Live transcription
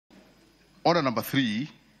Order number 3,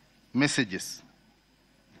 messages.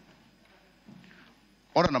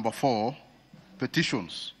 Order number 4,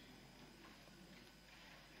 petitions.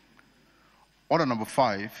 Order number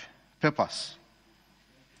 5, papers.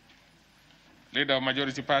 Leader of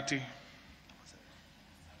Majority Party.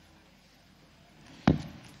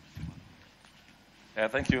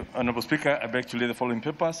 Thank you, Honorable Speaker. I beg to lay the following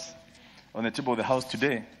papers on the table of the House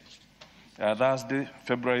today, Thursday,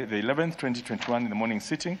 February the 11th, 2021, in the morning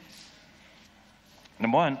sitting.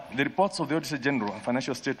 Number 1, the reports of the Auditor General and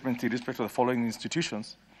financial statement in respect of the following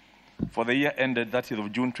institutions for the year ended 30th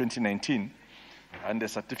of June 2019 and the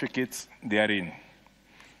certificates therein.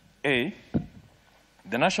 A,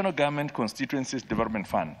 the National Government Constituencies Development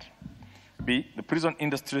Fund. B, the Prison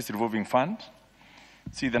Industries Revolving Fund.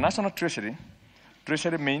 C, the National Treasury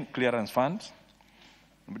Main Clearance Fund.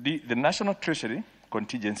 D, the National Treasury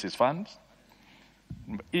Contingencies Fund.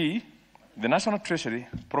 E, the National Treasury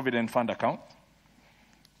Provident Fund account.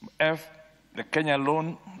 F, the Kenya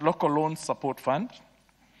Local Loan Support Fund.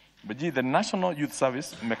 G, the National Youth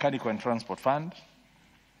Service Mechanical and Transport Fund.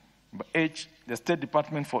 H, the State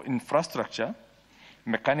Department for Infrastructure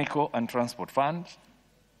Mechanical and Transport Fund.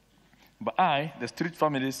 I, the Street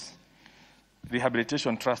Families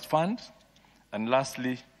Rehabilitation Trust Fund. And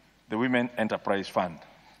lastly, the Women Enterprise Fund.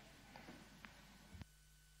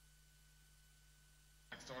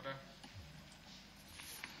 Next order.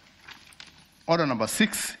 Order number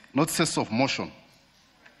 6, notices of motion.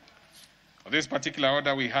 For this particular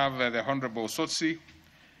order, we have the Honorable Sotsi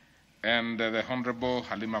and the Honorable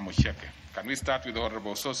Halima Nyachae. Can we start with the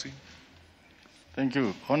Honorable Sotsi? Thank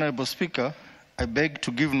you. Honorable Speaker, I beg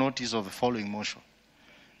to give notice of the following motion.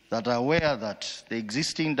 That are aware that the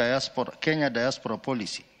existing Kenya diaspora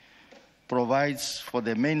policy provides for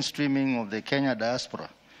the mainstreaming of the Kenya diaspora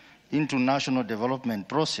into national development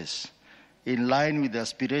process in line with the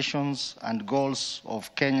aspirations and goals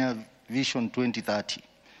of Kenya Vision 2030.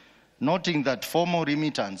 Noting that formal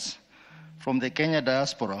remittance from the Kenya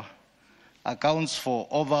diaspora accounts for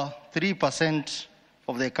over 3%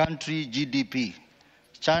 of the country GDP,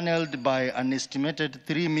 channeled by an estimated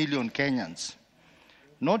 3 million Kenyans.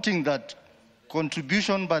 Noting that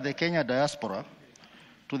contribution by the Kenya diaspora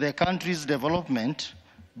to the country's development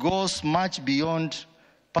goes much beyond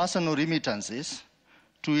personal remittances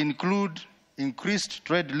to include increased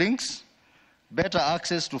trade links, better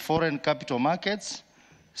access to foreign capital markets,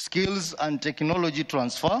 skills and technology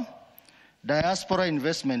transfer, diaspora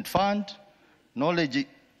investment fund, knowledge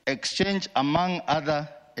exchange, among other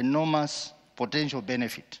enormous potential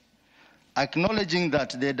benefit. Acknowledging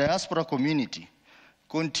that the diaspora community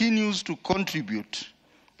continues to contribute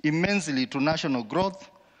immensely to national growth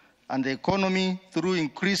and the economy through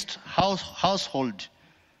increased household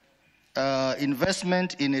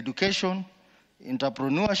investment in education,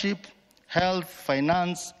 entrepreneurship, health,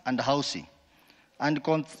 finance, and housing, and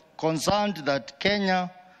concerned that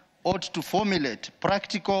Kenya ought to formulate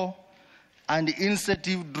practical and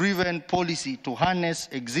incentive-driven policy to harness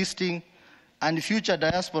existing and future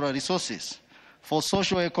diaspora resources for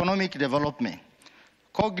socio-economic development.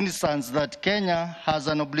 Cognizant that Kenya has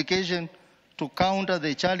an obligation to counter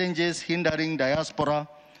the challenges hindering diaspora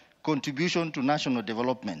contribution to national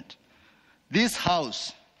development. This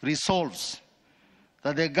House resolves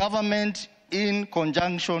that the government, in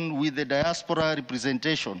conjunction with the diaspora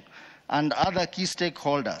representation and other key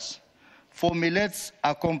stakeholders, formulates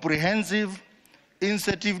a comprehensive,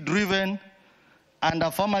 incentive-driven, and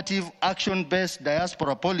affirmative action-based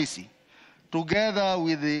diaspora policy, together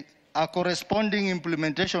with a corresponding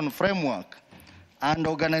implementation framework and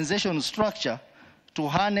organization structure to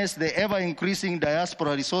harness the ever-increasing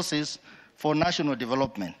diaspora resources for national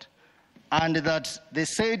development, and that the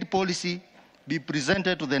said policy be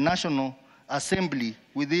presented to the National Assembly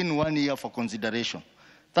within 1 year for consideration.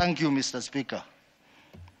 Thank you, Mr. Speaker.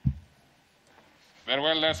 Very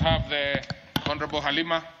well, let's have the Honorable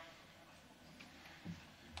Halima.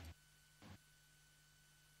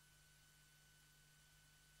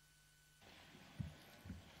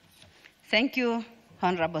 Thank you,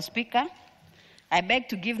 Honorable Speaker. I beg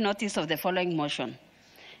to give notice of the following motion.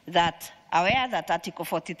 That, aware that Article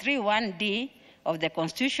 43(1)(d) of the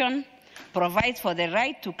Constitution provides for the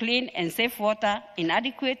right to clean and safe water in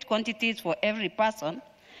adequate quantities for every person,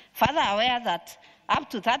 further aware that up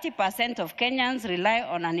to 30% of Kenyans rely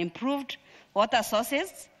on unimproved water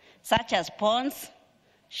sources, such as ponds,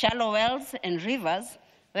 shallow wells, and rivers,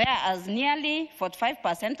 whereas nearly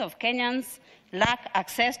 45% of Kenyans lack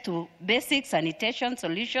access to basic sanitation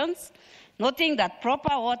solutions, noting that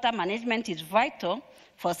proper water management is vital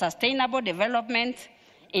for sustainable development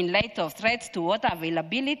in light of threats to water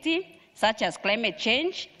availability, such as climate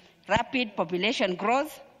change, rapid population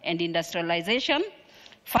growth and industrialization,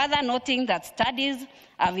 further noting that studies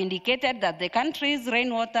have indicated that the country's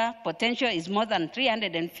rainwater potential is more than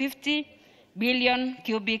 350 billion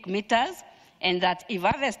cubic meters, and that if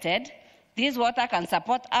harvested, this water can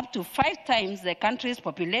support up to 5 times the country's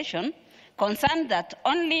population, concerned that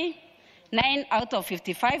only 9 out of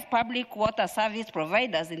 55 public water service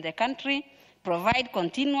providers in the country provide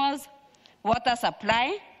continuous water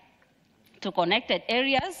supply to connected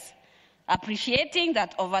areas, appreciating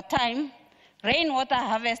that over time, rainwater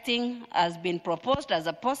harvesting has been proposed as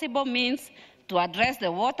a possible means to address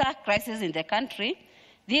the water crisis in the country.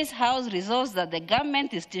 This House resolves that the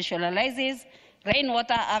government institutionalizes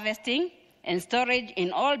rainwater harvesting and storage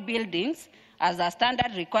in all buildings as a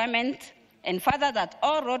standard requirement, and further that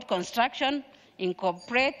all road construction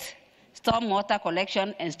incorporate stormwater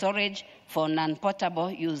collection and storage for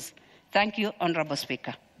non-potable use. Thank you, Honorable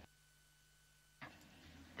Speaker.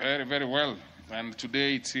 Very, very well. And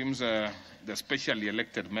today it seems the specially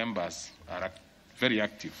elected members are very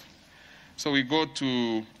active. So we go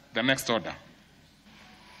to the next order.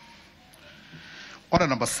 Order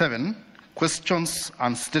number 7, questions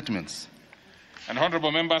and statements. And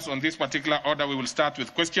honorable members, on this particular order, we will start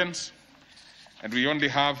with questions. And we only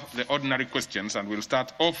have the ordinary questions, and we'll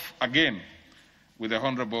start off again with the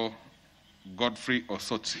Honorable Godfrey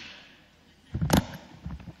Osotsi.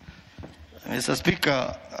 Mr.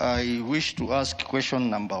 Speaker, I wish to ask question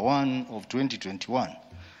number 1 of 2021.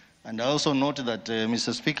 And I also note that,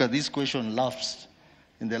 Mr. Speaker, this question lapsed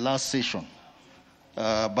in the last session.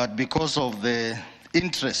 But because of the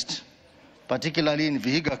interest, particularly in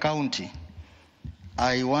Vihiga County,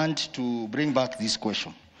 I want to bring back this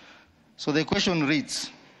question. So the question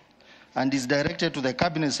reads, and is directed to the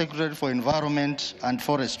Cabinet Secretary for Environment and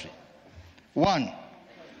Forestry. 1,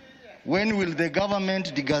 when will the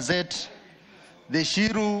government degazette the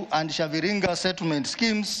Shiru and Shaviringa settlement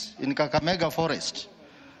schemes in Kakamega Forest,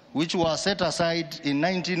 which were set aside in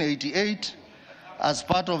 1988 as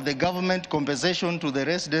part of the government compensation to the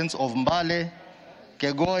residents of Mbale,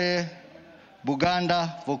 Kegoye,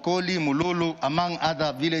 Buganda, Vokoli, Mululu, among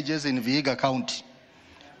other villages in Vihiga County,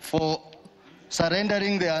 for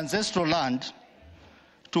surrendering their ancestral land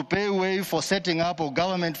to pay way for setting up of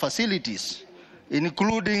government facilities,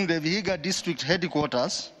 including the Vihiga District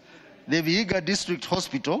Headquarters, the Vihiga District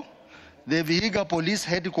Hospital, the Vihiga Police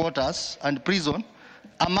Headquarters and Prison,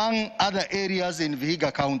 among other areas in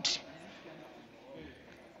Vihiga County.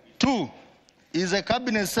 2, is the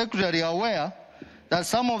Cabinet Secretary aware that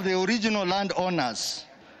some of the original landowners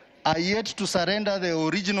are yet to surrender the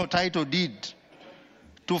original title deed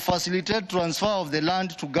to facilitate transfer of the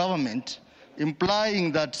land to government,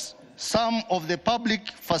 implying that some of the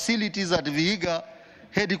public facilities at Vihiga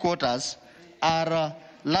headquarters are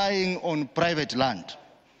lying on private land?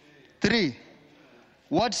 3,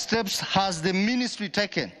 what steps has the ministry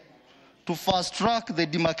taken to fast-track the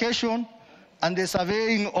demarcation and the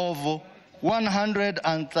surveying of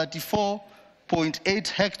 134.8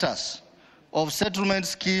 hectares of settlement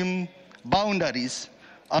scheme boundaries,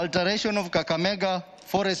 alteration of Kakamega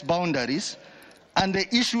forest boundaries, and the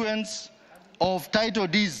issuance of title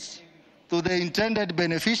deeds to the intended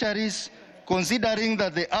beneficiaries, considering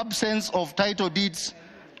that the absence of title deeds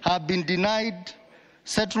have been denied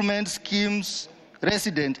settlement schemes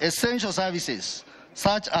resident essential services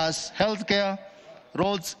such as healthcare,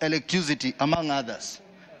 roads, electricity, among others.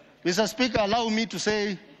 Mr. Speaker, allow me to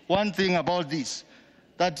say one thing about this,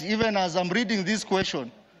 that even as I'm reading this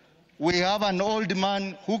question, we have an old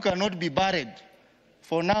man who cannot be buried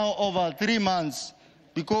for now over 3 months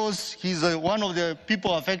because he's one of the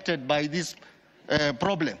people affected by this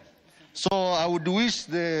problem. So I would wish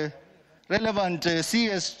the relevant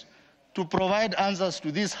CS to provide answers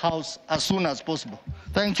to this House as soon as possible.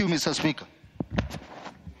 Thank you, Mr. Speaker.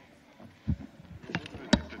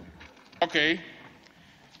 Okay.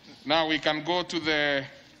 Now we can go to the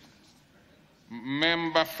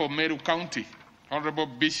member for Meru County, Honorable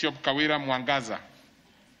Bishop Kawira Mwangaza.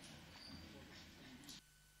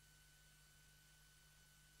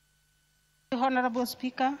 Honorable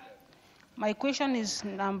Speaker, my question is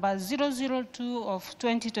number 002 of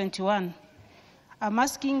 2021. I'm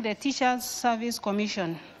asking the Teachers Service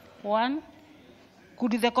Commission. 1,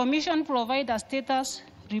 could the Commission provide a status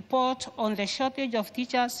report on the shortage of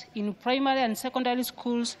teachers in primary and secondary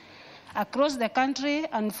schools across the country,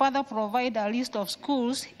 and further provide a list of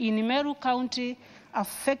schools in Meru County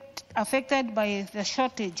affected by the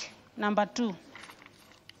shortage? Number 2,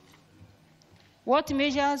 what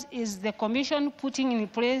measures is the Commission putting in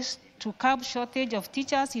place to curb shortage of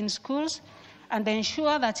teachers in schools and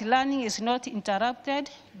ensure that learning is not interrupted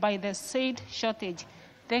by the said shortage?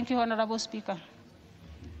 Thank you, Honorable Speaker.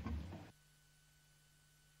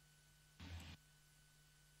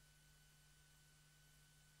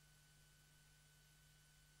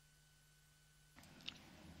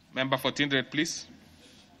 Member for Tindred, please.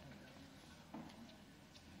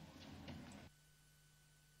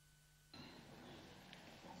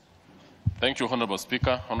 Thank you, Honorable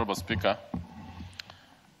Speaker. Honorable Speaker,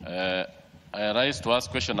 I rise to ask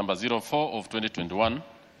question number 04 of 2021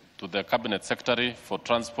 to the Cabinet Secretary for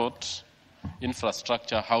Transport,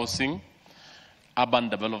 Infrastructure, Housing, Urban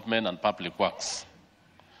Development and Public Works.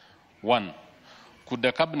 1. Could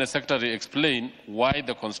the Cabinet Secretary explain why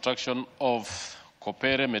the construction of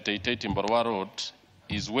Kopere Meteitei Timborwa Road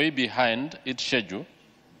is way behind its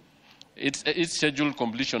scheduled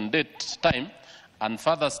completion date time, and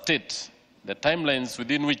further state the timelines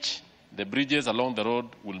within which the bridges along the road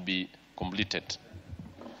will be completed?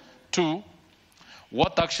 2.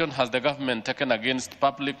 What action has the government taken against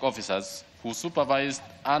public officers who supervised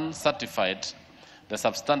and certified the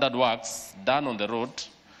substandard works done on the road,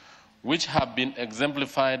 which have been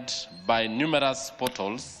exemplified by numerous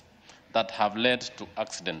potholes that have led to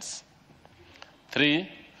accidents? 3.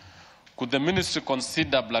 Could the ministry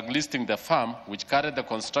consider blacklisting the firm which carried the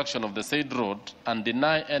construction of the said road and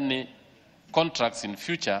deny any contracts in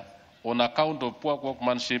future on account of poor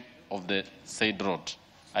workmanship of the said road?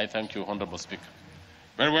 I thank you, Honorable Speaker.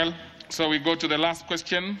 Very well. So we go to the last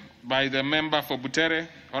question by the member for Butere,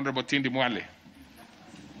 Honorable Tindi Mwale.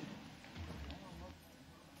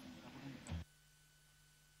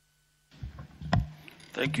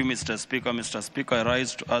 Thank you, Mr. Speaker. Mr. Speaker, I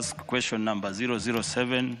rise to ask question number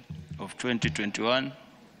 007 of 2021.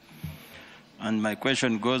 And my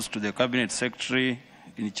question goes to the Cabinet Secretary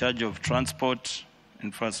in charge of Transport,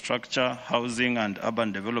 Infrastructure, Housing and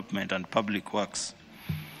Urban Development and Public Works.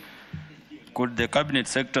 Could the Cabinet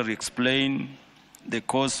Secretary explain the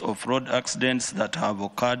cause of road accidents that have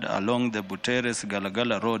occurred along the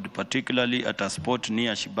Buteres-Galagala Road, particularly at a spot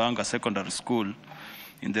near Shibanga Secondary School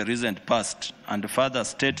in the recent past, and further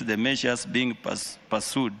state the measures being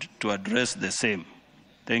pursued to address the same?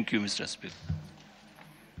 Thank you, Mr. Speaker.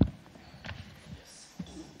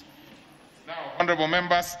 Now, honorable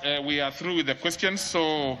members, we are through with the questions,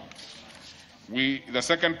 so the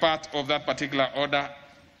second part of that particular order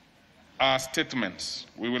are statements.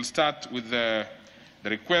 We will start with the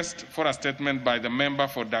request for a statement by the member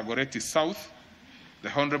for Dagoretti South,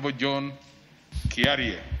 the Honorable John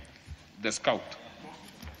Kiarie, the Scout.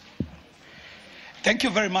 Thank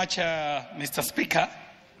you very much, Mr. Speaker.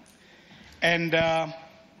 And I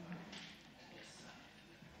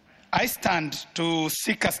stand to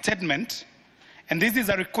seek a statement, and this is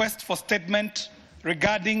a request for statement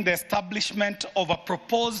regarding the establishment of a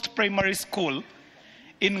proposed primary school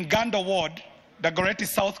in Gando Ward, Dagoretti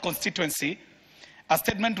South constituency, a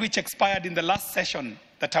statement which expired in the last session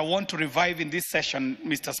that I want to revive in this session,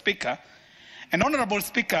 Mr. Speaker. And Honorable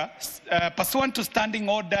Speaker, pursuant to Standing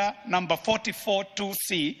Order number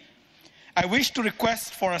 44-2C, I wish to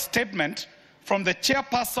request for a statement from the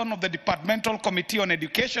Chairperson of the Departmental Committee on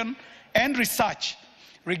Education and Research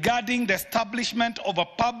regarding the establishment of a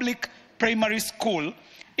public primary school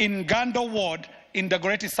in Gando Ward in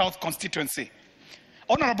Dagoretti South constituency.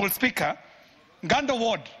 Honorable Speaker, Gando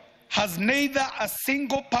Ward has neither a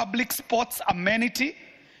single public sports amenity,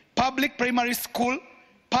 public primary school,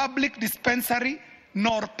 public dispensary,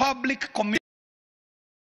 nor public community.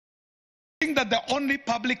 I think that the only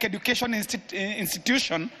public education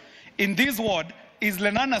institution in this ward is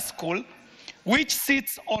Lenana School, which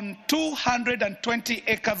sits on 220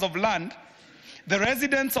 acres of land. The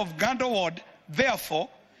residents of Gando Ward, therefore,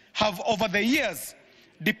 have over the years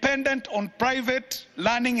dependent on private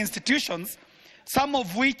learning institutions, some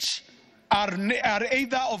of which are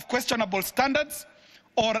either of questionable standards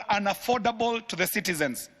or unaffordable to the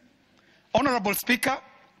citizens. Honorable Speaker,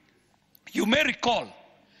 you may recall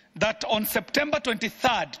that on September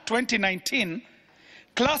 23rd, 2019,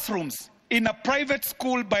 classrooms in a private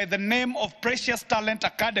school by the name of Precious Talent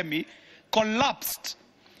Academy collapsed,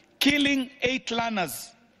 killing 8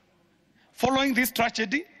 learners. Following this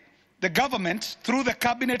tragedy, the government, through the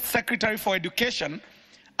Cabinet Secretary for Education,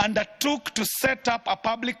 undertook to set up a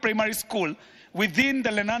public primary school within the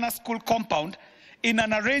Lenana School compound in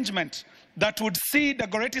an arrangement that would see the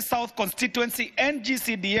Dagoretti South constituency and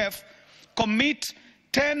GCDF commit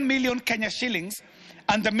 10 million Kenya shillings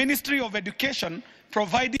and the Ministry of Education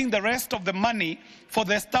providing the rest of the money for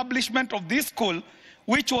the establishment of this school,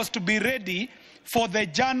 which was to be ready for the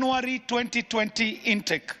January 2020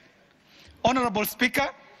 intake. Honorable Speaker,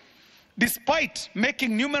 despite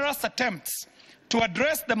making numerous attempts to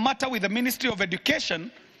address the matter with the Ministry of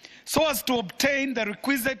Education, so as to obtain the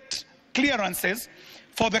requisite clearances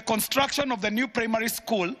for the construction of the new primary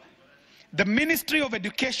school, the Ministry of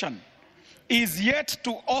Education is yet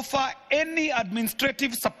to offer any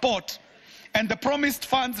administrative support and the promised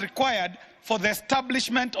funds required for the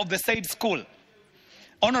establishment of the said school.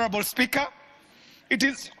 Honorable Speaker, it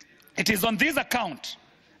is on this account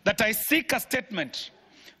that I seek a statement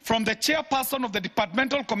from the chairperson of the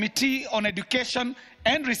Departmental Committee on Education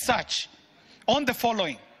and Research on the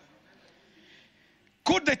following.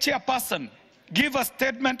 Could the chairperson give a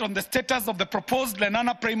statement on the status of the proposed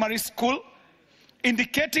Lenana Primary School,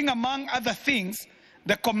 indicating, among other things,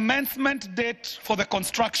 the commencement date for the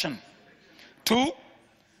construction? 2,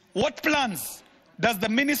 what plans does the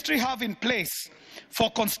ministry have in place for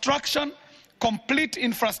construction, complete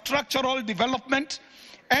infrastructural development,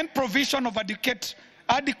 and provision of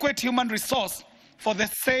adequate human resource for the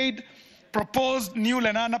said proposed new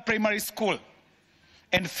Lenana Primary School?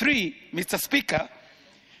 And 3, Mr. Speaker,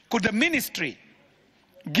 could the ministry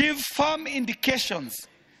give firm indications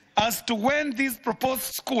as to when this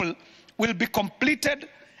proposed school will be completed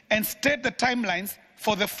and state the timelines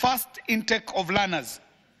for the first intake of learners?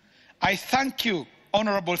 I thank you,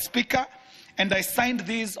 Honorable Speaker, and I signed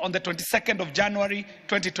these on the 22nd of January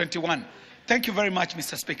 2021. Thank you very much,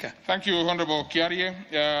 Mr. Speaker. Thank you, Honorable Kiarie.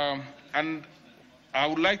 And I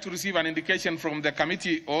would like to receive an indication from the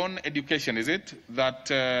Committee on Education, is it,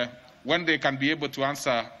 that when they can be able to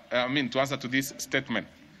answer, to this statement.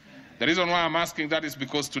 The reason why I'm asking that is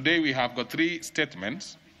because today we have got 3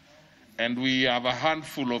 statements and we have a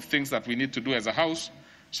handful of things that we need to do as a House.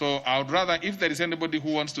 So I would rather, if there is anybody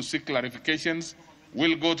who wants to seek clarifications,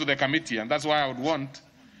 we'll go to the committee. And that's why I would want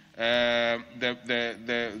the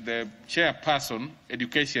chairperson,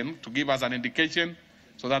 Education, to give us an indication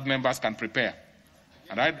so that members can prepare.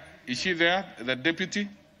 All right? Is she there, the deputy?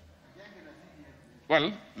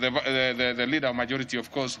 Well, the leader of majority,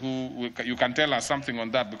 of course, you can tell us something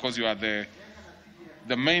on that because you are the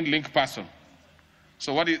main link person.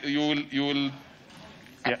 So what you will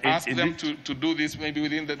ask them to do this maybe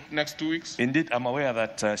within the next 2 weeks? Indeed, I'm aware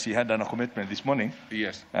that she had done a commitment this morning.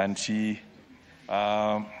 Yes. And she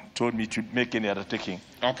told me to make any other taking.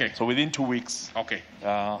 Okay. So within 2 weeks, okay,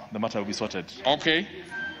 the matter will be sorted. Okay.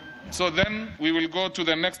 So then we will go to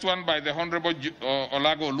the next one by the Honorable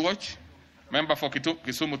Olago Luoch, member for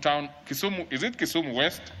Kisumu Town. Is it Kisumu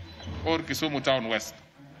West or Kisumu Town West?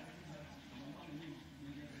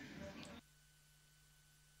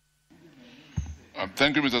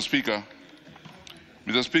 Thank you, Mr. Speaker.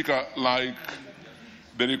 Mr. Speaker, like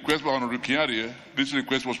the request by Honorable Kiarie, this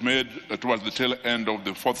request was made towards the tail end of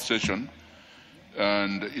the 4th session,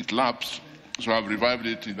 and it lapsed, so I've revived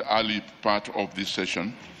it in the early part of this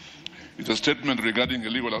session. It's a statement regarding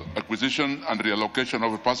illegal acquisition and reallocation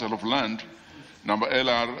of a parcel of land, number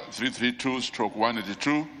LR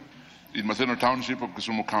 332/182, in Maseno Township of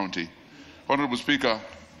Kisumu County. Honorable Speaker,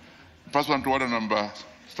 pursuant to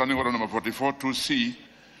Standing Order number 44-2C,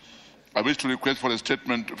 I wish to request for a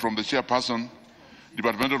statement from the Chairperson,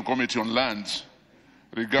 Departmental Committee on Lands,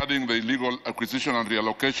 regarding the illegal acquisition and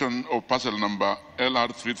reallocation of parcel number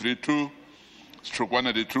LR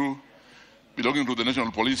 332/182, belonging to the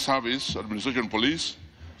National Police Service, Administration Police,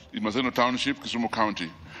 in Maseno Township, Kisumu County.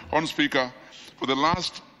 Honorable Speaker, for the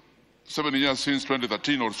last 7 years since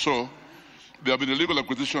 2013 or so, there have been illegal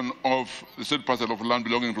acquisition of the said parcel of land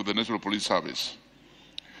belonging to the National Police Service.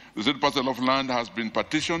 The said parcel of land has been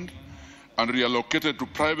partitioned and reallocated to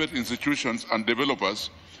private institutions and developers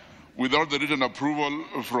without the written approval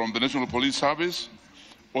from the National Police Service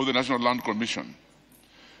or the National Land Commission.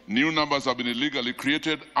 New numbers have been illegally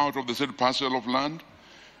created out of the said parcel of land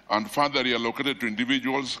and further reallocated to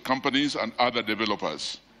individuals, companies, and other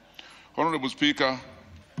developers. Honorable Speaker,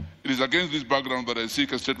 it is against this background that I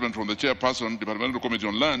seek a statement from the Chairperson, Departmental Committee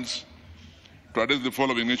on Lands, to address the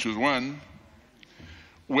following issues. 1,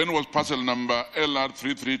 when was parcel number LR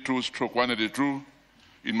 332/182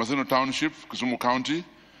 in Maseno Township, Kisumu County,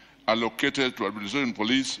 allocated to Administration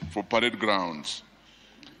Police for parade grounds?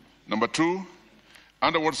 Number 2,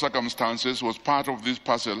 under what circumstances was part of this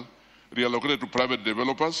parcel reallocated to private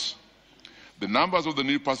developers? The numbers of the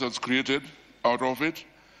new parcels created out of it,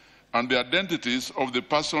 and the identities of the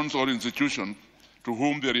persons or institutions to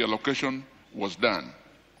whom the reallocation was done.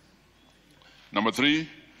 Number 3,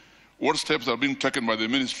 what steps are being taken by the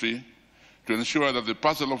ministry to ensure that the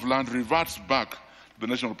parcel of land reverts back to the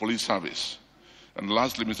National Police Service? And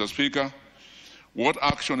lastly, Mr. Speaker, what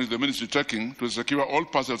action is the ministry taking to secure all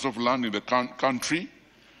parcels of land in the country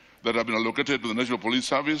that have been allocated to the National Police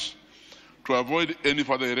Service to avoid any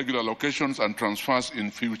further irregular allocations and transfers in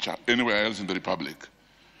future anywhere else in the Republic?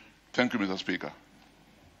 Thank you, Mr. Speaker.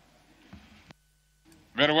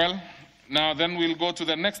 Very well. Now then we'll go to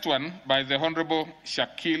the next one by the Honorable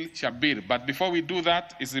Shakil Shabir. But before we do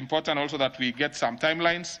that, it's important also that we get some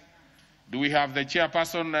timelines. Do we have the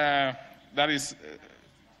chairperson, that is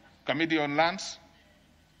Committee on Lands?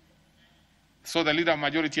 So the leader of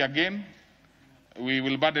majority again, we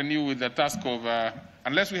will burden you with the task of,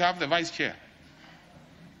 unless we have the vice chair,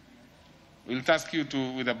 we'll task you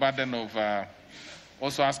with the burden of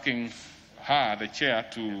also asking her, the chair,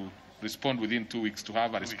 to respond within 2 weeks, to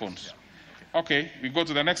have a response. Okay, we go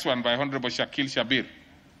to the next one by Honorable Shakil Shabir.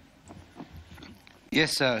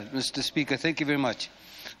 Yes, sir. Mr. Speaker, thank you very much.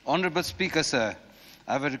 Honorable Speaker, sir,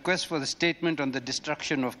 I have a request for the statement on the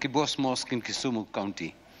destruction of Kibos Mosque in Kisumu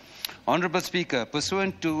County. Honorable Speaker,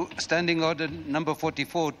 pursuant to Standing Order number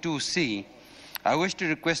 44-2C, I wish to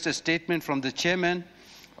request a statement from the Chairman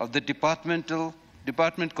of the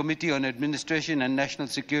Department Committee on Administration and National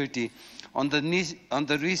Security on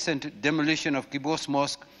the recent demolition of Kibos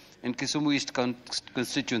Mosque in Kisumu East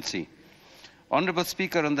constituency. Honorable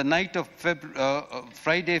Speaker, on the night of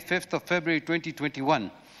Friday, 5th of February 2021,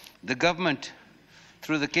 the government,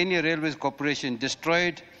 through the Kenya Railways Corporation,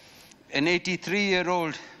 destroyed an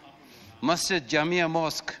 83-year-old Masjid Jamia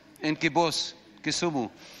Mosque in Kibos,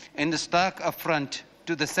 Kisumu, in a stark affront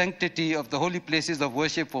to the sanctity of the holy places of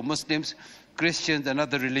worship for Muslims, Christians, and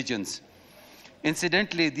other religions.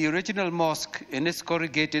 Incidentally, the original mosque in its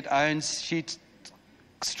corrugated iron sheet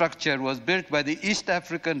structure was built by the East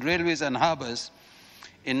African Railways and Harbors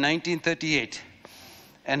in 1938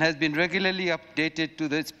 and has been regularly updated to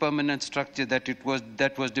its permanent structure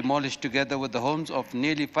that was demolished together with the homes of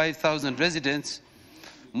nearly 5,000 residents,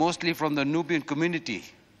 mostly from the Nubian community.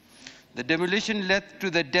 The demolition led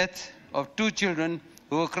to the death of 2 children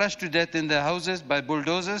who were crushed to death in their houses by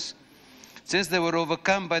bulldozers since they were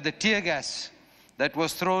overcome by the tear gas that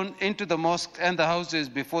was thrown into the mosque and the houses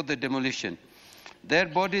before the demolition. Their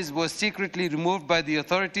bodies were secretly removed by the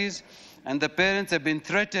authorities, and the parents have been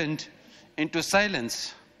threatened into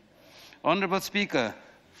silence. Honorable Speaker,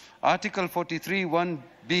 Article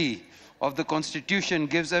 43(1)(b) of the Constitution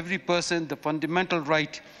gives every person the fundamental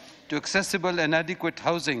right to accessible and adequate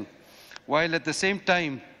housing, while at the same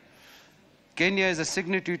time, Kenya is a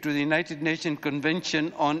signatory to the United Nations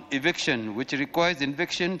Convention on Eviction, which requires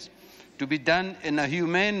evictions to be done in a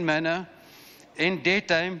humane manner, in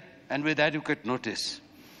daytime, and with adequate notice.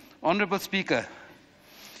 Honorable Speaker,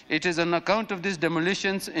 it is on account of these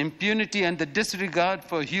demolitions, impunity, and the disregard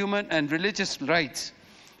for human and religious rights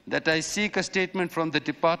that I seek a statement from the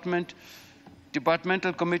Departmental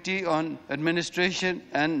Committee on Administration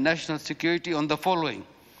and National Security on the following.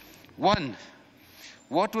 1.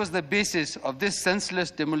 What was the basis of this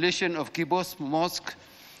senseless demolition of Kibos Mosque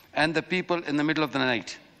and the people in the middle of the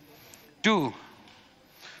night? 2.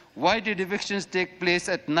 Why did evictions take place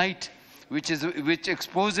at night, which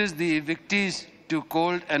exposes the evictees to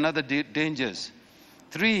cold and other dangers?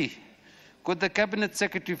 3. Could the Cabinet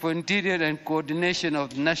Secretary for Interior and Coordination of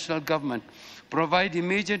the National Government provide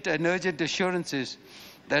immediate and urgent assurances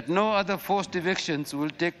that no other forced evictions will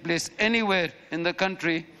take place anywhere in the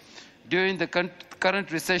country during the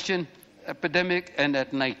current recession epidemic and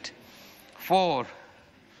at night? 4.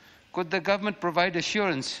 Could the government provide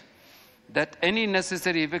assurance that any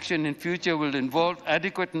necessary eviction in future will involve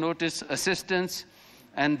adequate notice, assistance,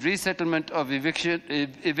 and resettlement of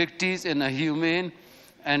evictees in a humane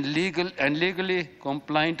and legally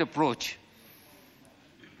compliant approach?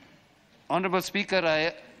 Honorable Speaker,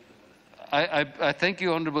 I thank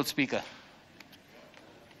you, Honorable Speaker.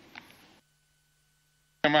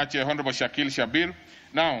 Thank you very much, Honorable Shakil Shabir.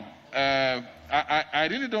 Now, I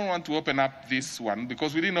really don't want to open up this one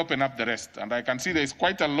because we didn't open up the rest, and I can see there is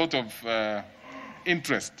quite a lot of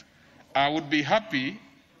interest. I would be happy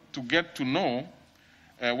to get to know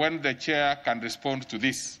when the chair can respond to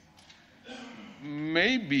this.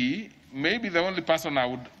 Maybe the only person I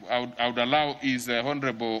would allow is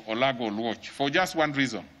Honorable Olago Oluoch for just one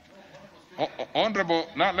reason. Honorable,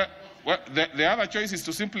 now the other choice is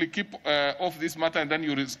to simply keep off this matter and then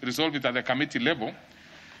you resolve it at the committee level.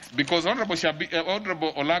 Because Honorable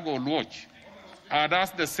Olago Oluoch had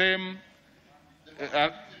asked the same.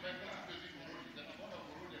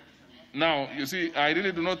 Now, you see, I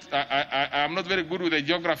really do not, I am not very good with the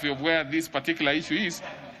geography of where this particular issue is,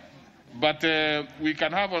 but we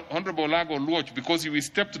can have Honorable Olago Oluoch because he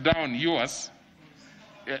stepped down yours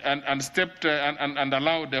and stepped and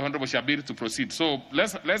allowed the Honorable Shabir to proceed. So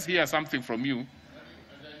let's hear something from you.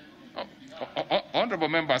 Honorable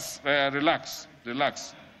members, relax,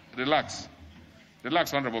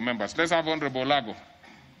 honorable members. Let's have Honorable Olago.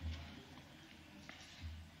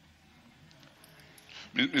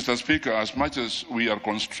 Mr. Speaker, as much as we are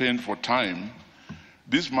constrained for time,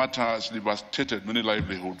 This matter has devastated many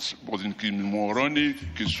livelihoods, both in Moroni,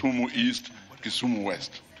 Kisumu East, Kisumu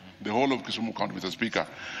West, the whole of Kisumu County, Mr. Speaker.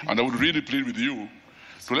 And I would really plead with you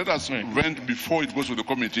to let us vent before it goes to the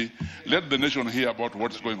committee. Let the nation hear about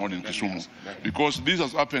what is going on in Kisumu, because this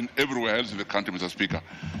has happened everywhere else in the country, Mr. Speaker.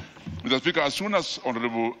 Mr. Speaker, as soon as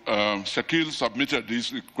Honorable Shakil submitted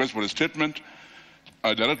this request for a statement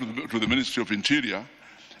directed to the Ministry of Interior,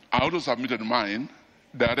 I also submitted mine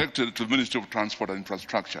directed to the Ministry of Transport and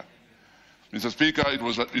Infrastructure. Mr. Speaker, it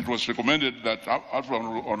was recommended that after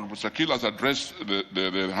Honorable Shakil has addressed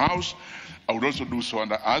the House, I would also do so,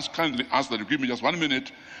 and I kindly ask that you give me just 1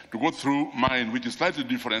 minute to go through mine, which is slightly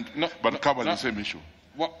different, but covers the same issue.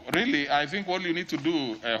 Well, really, I think all you need to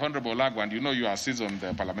do, Honorable Lagwan, you know you are a seasoned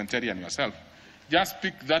parliamentarian yourself, just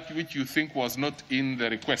pick that which you think was not in the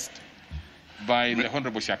request by the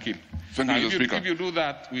Honorable Shakil. Now, if you do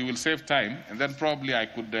that, we will save time, and then probably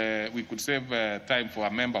we could save time for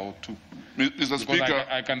a member or two. Mr. Speaker,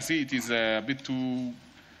 I can see it is a bit too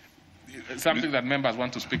something that members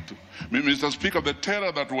want to speak to. Mr. Speaker, the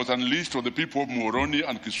terror that was unleashed on the people of Moroni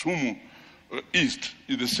and Kisumu East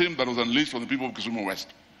is the same that was unleashed on the people of Kisumu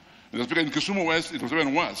West. Mr. Speaker, in Kisumu West, it was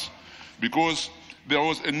even worse because there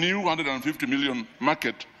was a new 150 million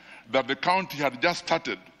market that the county had just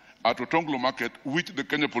started at Otonglo Market, which the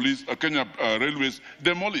Kenya Railways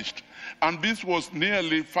demolished. And this was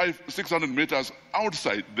nearly 600 meters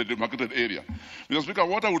outside the demarcated area. Mr. Speaker,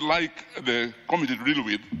 what I would like the committee to deal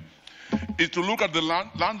with is to look at the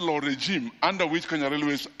land law regime under which Kenya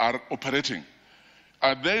Railways are operating.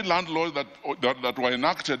 Are they land laws that were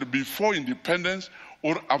enacted before independence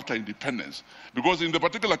or after independence? Because in the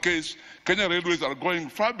particular case, Kenya Railways are going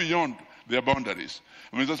far beyond their boundaries.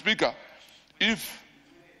 Mr. Speaker, if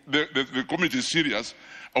the committee is serious,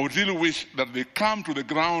 I would really wish that they come to the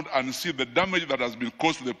ground and see the damage that has been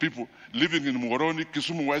caused to the people living in Moroni,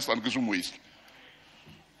 Kisumu West, and Kisumu East.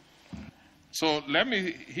 So let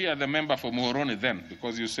me hear the member for Moroni then,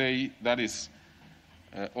 because you say that is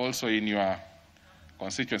also in your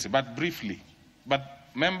constituency. But briefly, but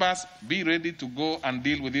members, be ready to go and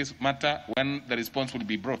deal with this matter when the response will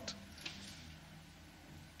be brought.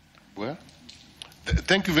 Well,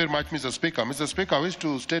 thank you very much, Mr. Speaker. Mr. Speaker, I wish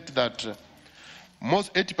to state that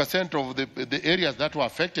most 80% of the areas that were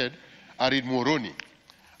affected are in Moroni.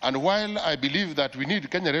 And while I believe that we need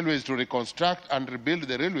Kenya Railways to reconstruct and rebuild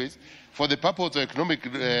the railways for the purpose of economic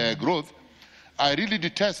growth, I really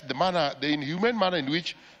detest the inhumane manner in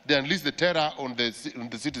which they unleash the terror on the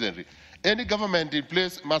citizenry. Any government in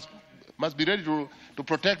place must be ready to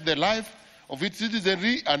protect the life of its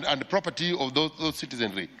citizenry and the property of those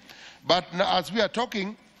citizenry. But now, as we are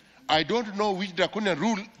talking, I don't know which draconian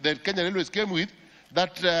rule that Kenya Railways came with,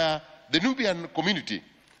 that the Nubian community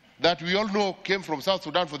that we all know came from South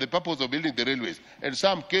Sudan for the purpose of building the railways, and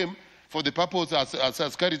some came for the purpose as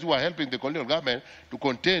Askaris who are helping the colonial government to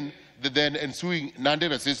contain the then ensuing Nande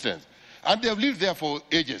resistance. And they have lived there for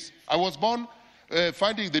ages. I was born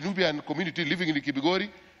finding the Nubian community living in Kibigori,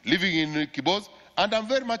 living in Kibos, and I'm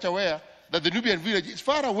very much aware that the Nubian village is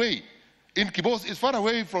far away. In Kibos is far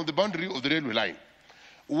away from the boundary of the railway line.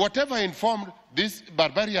 Whatever informed this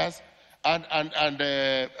barbarous and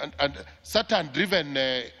Satan-driven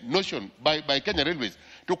notion by Kenya Railways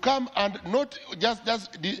to come and not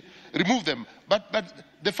just remove them, but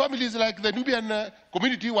the families like the Nubian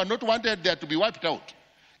community were not wanted there to be wiped out.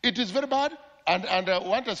 It is very bad, and I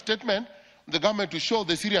want a statement the government to show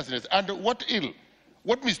the seriousness and what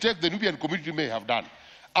mistake the Nubian community may have done.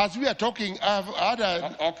 As we are talking, I've had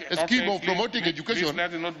a scheme of promoting education.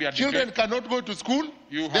 Children cannot go to school.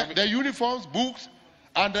 Their uniforms, books,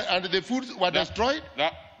 and the foods were destroyed.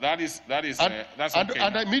 That's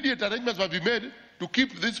immediate arrangements must be made to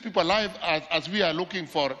keep these people alive as we are looking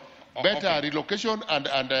for better relocation and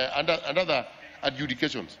other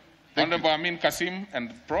adjudications. Honorable Amin Kasim,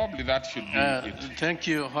 and probably that should be it. Thank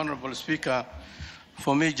you, Honorable Speaker.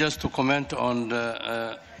 For me, just to comment on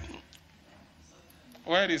the...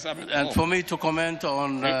 Where is Amin? And for me to comment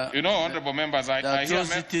on... you know, honorable members, I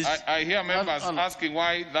hear members asking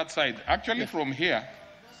why that side. Actually, from here,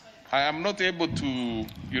 I am not able to,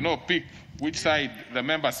 pick which side the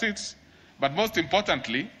member sits. But most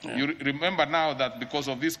importantly, you remember now that because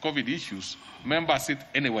of these COVID issues, members sit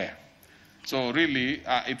anywhere. So really,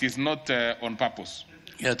 it is not on purpose.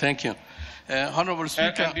 Yeah, thank you. Honorable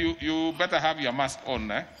Speaker... And you better have your mask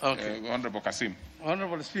on, Okay. Honorable Kasim.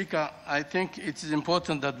 Honorable Speaker, I think it is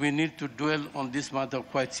important that we need to dwell on this matter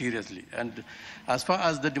quite seriously. And as far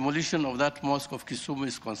as the demolition of that mosque of Kisumu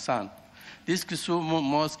is concerned, this Kisumu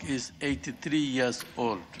mosque is 83 years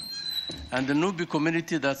old. And the Nubi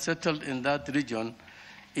community that settled in that region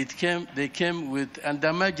they came with, and the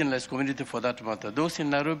marginalized community for that matter, those in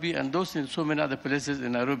Nairobi and those in so many other places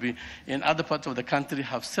in Nairobi, in other parts of the country,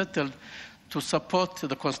 have settled to support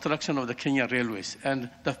the construction of the Kenya railways. And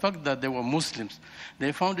the fact that they were Muslims,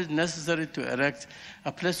 they found it necessary to erect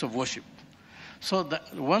a place of worship. So the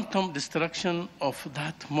wanton destruction of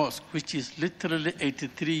that mosque, which is literally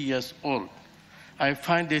 83 years old, I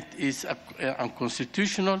find it is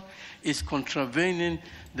unconstitutional, is contravening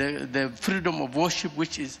the freedom of worship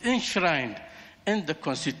which is enshrined in the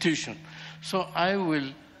Constitution. So I will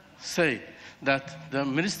say that the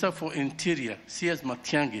Minister for Interior, C.S.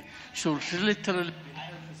 Matiang'i, should literally be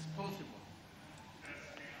responsible.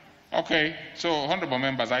 Okay, so honorable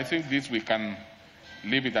members, I think this we can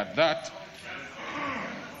leave it at that.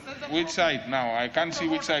 Which side now? I can't see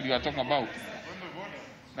which side you are talking about.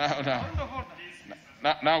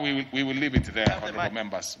 Now we will leave it there, honorable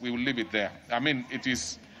members. We will leave it there. I mean, it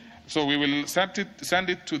is, so we will send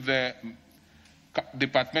it to the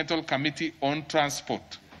Departmental Committee on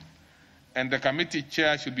Transport. And the committee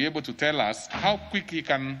chair should be able to tell us how quick he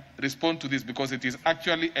can respond to this, because it is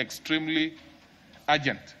actually extremely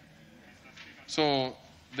urgent. So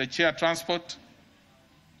the chair transport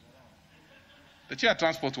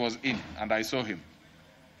was in, and I saw him.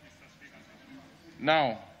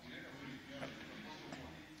 Now,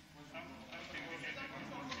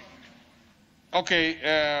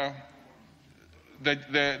 okay,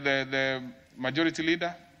 the majority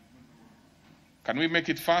leader, can we make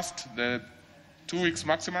it fast? The 2 weeks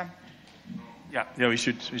maximum? Yeah, we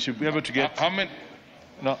should be able to get. How many?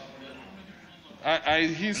 No.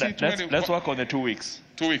 Let's work on the 2 weeks.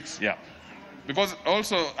 2 weeks. Yeah. Because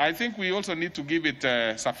also, I think we also need to give it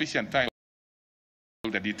sufficient time for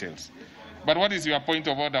all the details. But what is your point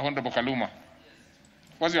of order, Honorable Kaluma?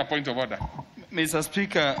 What's your point of order? Mr.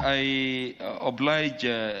 Speaker, I oblige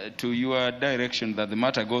to your direction that the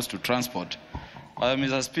matter goes to transport.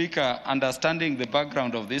 Mr. Speaker, understanding the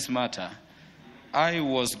background of this matter, I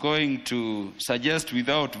was going to suggest,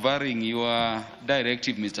 without varying your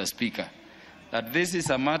directive, Mr. Speaker, that this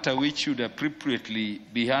is a matter which should appropriately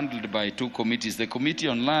be handled by two committees, the Committee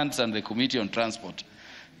on Lands and the Committee on Transport.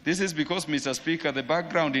 This is because, Mr. Speaker, the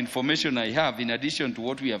background information I have, in addition to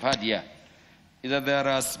what we have had here, is that there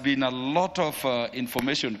has been a lot of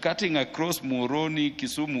information cutting across Muhoroni,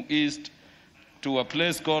 Kisumu East, to a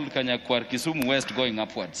place called Kanyakwar, Kisumu West, going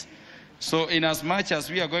upwards. So in as much as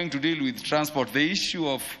we are going to deal with transport, the issue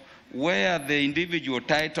of where the individual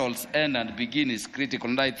titles end and begin is critical.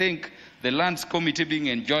 And I think the Lands Committee being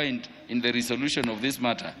enjoined in the resolution of this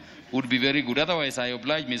matter would be very good. Otherwise, I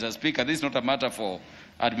oblige, Mr. Speaker, this is not a matter for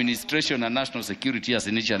administration and national security as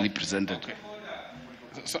initially presented. Okay.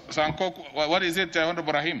 Sanko, what is it,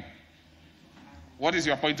 Honorable Rahim? What is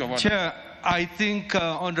your point of order? Chair, I think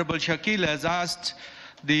Honorable Shakil has asked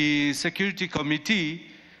the Security Committee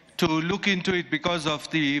to look into it because of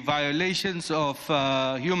the violations of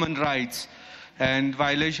human rights and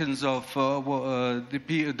violations of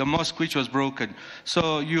the mosque which was broken.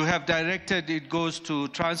 So you have directed it goes to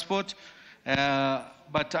transport,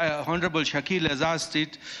 but Honorable Shakil has asked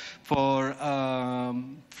it for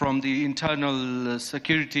from the internal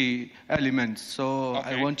security elements. So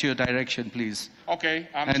okay. I want your direction, please. Okay.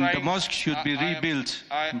 The mosque should be rebuilt.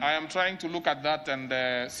 I am trying to look at that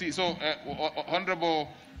and see. So,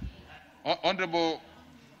 Honorable,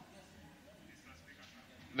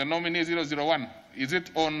 the nominee 001, is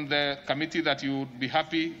it on the committee that you would be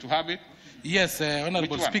happy to have it? Yes,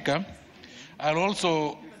 Honorable Speaker. I'd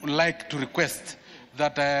also like to request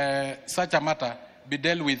that such a matter be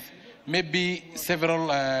dealt with maybe several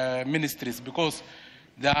ministries, because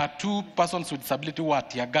there are two persons with disability who are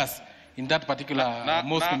tear gas in that particular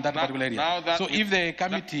mosque in that particular area. So if the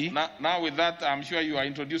committee... Now with that, I'm sure you are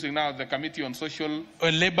introducing now the Committee on Social...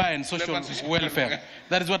 Labor and Social Welfare.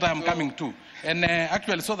 That is what I'm coming to. And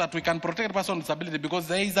actually, so that we can protect persons with disability, because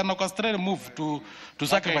there is an orchestrated move to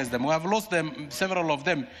sacrifice them. We have lost them, several of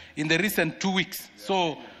them, in the recent 2 weeks.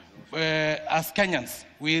 So as Kenyans,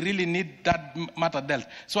 we really need that matter dealt.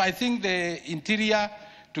 So I think the Interior,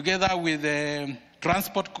 together with the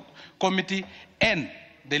Transport Committee and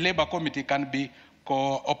the Labour Committee, can be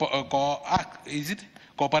cooperated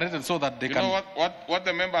so that they can... You know what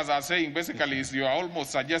the members are saying basically is you are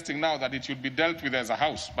almost suggesting now that it should be dealt with as a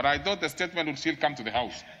house. But I thought the statement would still come to the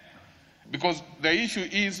house. Because the issue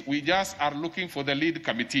is we just are looking for the lead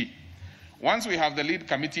committee. Once we have the lead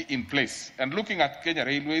committee in place, and looking at Kenya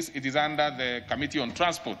Railways, it is under the Committee on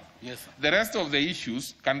Transport. Yes. The rest of the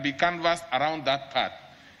issues can be canvassed around that part.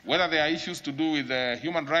 Whether there are issues to do with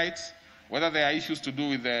human rights, whether there are issues to do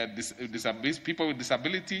with people with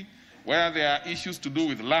disability, Where there are issues to do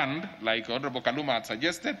with land, like Honorable Kaluma had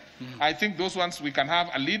suggested, I think those ones we can have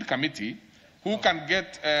a lead committee who can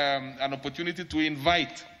get an opportunity to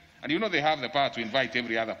invite. And you know they have the power to invite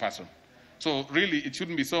every other person. So really, it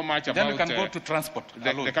shouldn't be so much Then about... we can go to transport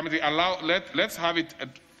the committee. Let's have it...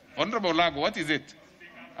 Honorable Lago, what is it?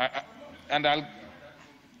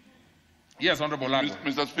 Yes, Honorable Lago.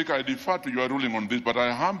 Mr. Speaker, I defer to your ruling on this, but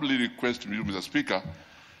I humbly request you, Mr. Speaker,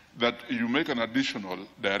 that you make an additional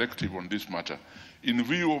directive on this matter in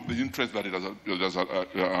view of the interest that it has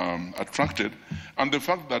attracted and the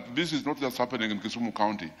fact that this is not just happening in Kisumu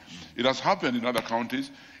County. It has happened in other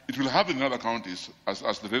counties. It will happen in other counties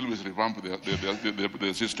as the railways revamp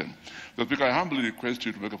their system. Mr. Speaker, I humbly request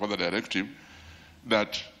you to make a further directive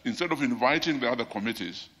that instead of inviting the other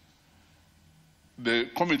committees, the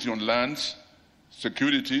Committee on Lands,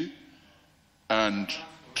 Security and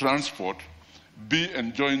Transport be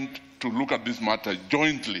enjoined to look at this matter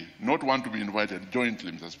jointly, not one to be invited,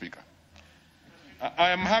 jointly, Mr. Speaker. I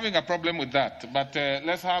am having a problem with that, but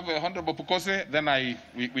let's have Honorable Pukose, then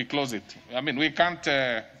we close it. I mean, we can't,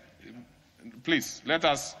 please, let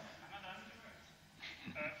us.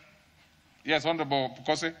 Yes, Honorable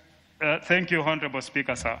Pukose. Thank you, Honorable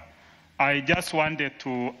Speaker, sir. I just wanted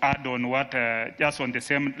to add on what, just on the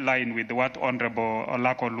same line with what Honorable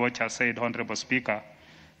Olako Luocha said, Honorable Speaker,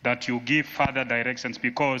 that you give further directions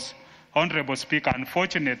because, Honorable Speaker,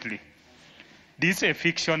 unfortunately, this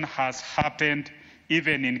eviction has happened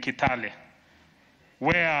even in Kitale,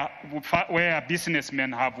 where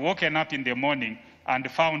businessmen have woken up in the morning and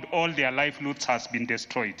found all their livelihoods has been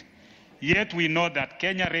destroyed. Yet we know that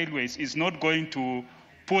Kenya Railways is not going to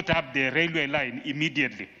put up the railway line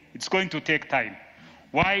immediately. It's going to take time.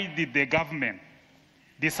 Why did the government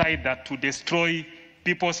decide that to destroy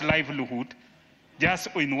people's livelihood just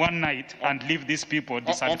in one night and leave these people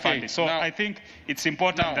disadvantaged? Okay. So now, I think it's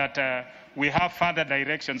important that we have further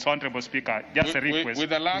directions, Honorable Speaker. Just a request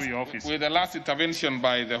to your office. With the last intervention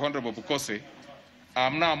by the Honorable Pukose,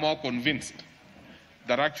 I'm now more convinced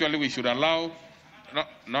that actually we should allow...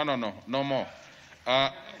 No more.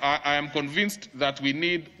 I am convinced that we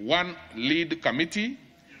need one lead committee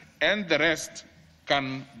and the rest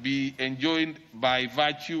can be enjoined by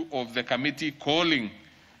virtue of the committee calling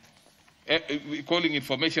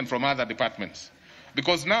information from other departments.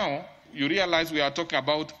 Because now you realize we are talking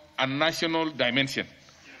about a national dimension.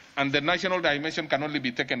 And the national dimension can only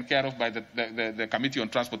be taken care of by the Committee on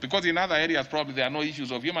Transport. Because in other areas probably there are no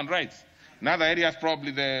issues of human rights. In other areas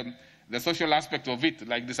probably the social aspect of it,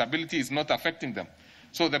 like disability, is not affecting them.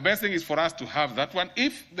 So the best thing is for us to have that one.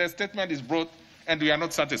 If the statement is brought and we are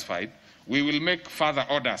not satisfied, we will make further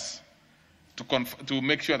orders to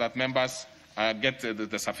make sure that members get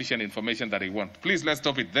the sufficient information that they want. Please, let's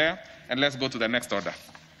stop it there and let's go to the next order.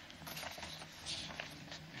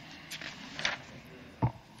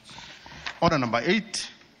 Order number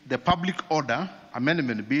 8, the Public Order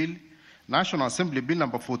Amendment Bill, National Assembly Bill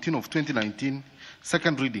number 14 of 2019,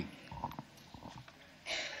 second reading.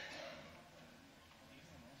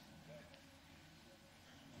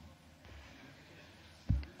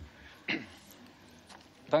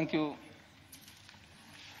 Thank you.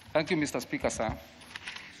 Thank you, Mr. Speaker, sir.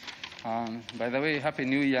 By the way, Happy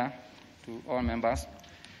New Year to all members.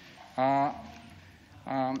 I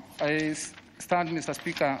stand, Mr.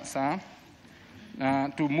 Speaker, sir,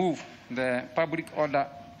 to move the Public Order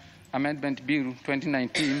Amendment Bill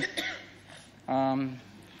 2019,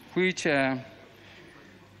 which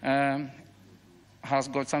has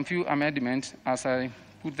got some few amendments as I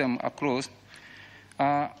put them across.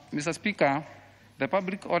 Mr. Speaker, the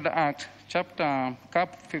Public Order Act, Chapter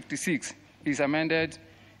Cap 56, is amended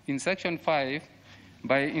in Section 5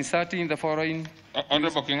 by inserting the following...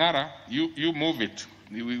 Honorable Kingara, you move it.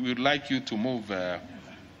 We would like you to move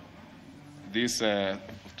this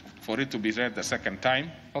for it to be read the second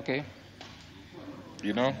time. Okay.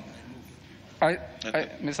 You know?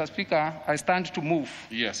 Mr. Speaker, I stand to move.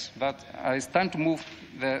 Yes. That I stand to move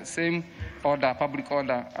the same order, Public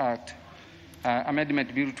Order Act,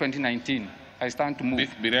 Amendment Bill 2019. I stand to move.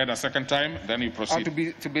 Be read a second time, then you proceed.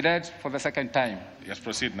 To be read for the second time. Yes,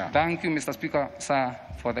 proceed now. Thank you, Mr. Speaker, sir,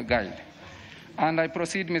 for the guide. And I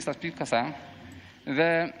proceed, Mr. Speaker, sir.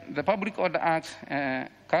 The Public Order Act,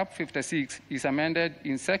 Cap 56, is amended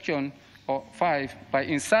in Section 5 by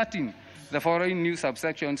inserting the following new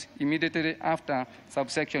subsections immediately after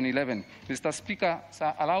subsection 11. Mr. Speaker,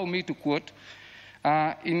 sir, allow me to quote.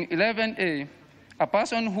 In 11A, a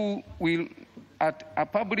person who will at a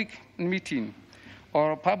public meeting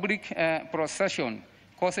or public procession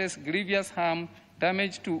causes grievous harm,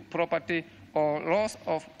 damage to property, or loss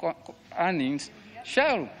of earnings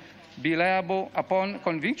shall be liable upon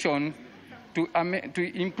conviction to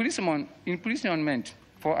imprisonment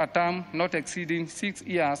for a term not exceeding 6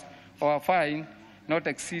 years or a fine not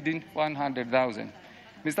exceeding 100,000.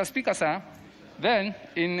 Mr. Speaker, sir, then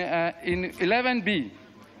in 11B,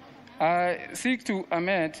 I seek to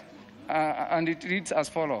amend, and it reads as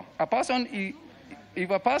follows. If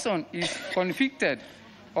a person is convicted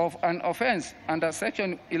of an offense under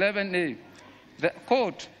Section 11A, the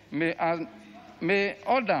court may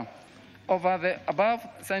order over the above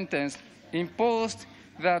sentence imposed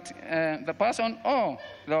that the person or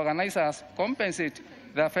the organizers compensate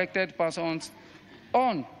the affected persons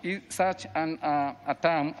on such a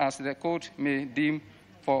term as the court may deem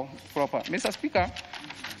for proper. Mr. Speaker,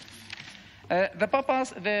 the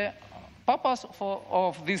purpose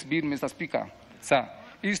of this bill, Mr. Speaker, sir,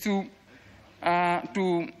 is to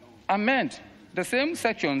amend the same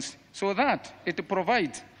sections so that it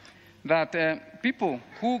provides that people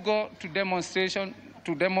who go to demonstration,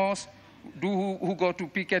 to demos, who go to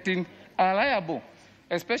picketing are liable,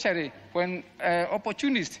 especially when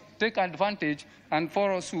opportunists take advantage and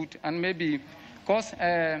follow suit and maybe cause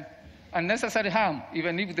unnecessary harm,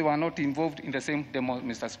 even if they were not involved in the same demo,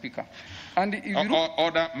 Mr. Speaker. And if you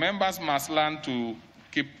order, members must learn to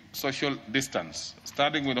keep social distance,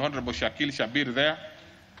 starting with Honorable Shakil Shabir there,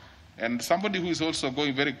 and somebody who is also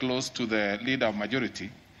going very close to the leader of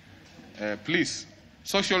majority. Please,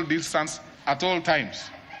 social distance at all times,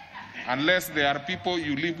 unless there are people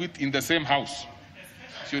you live with in the same house.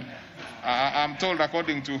 I'm told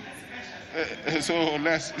according to, so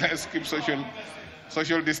let's keep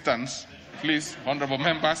social distance, please, honorable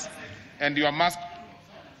members, and your mask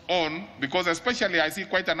on, because especially I see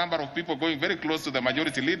quite a number of people going very close to the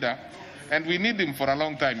majority leader, and we need him for a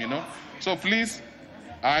long time, you know. So please,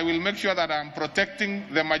 I will make sure that I'm protecting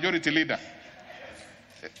the majority leader.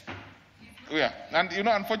 Yeah, and you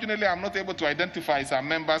know, unfortunately, I'm not able to identify some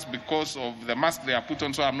members because of the mask they are put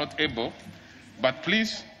on, so I'm not able. But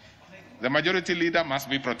please, the majority leader must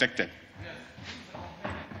be protected.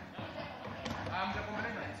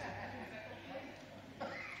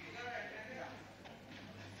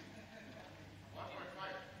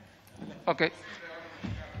 Okay.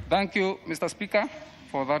 Thank you, Mr. Speaker,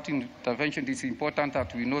 for that intervention. It is important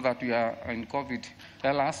that we know that we are in COVID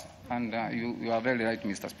alas, and you are very right,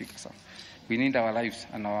 Mr. Speaker, sir. We need our lives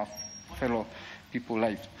and our fellow people's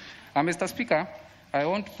lives. Mr. Speaker, I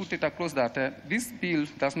want to put it across that this bill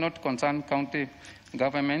does not concern county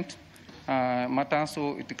government matter,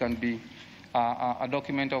 so it can be a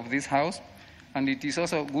document of this House. And it is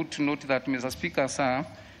also good to note that, Mr. Speaker, sir,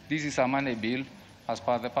 this is a money bill as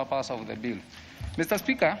per the purpose of the bill. Mr.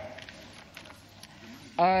 Speaker,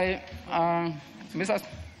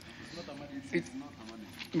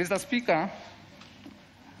 Mr. Speaker,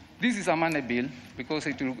 this is a money bill because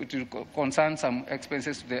it will concern some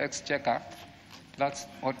expenses to the exchequer. That's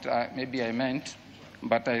what maybe I meant,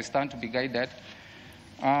 but I stand to be guided.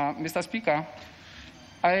 Mr. Speaker,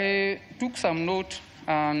 I took some note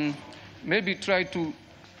and maybe try to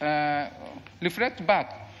reflect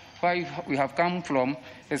back where we have come from,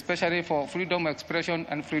 especially for freedom of expression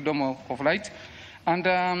and freedom of light. And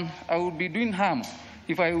I would be doing harm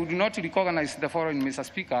if I would not recognize the foreign, Mr.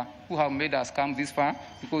 Speaker, who have made us come this far,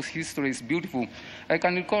 because history is beautiful. I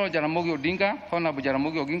can recall Jaramogi Odinga, Honorable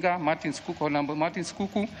Jaramogi Oginga, Martin Skuku, Honorable Martin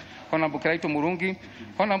Skuku, Honorable Karaito Murungi,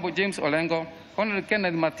 Honorable James Olengo, Honorable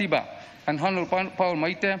Kenneth Matiba, and Honorable Paul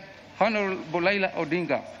Maite, Honorable Laila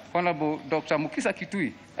Odinga, Honorable Dr. Mukisa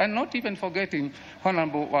Kitui, and not even forgetting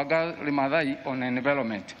Honorable Wagal Limadai on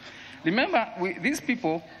environment. Remember, these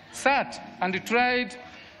people sat and tried.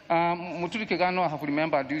 Muturi Kegano, I have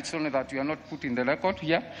remembered, it's only that you are not put in the record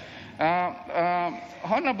here.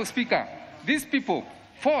 Honorable Speaker, these people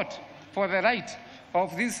fought for the right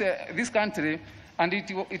of this country, and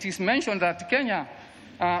it is mentioned that Kenya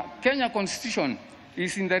Constitution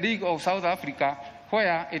is in the league of South Africa,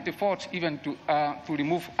 where it fought even to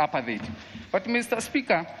remove apartheid. But, Mr.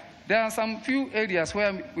 Speaker, there are some few areas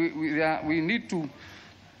where we need to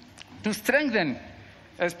strengthen,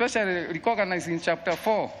 especially recognizing Chapter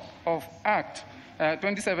 4 of Act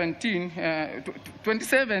 27,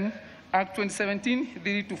 Act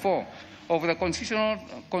 2017-324 of the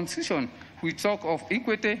Constitution, which talk of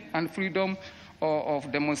equity and freedom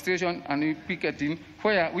of demonstration and picketing,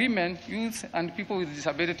 where women, youth, and people with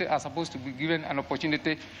disability are supposed to be given an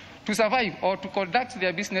opportunity to survive or to conduct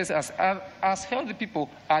their business as healthy people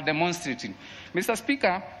are demonstrating. Mr.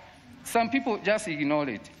 Speaker, some people just ignore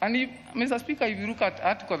it. And Mr. Speaker, if you look at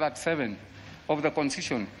Article 37 of the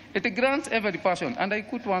Constitution, it grants every person, and I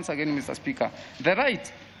quote once again, Mr. Speaker, the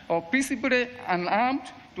right of peaceably and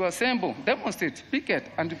armed to assemble, demonstrate,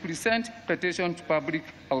 picket, and present petition to public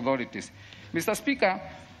authorities. Mr. Speaker,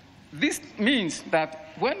 this means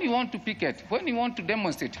that when you want to picket, when you want to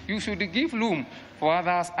demonstrate, you should give room for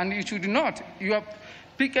others, and you should not. Your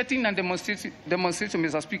picketing and demonstration,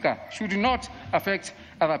 Mr. Speaker, should not affect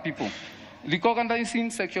other people.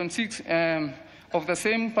 Recognizing Section 6 of the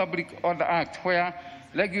same Public Order Act, where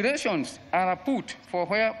regulations are put for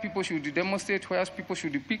where people should demonstrate, where people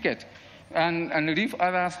should picket, and leave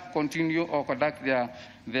others continue or conduct their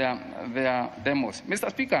demos. Mr.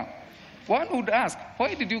 Speaker, one would ask,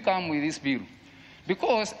 why did you come with this bill?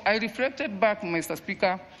 Because I reflected back, Mr.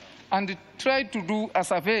 Speaker, and tried to do a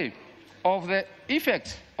survey of the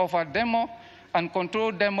effects of a demo and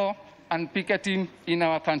controlled demo and picketing in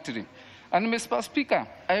our country. And Mr. Speaker,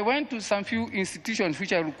 I went to some few institutions,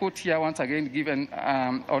 which I will quote here once again, given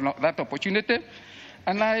that opportunity.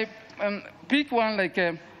 And I picked one like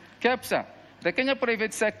KEPSA, the Kenya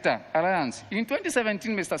Private Sector Alliance. In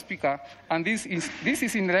 2017, Mr. Speaker, and this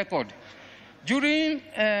is in record, during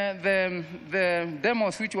the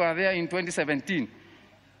demos which were there in 2017,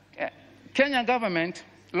 Kenya government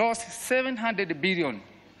lost 700 billion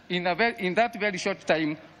in that very short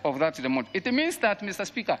time of that demo. It means that, Mr.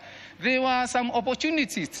 Speaker, there were some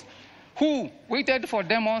opportunities who waited for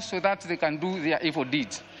demos so that they can do their evil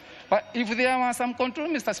deeds. But if there was some control,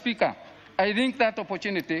 Mr. Speaker, I think that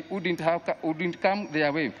opportunity wouldn't come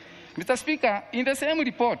their way. Mr. Speaker, in the same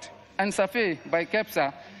report and survey by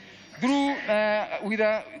KEPSA, with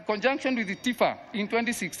a conjunction with the TIFA in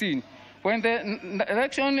 2016, when the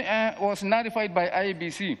election was nullified by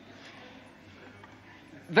IEBC,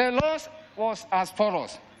 the loss was as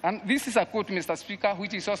follows. And this is a quote, Mr. Speaker,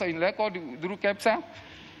 which is also in record through KEPSA.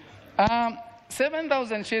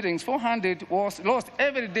 7,000 shillings, 400 was lost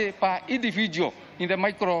every day per individual in the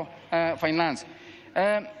microfinance.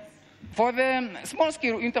 For the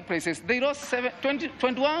small-scale enterprises, they lost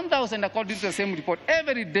 21,000 according to the same report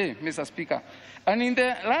every day, Mr. Speaker. And in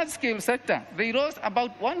the large-scale sector, they lost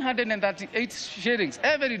about 138 shillings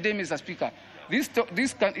every day, Mr. Speaker. This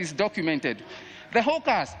is documented. The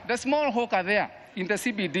hawkers, the small hawker there in the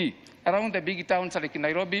CBD, around the big towns like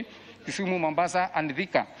Nairobi, Kisumu, Mombasa, and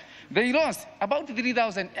Thika, they lost about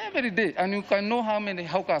 3,000 every day, and you can know how many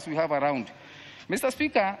hawkers we have around. Mr.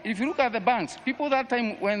 Speaker, if you look at the banks, people that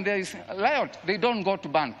time when there is riot, they don't go to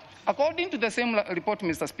bank. According to the same report,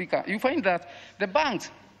 Mr. Speaker, you find that the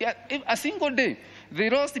banks, a single day, they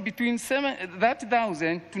lost between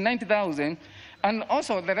 30,000 to 90,000. And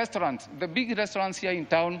also the restaurants, the big restaurants here in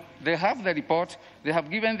town, they have the report, they have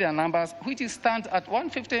given their numbers, which stands at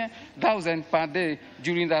 150,000 per day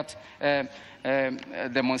during that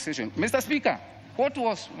demonstration. Mr. Speaker, what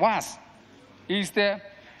was worse is the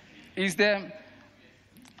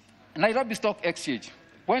Nairobi Stock Exchange.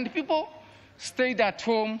 When the people stayed at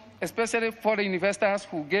home, especially foreign investors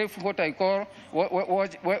who gave what I call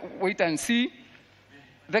wait and see,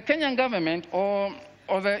 the Kenyan government or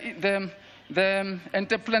the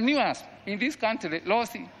entrepreneurs in this country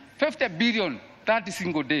lost 50 billion that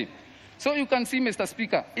single day. So you can see, Mr.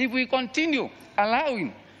 Speaker, if we continue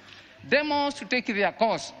allowing demos to take their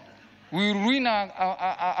course, we will ruin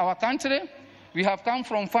our country. We have come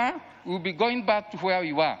from far. We will be going back to where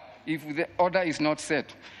we were if the order is not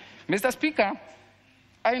set. Mr. Speaker,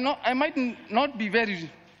 I might not be very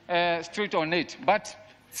straight on it, but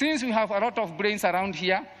since we have a lot of brains around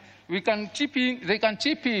here, they can chip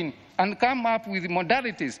in and come up with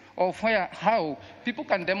modalities of how people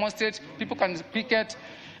can demonstrate, people can picket,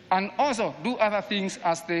 and also do other things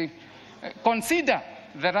as they consider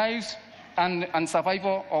the lives and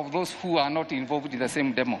survival of those who are not involved in the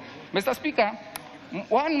same demo. Mr. Speaker,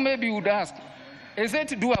 one maybe would ask, is it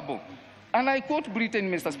doable? And I quote Britain,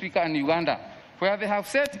 Mr. Speaker, and Uganda, where they have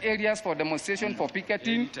set areas for demonstration, for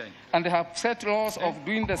picketing, and they have set laws of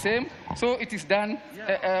doing the same, so it is done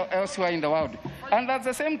elsewhere in the world. And at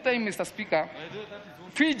the same time, Mr. Speaker,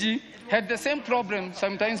 Fiji had the same problem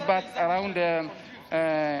sometimes back around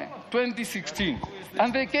 2016.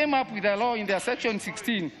 And they came up with a law in their section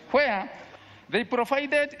 16, where they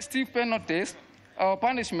provided stiff penalties or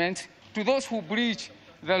punishments to those who breach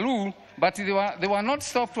the rule, but they were not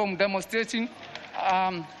stopped from demonstrating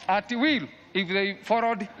at will if they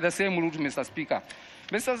followed the same route, Mr. Speaker.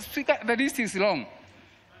 Mr. Speaker, the list is long.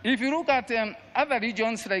 If you look at other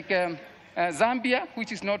regions like Zambia,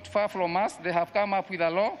 which is not far from us, they have come up with a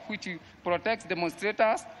law which protects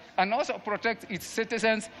demonstrators and also protects its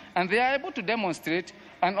citizens, and they are able to demonstrate,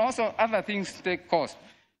 and also other things take course.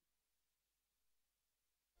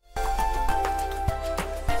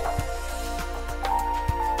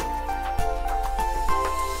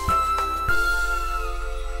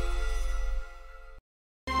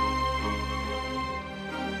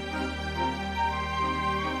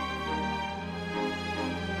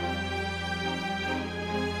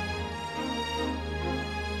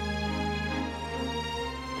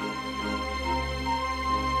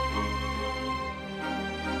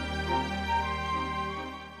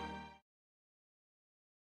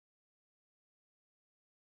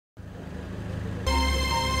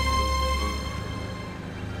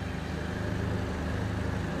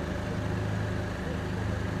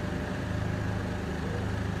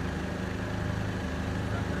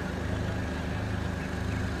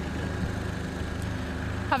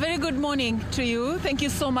 very good morning to you. Thank you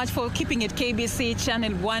so much for keeping it KBC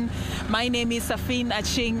Channel 1. My name is Safin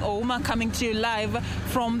Aching Ouma, coming to you live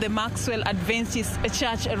from the Maxwell Adventist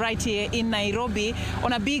Church right here in Nairobi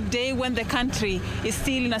on a big day when the country is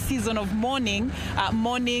still in a season of mourning.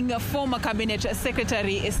 Mourning former Cabinet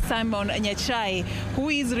Secretary Simeon Nyachae, who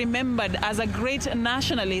is remembered as a great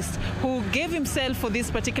nationalist who gave himself for this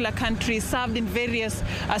particular country, served in various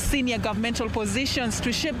senior governmental positions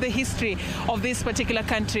to shape the history of this particular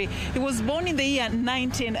country. He was born in the year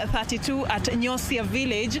 1932 at Nyachae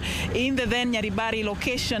village in the then Nyaribari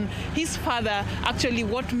location. His father, actually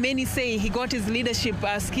what many say, he got his leadership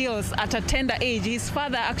skills at a tender age. His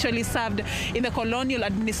father actually served in the colonial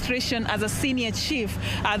administration as a senior chief,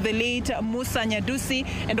 the late Musa Nyadusi,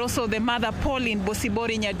 and also the mother Pauline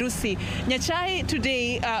Bosibori Nyadusi. Nyachae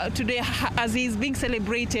today, as he is being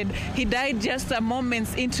celebrated, he died just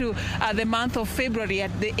moments into the month of February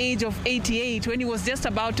at the age of 88 when he was just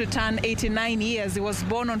about to turn 89 years. He was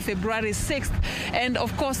born on February 6th, and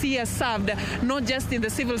of course he has served not just in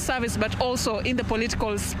the civil service but also in the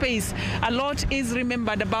political space. A lot is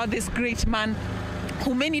remembered about this great man,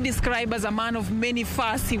 who many describe as a man of many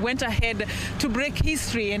firsts. He went ahead to break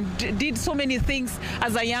history and did so many things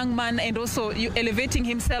as a young man, and also elevating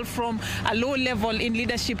himself from a low level in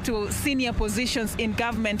leadership to senior positions in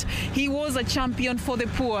government. He was a champion for the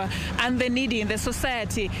poor and the needy in the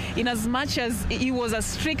society. In as much as he was a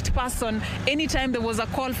strict person, anytime there was a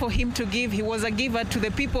call for him to give, he was a giver to the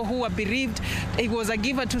people who were bereaved. He was a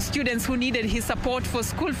giver to students who needed his support for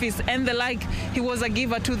school fees and the like. He was a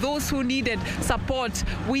giver to those who needed support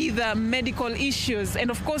with medical issues. And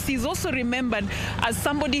of course, he's also remembered as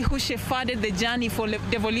somebody who shepherded the journey for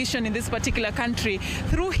devolution in this particular country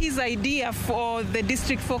through his idea for the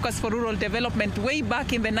district focus for rural development way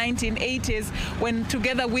back in the 1980s, when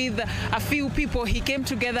together with a few people he came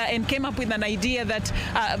together and came up with an idea that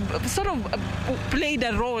sort of played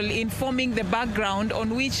a role in forming the background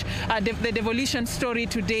on which the devolution story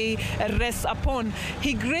today rests upon.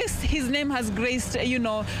 His name has graced,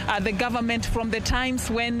 the government from the times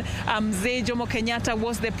when Mzee Jomo Kenyatta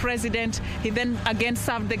was the president. He then again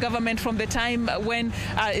served the government from the time when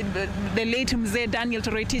the late Mzee Daniel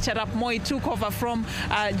Toroitich Arap Moi took over from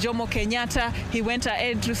Jomo Kenyatta. He went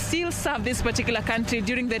ahead to still serve this particular country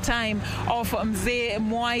during the time of Mzee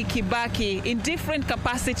Mwai Kibaki in different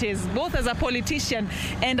capacities, both as a politician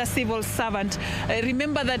and a civil servant.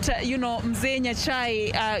 Remember that, Mzee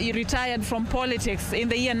Nyachae he retired from politics in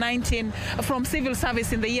the year from civil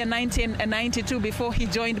service in the year 1992 before he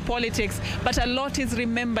joined politics, but a lot is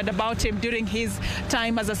remembered about him during his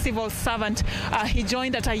time as a civil servant. He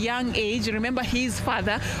joined at a young age. Remember, his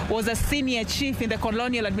father was a senior chief in the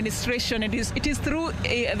colonial administration, and it is through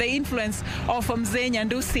the influence of Mzee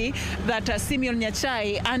Nyadusi that Simeon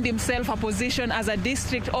Nyachae earned himself a position as a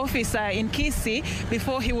district officer in Kisii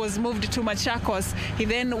before he was moved to Machakos. He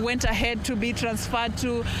then went ahead to be transferred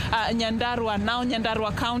to Nyandarua, now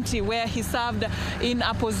Nyandarua County, where he served in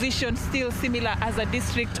a position still similar as a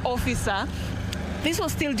district officer. This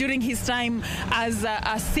was still during his time as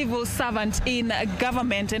a civil servant in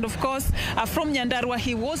government. And of course, from Nyandarua,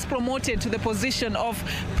 he was promoted to the position of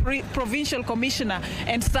provincial commissioner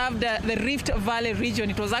and served the Rift Valley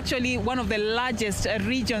region. It was actually one of the largest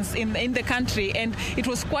regions in the country. And it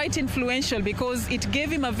was quite influential because it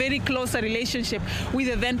gave him a very close relationship with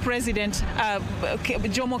the then president,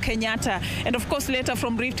 Jomo Kenyatta. And of course, later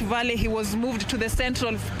from Rift Valley, he was moved to the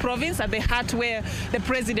central province at the heart where the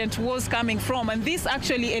president was coming from. And this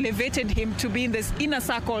actually elevated him to be in the inner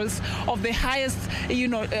circles of the highest,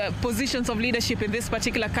 positions of leadership in this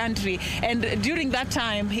particular country. And during that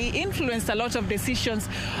time, he influenced a lot of decisions.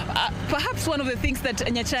 Perhaps one of the things that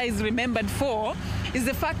Nyachae is remembered for is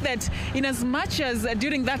the fact that in as much as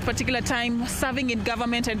during that particular time, serving in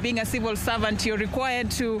government and being a civil servant, you're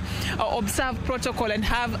required to observe protocol and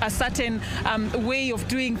have a certain way of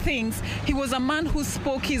doing things, he was a man who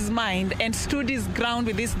spoke his mind and stood his ground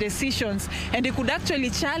with his decisions, and he could actually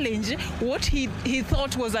challenge what he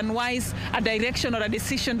thought was unwise, a direction or a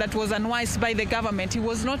decision that was unwise by the government. He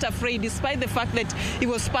was not afraid, despite the fact that he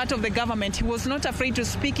was part of the government, he was not afraid to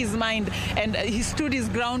speak his mind, and he stood his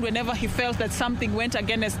ground whenever he felt that something went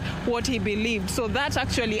against what he believed. So that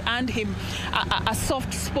actually earned him a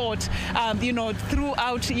soft spot,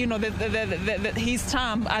 throughout, his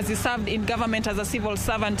term as he served in government as a civil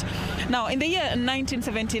servant. Now, in the year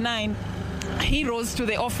 1979, he rose to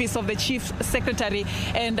the office of the Chief Secretary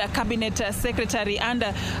and Cabinet Secretary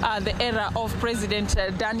under the era of President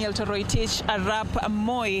Daniel Toroitich Arap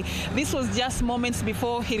Moi. This was just moments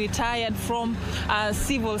before he retired from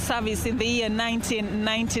civil service in the year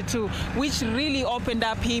 1992, which really opened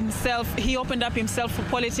up himself. He opened up himself for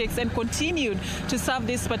politics and continued to serve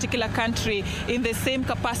this particular country in the same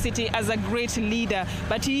capacity as a great leader.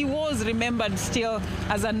 But he was remembered still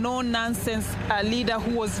as a no-nonsense leader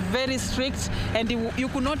who was very strict, and you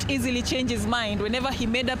could not easily change his mind. Whenever he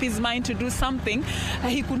made up his mind to do something,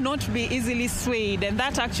 he could not be easily swayed. And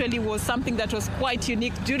that actually was something that was quite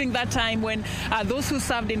unique during that time when those who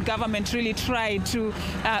served in government really tried to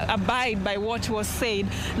abide by what was said.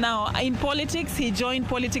 Now, in politics, he joined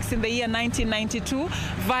politics in the year 1992,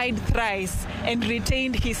 vied thrice, and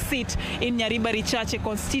retained his seat in Nyachae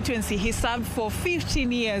constituency. He served for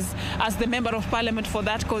 15 years as the Member of Parliament for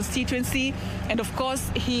that constituency. And of course,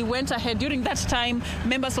 he went ahead. During that time,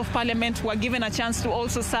 members of Parliament were given a chance to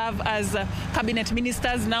also serve as cabinet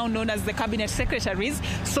ministers, now known as the cabinet secretaries.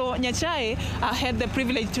 So Nyachae had the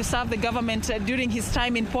privilege to serve the government during his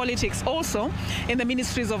time in politics, also in the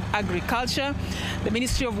ministries of agriculture, the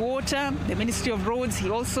Ministry of Water, the Ministry of Roads. He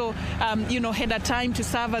also, had a time to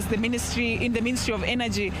serve as in the Ministry of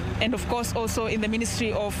Energy, and of course also in the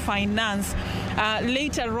Ministry of Finance.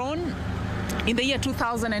 Later on, in the year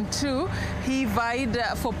 2002, he vied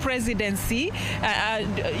for presidency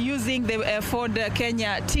using the Ford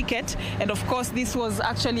Kenya ticket. And of course, this was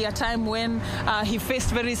actually a time when he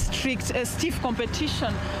faced very stiff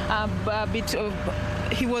competition.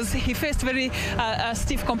 He faced very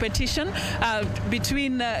stiff competition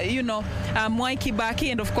between, Mwai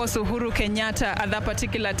Kibaki and, of course, Uhuru Kenyatta at that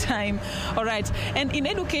particular time. All right. And in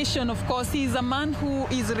education, of course, he is a man who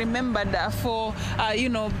is remembered for,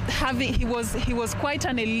 he was quite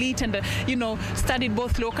an elite and, studied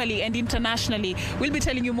both locally and internationally. We'll be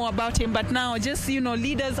telling you more about him. But now, just,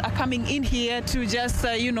 leaders are coming in here to just,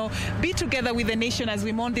 be together with the nation as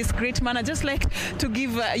we mourn this great man. I'd just like to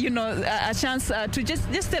give, a chance to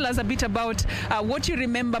just tell us a bit about what you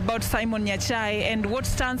remember about Simon Nyachae and what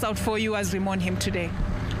stands out for you as we mourn him today.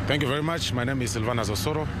 Thank you very much. My name is Silvana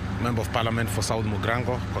Zosoro, Member of Parliament for South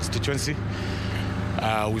Mugrango constituency.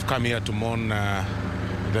 We've come here to mourn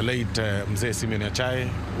the late Mzee Simeon Nyachae,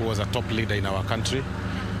 who was a top leader in our country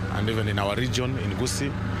and even in our region, in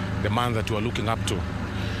Gusii, the man that we are looking up to.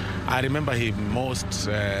 I remember him most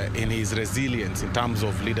in his resilience in terms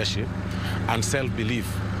of leadership and self-belief.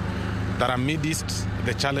 That amidst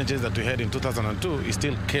the challenges that we had in 2002, he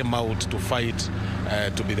still came out to fight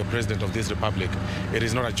to be the president of this republic. It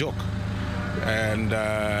is not a joke. And,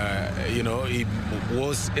 he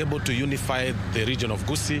was able to unify the region of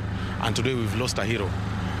Gusii, and today we've lost a hero,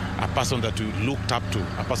 a person that we looked up to,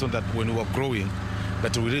 a person that when we were growing,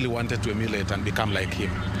 that we really wanted to emulate and become like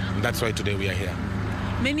him. And that's why today we are here.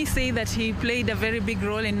 Many say that he played a very big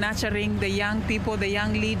role in nurturing the young people, the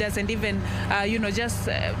young leaders, and even, just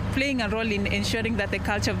playing a role in ensuring that the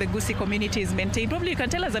culture of the Gusii community is maintained. Probably you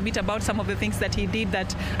can tell us a bit about some of the things that he did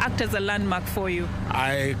that act as a landmark for you.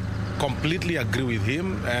 I completely agree with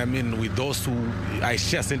him. I mean, I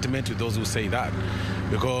share sentiment with those who say that,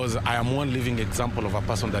 because I am one living example of a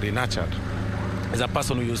person that he nurtured. As a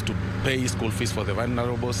person who used to pay school fees for the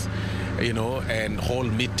vulnerables, and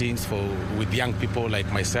hold meetings with young people like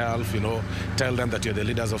myself, tell them that you're the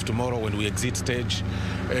leaders of tomorrow when we exit stage.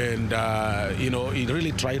 And, he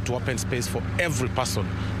really tried to open space for every person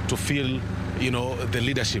to feel, the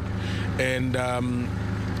leadership. And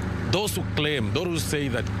those who say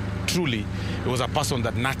that truly it was a person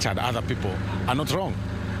that nurtured other people are not wrong.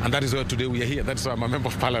 And that is why today we are here. That's why I'm a member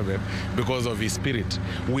of parliament, because of his spirit.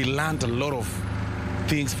 We learned a lot of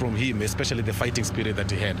things from him, especially the fighting spirit that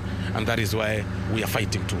he had. And that is why we are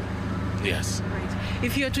fighting too. Yes. Right.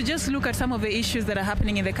 If you were to just look at some of the issues that are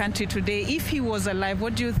happening in the country today, if he was alive,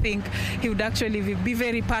 what do you think he would actually be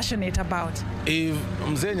very passionate about? If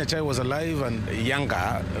Mzee Nyachae was alive and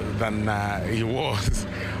younger than he was,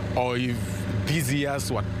 or if these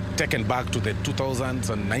years were taken back to the 2000s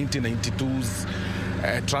and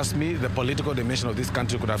 1992s, trust me, the political dimension of this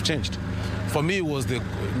country could have changed. For me, it was the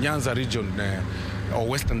Nyanza region or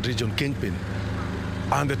Western region kingpin.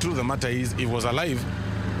 And the truth of the matter is, he was alive.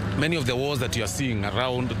 Many of the wars that you are seeing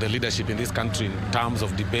around the leadership in this country in terms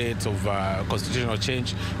of debates of constitutional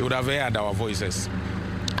change, it would have heard our voices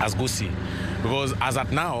as Gusii. Because as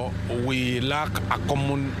at now, we lack a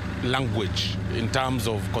common language in terms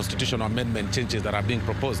of constitutional amendment changes that are being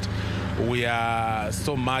proposed. We are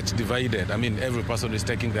so much divided. I mean, every person is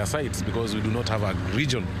taking their sides because we do not have a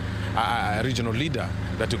regional leader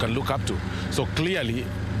that you can look up to. So clearly,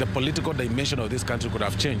 the political dimension of this country could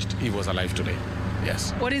have changed if he was alive today.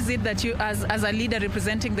 Yes. What is it that you, as a leader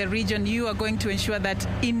representing the region, you are going to ensure that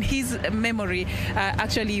in his memory,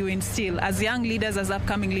 actually you instill as young leaders, as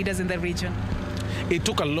upcoming leaders in the region? It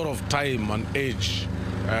took a lot of time and age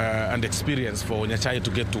and experience for Nyachae to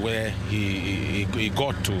get to where he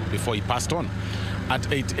got to before he passed on.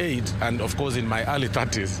 At 88, and of course in my early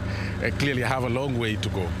 30s, clearly I have a long way to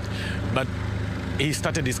go. But he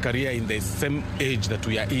started his career in the same age that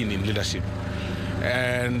we are in leadership.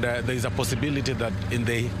 And there is a possibility that in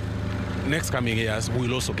the next coming years,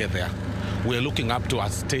 we'll also get there. We're looking up to a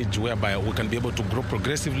stage whereby we can be able to grow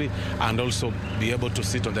progressively and also be able to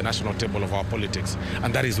sit on the national table of our politics.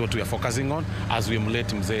 And that is what we are focusing on as we emulate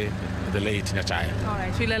Mzee, the late Nyachae. All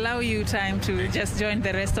right, we'll allow you time to just join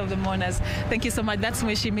the rest of the mourners. Thank you so much. That's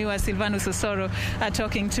Mheshimiwa Silvanus Osoro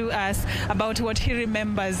talking to us about what he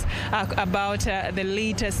remembers about the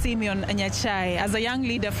late Simeon Nyachae. As a young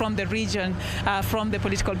leader from the region, from the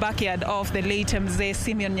political backyard of the late Mzee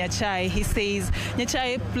Simeon Nyachae, he says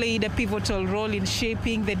Nyachae played a pivotal role in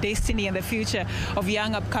shaping the destiny and the future of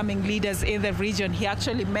young upcoming leaders in the region. He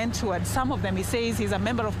actually mentored some of them. He says he's a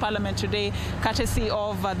member of parliament today, courtesy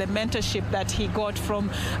of the mentorship that he got from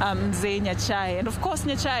Mzee Nyachae. And of course,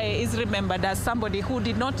 Nyachae is remembered as somebody who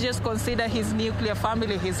did not just consider his nuclear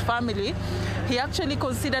family his family. He actually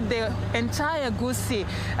considered the entire Gusii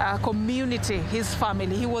community his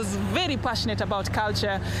family. He was very passionate about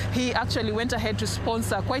culture. He actually went ahead to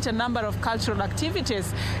sponsor quite a number of cultural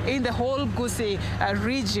activities in the whole Gusii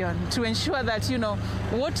region to ensure that, you know,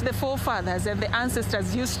 what the forefathers and the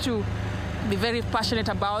ancestors used to be very passionate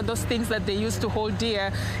about, those things that they used to hold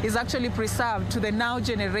dear, is actually preserved to the now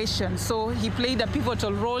generation. So he played a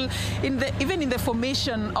pivotal role in even in the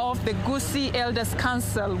formation of the Gusii Elders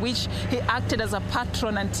Council, which he acted as a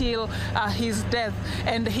patron until his death.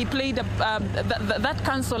 And he played that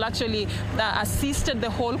council actually assisted the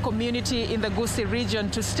whole community in the Gusii region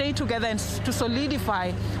to stay together and to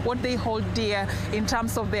solidify what they hold dear in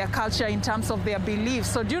terms of their culture, in terms of their beliefs.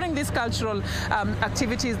 So during these cultural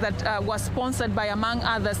activities that was sponsored by, among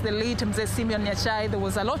others, the late Mzee Simeon Nyachae, there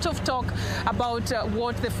was a lot of talk about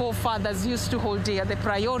what the forefathers used to hold dear, the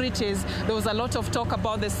priorities. There was a lot of talk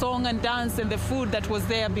about the song and dance and the food that was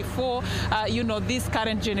there before, you know, this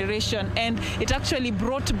current generation. And it actually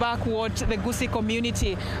brought back what the Gusii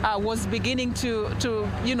community was beginning to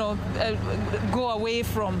you know, go away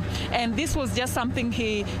from. And this was just something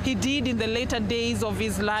he did in the later days of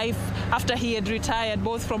his life after he had retired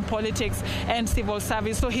both from politics and civil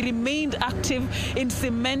service. So he remained active in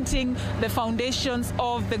cementing the foundations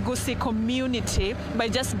of the Gusii community by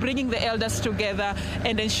just bringing the elders together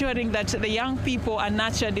and ensuring that the young people are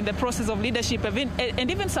nurtured in the process of leadership,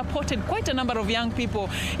 and even supported quite a number of young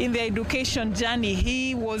people in their education journey.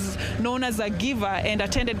 He was known as a giver and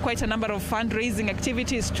attended quite a number of fundraising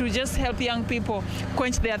activities to just help young people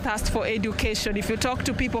quench their thirst for education. If you talk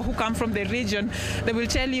to people who come from the region, they will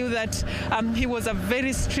tell you that he was a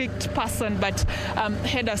very strict person, but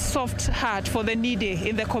had a soft heart for the needy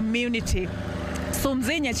in the community. So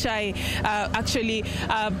Mzee Nyachae actually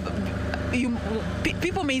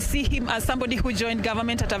people may see him as somebody who joined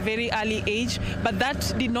government at a very early age, but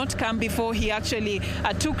that did not come before he actually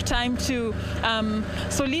took time to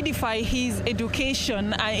solidify his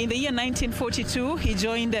education. In the year 1942, he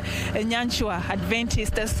joined Nyachae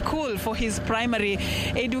Adventist School for his primary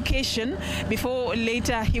education. Before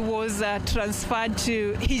later he was transferred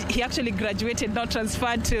to, he actually graduated, not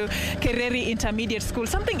transferred, to Kereri Intermediate School.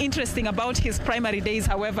 Something interesting about his primary days,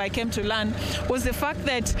 however, I came to learn, was the fact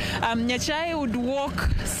that Nyachae would walk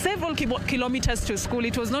several kilometers to school.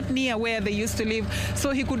 It was not near where they used to live,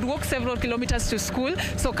 so he could walk several kilometers to school.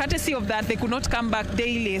 So courtesy of that, they could not come back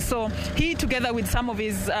daily. So he, together with some of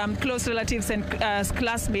his close relatives and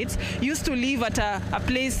classmates, used to live at a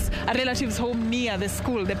place, a relative's home near the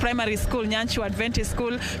school, the primary school, Nyachae Adventist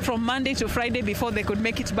School, from Monday to Friday before they could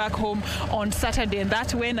make it back home on Saturday. And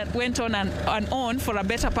that went on and on for a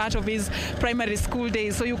better part of his primary school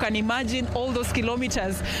days. So you can imagine all those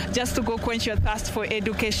kilometers just to go quench your thirst for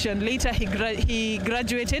education. Later he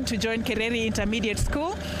graduated to join Kereri Intermediate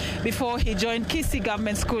School before he joined Kisii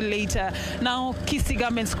Government School later. Now Kisii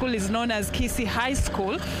Government School is known as Kisii High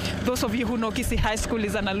School. Those of you who know Kisii High School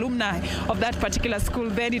is an alumni of that particular school.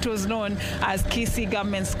 Then it was known as Kisii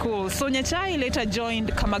Government School. So Nyachae later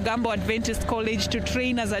joined Kamagambo Adventist College to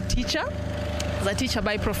train as a teacher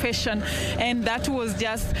by profession, and that was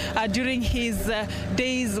just during his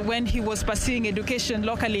days when he was pursuing education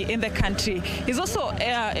locally in the country. He's also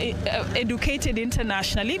educated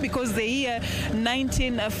internationally, because the year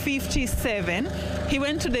 1957 he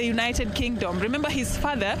went to the United Kingdom. Remember, his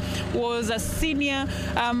father was a senior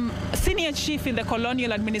chief in the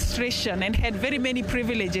colonial administration and had very many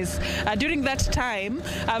privileges. During that time,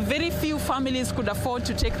 very few families could afford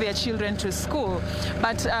to take their children to school.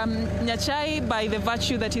 But Nyachae, by the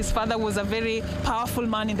virtue that his father was a very powerful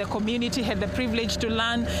man in the community, had the privilege to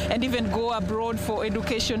learn and even go abroad for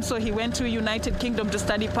education. So he went to United Kingdom to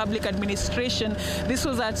study public administration. This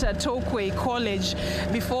was at Torquay College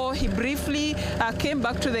before he briefly came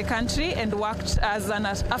back to the country and worked as an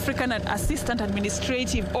African Assistant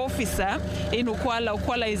Administrative Officer in Ukwala.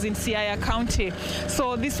 Ukwala is in Siaya County.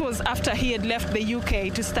 So this was after he had left the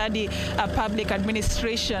UK to study public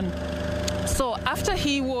administration. So after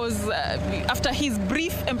his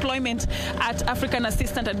brief employment at African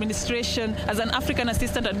Assistant Administration as an African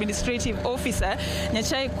Assistant Administrative Officer,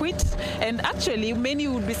 Nyachae quit, and actually many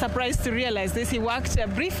would be surprised to realize this. He worked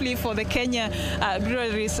briefly for the Kenya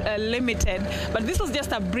Breweries Limited, but this was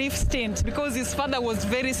just a brief stint because his father was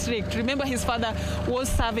very strict. Remember, his father was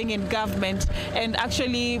serving in government, and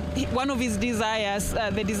actually one of his desires,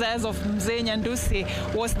 the desires of Mzee Nyandusi,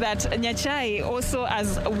 was that Nyachae, also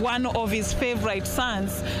as one of his favorite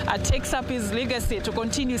sons, takes up his legacy to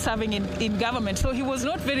continue serving in government. So he was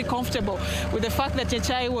not very comfortable with the fact that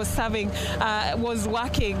Nyachae was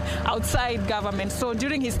working outside government. So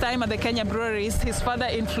during his time at the Kenya Breweries, his father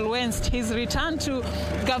influenced his return to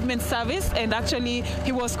government service, and actually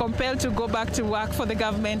he was compelled to go back to work for the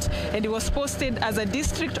government, and he was posted as a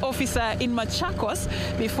district officer in Machakos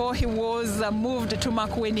before he was moved to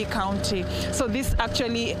Makueni County. So this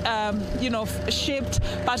actually shaped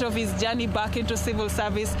part of his journey back into civil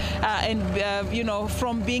service, and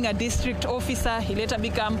from being a district officer, he later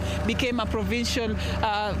became a provincial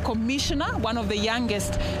commissioner, one of the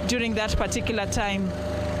youngest during that particular time.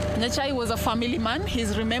 Nyachae was a family man.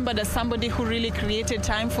 He's remembered as somebody who really created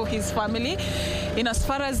time for his family. In as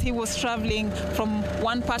far as he was traveling from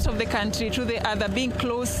one part of the country to the other, being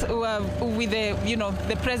close with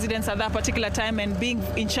the presidents at that particular time, and being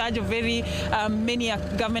in charge of very many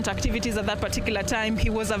government activities at that particular time, he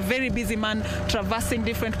was a very busy man, traversing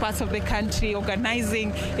different parts of the country,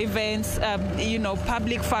 organizing events,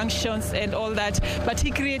 public functions and all that. But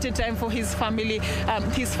he created time for his family.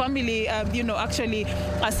 His family, actually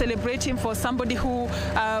celebrate him for somebody who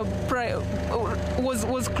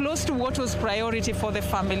was close to what was priority for the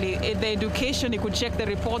family. The education, he could check the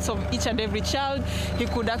reports of each and every child. He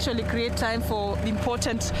could actually create time for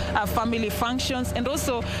important family functions, and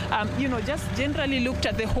also, just generally looked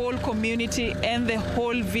at the whole community and the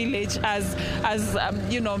whole village as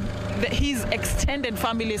his extended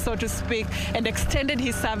family, so to speak, and extended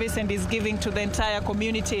his service and his giving to the entire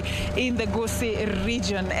community in the Gusii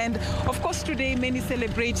region. And of course, today many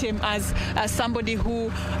celebrate him as somebody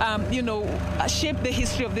who, shaped the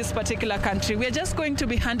history of this particular country. We are just going to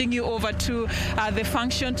be handing you over to the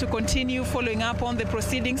function to continue following up on the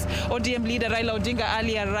proceedings. ODM leader Raila Odinga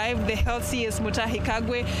earlier arrived, the Health CS Mutahi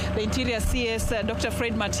Kagwe, the Interior CS Dr.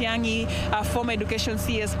 Fred Matiang'i, former Education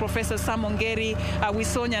CS Professor Sam Ongeri. We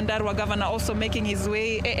saw Nyandarua Governor also making his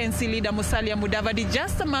way, ANC leader Musalia Mudavadi,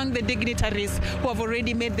 just among the dignitaries who have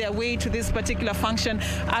already made their way to this particular function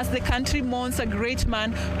as the country mourns a great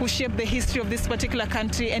man who shaped the history of this particular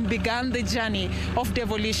country and began the journey of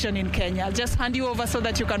devolution in Kenya. I'll just hand you over so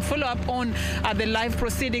that you can follow up on the live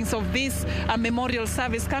proceedings of this memorial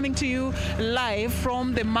service, coming to you live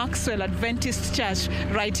from the Maxwell Adventist Church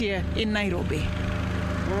right here in Nairobi.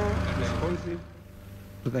 Responsive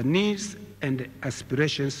to the needs and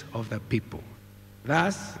aspirations of the people.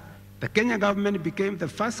 Thus, the Kenya government became the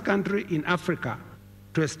first country in Africa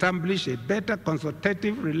to establish a better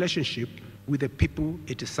consultative relationship with the people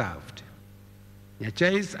it served.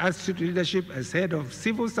 Nyachae's astute leadership as head of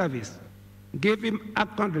civil service gave him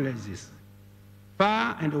accolades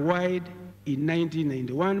far and wide. In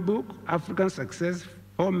 1991 book, African Success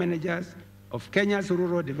for Managers of Kenya's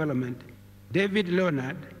Rural Development, David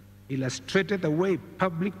Leonard illustrated the way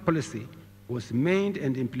public policy was made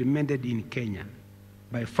and implemented in Kenya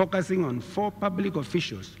by focusing on 4 public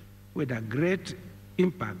officials with a great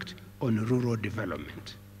impact on rural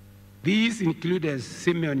development. These included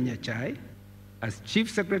Simeon Nyachae as Chief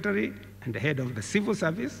Secretary and head of the Civil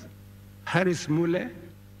Service, Harris Mule,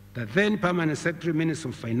 the then Permanent Secretary, Minister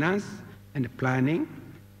of Finance and Planning,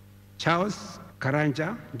 Charles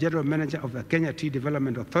Karanja, General Manager of the Kenya Tea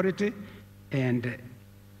Development Authority, and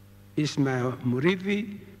Ismail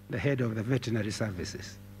Murithi, the head of the Veterinary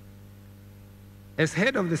Services. As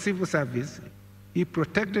head of the Civil Service, he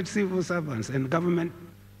protected civil servants and government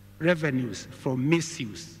revenues from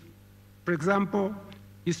misuse. For example,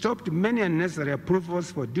 he stopped many unnecessary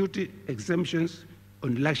approvals for duty exemptions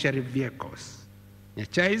on luxury vehicles.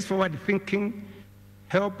 Nyachae's forward-thinking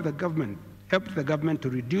helped the government to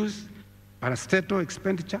reduce parastatal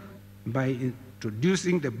expenditure by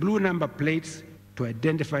introducing the blue number plates to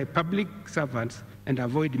identify public servants and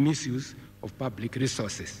avoid misuse of public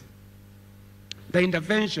resources. The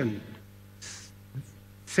intervention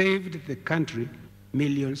saved the country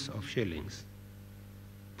millions of shillings.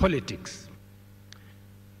 Politics.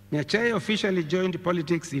 Nyachae officially joined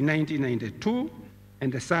politics in 1992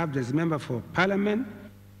 and served as member for parliament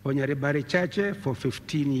for Nyachae for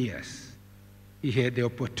 15 years. He had the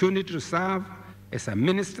opportunity to serve as a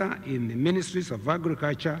minister in the ministries of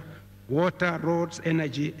agriculture, water, roads,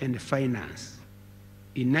 energy, and finance.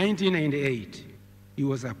 In 1998, he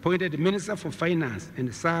was appointed Minister for Finance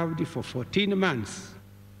and served for 14 months.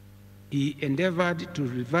 He endeavored to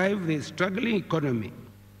revive the struggling economy.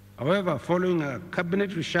 However, following a cabinet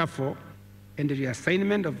reshuffle and the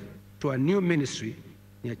reassignment to a new ministry,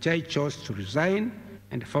 Nyachae chose to resign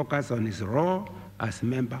and focus on his role as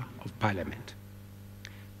Member of Parliament.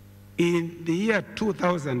 In the year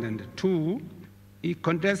 2002, he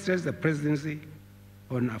contested the presidency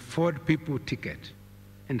on a Ford People ticket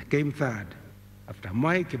and came third after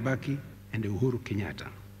Mwai Kibaki and Uhuru Kenyatta.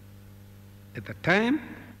 At the time,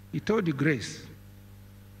 he told Grace,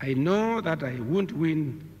 "I know that I won't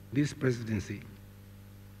win this presidency,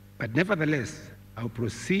 but nevertheless, I'll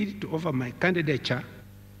proceed to offer my candidature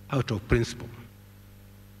out of principle."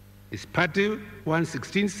 His party won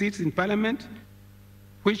 16 seats in parliament,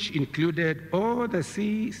 which included all the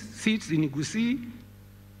seats in Gusii,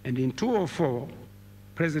 and in 2004,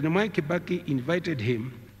 President Mwai Kibaki invited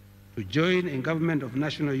him to join a government of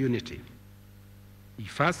national unity. He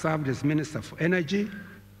first served as Minister for Energy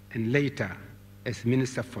and later as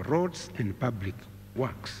Minister for Roads and Public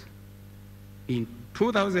Works. In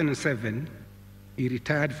 2007, he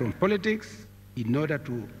retired from politics in order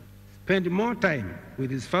to spend more time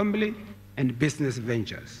with his family and business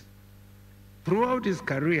ventures. Throughout his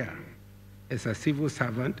career as a civil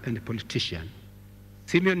servant and a politician,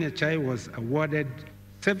 Simeon Nyachae was awarded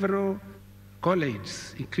several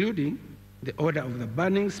accolades, including the Order of the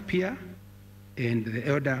Burning Spear and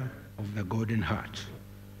the Order of the Golden Heart.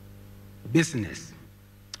 Business.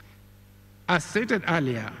 As stated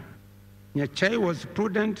earlier, Nyachae was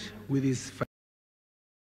prudent with his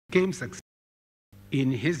became successful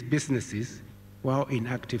in his businesses while in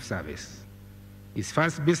active service. His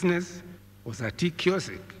first business was a tea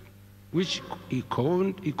kiosk, which he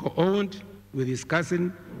co-owned with his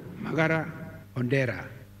cousin Magara Ondera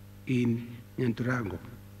in Nyanturango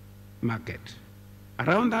Market.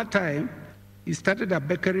 Around that time, he started a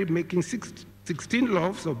bakery making 16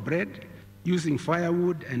 loaves of bread using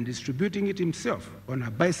firewood and distributing it himself on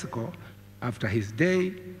a bicycle after his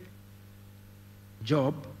day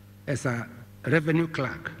job as a revenue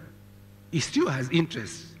clerk. He still has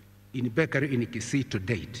interest in bakery in Kisii to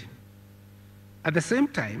date. At the same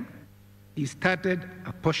time, he started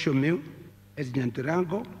a posho mill at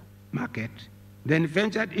Nyanturango Market, then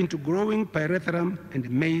ventured into growing pyrethrum and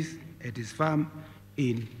maize at his farm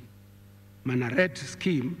in Manaret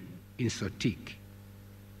Scheme in Sotik.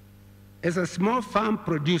 As a small farm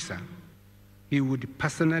producer, he would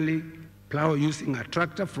personally plow using a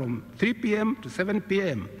tractor from 3 p.m. to 7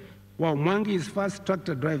 p.m., while Mwangi, his first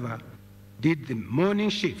tractor driver, did the morning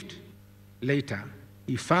shift. Later,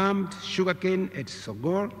 he farmed sugarcane at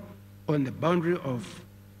Sogor on the boundary of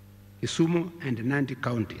Kisumu and Nandi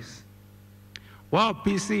counties. While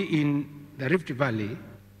PC in the Rift Valley,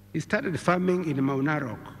 he started farming in Mount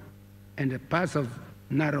Narok and parts of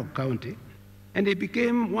Narok County, and he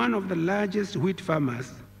became one of the largest wheat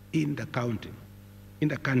farmers in the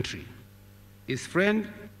country. His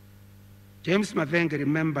friend James Mathenge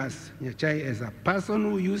remembers Nyachae as a person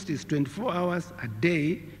who used his 24 hours a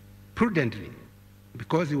day prudently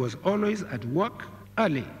because he was always at work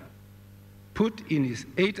early, put in his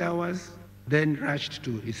 8 hours, then rushed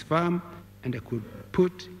to his farm, and could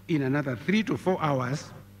put in another 3 to 4 hours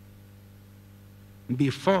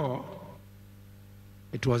before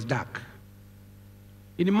it was dark.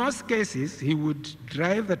 In most cases, he would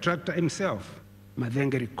drive the tractor himself,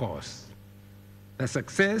 Mathenge recalls. The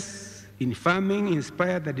success in farming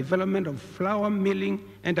inspired the development of flour milling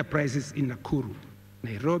enterprises in Nakuru,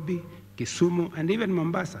 Nairobi, Kisumu, and even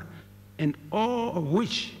Mombasa, and all of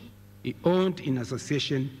which he owned in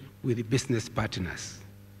association with business partners.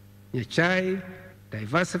 Nyachae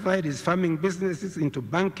diversified his farming businesses into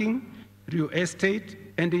banking, real estate,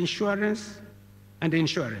 and insurance.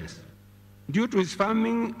 Due to his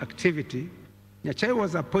farming activity, Nyachae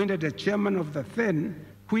was appointed as chairman of the then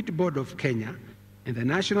Wheat Board of Kenya and the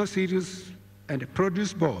National Cereals and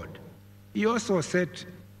Produce Board. He also sat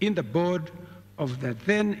in the board of the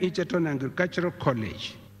then Egerton Agricultural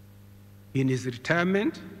College. In his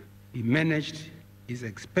retirement, he managed his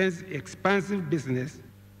expansive business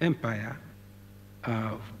empire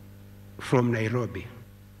from Nairobi.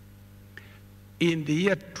 In the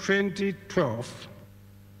year 2012,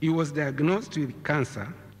 he was diagnosed with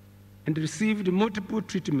cancer and received multiple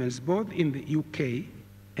treatments both in the UK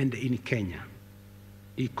and in Kenya.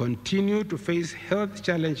 He continued to face health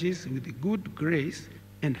challenges with good grace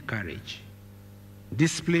and courage.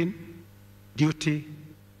 Discipline, duty,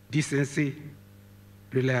 decency,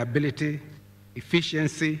 reliability,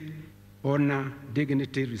 efficiency, honor,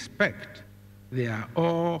 dignity, respect. They are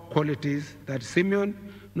all qualities that Simeon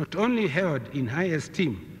not only held in high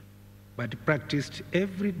esteem, but practiced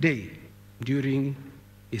every day during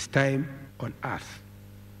his time on earth.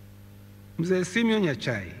 Mzee Simeon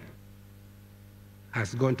Nyachae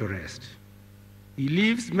has gone to rest. He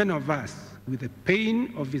leaves many of us with the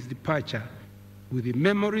pain of his departure, with the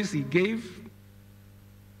memories he gave,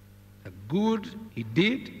 the good he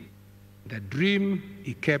did, the dream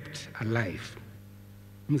he kept alive.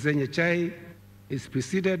 Mzee Nyachae is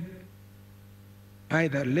preceded by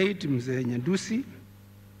the late Mzee Nyandusi,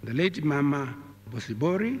 the late Mama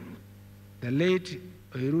Bosibori, the late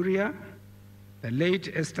Oiruria, the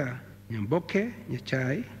late Esther Nyamboke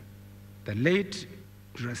Nyachae, the late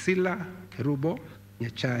Drasila Kerubo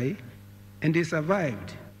Nyachae, and is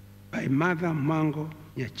survived by Mother Mango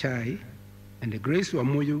Nyachae and Grace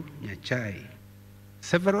Wamuyu Nyachae,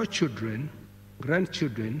 several children,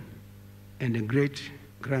 grandchildren, and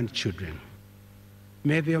great-grandchildren.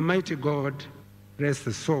 May the Almighty God rest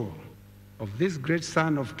the soul of this great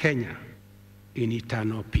son of Kenya in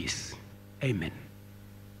eternal peace. Amen.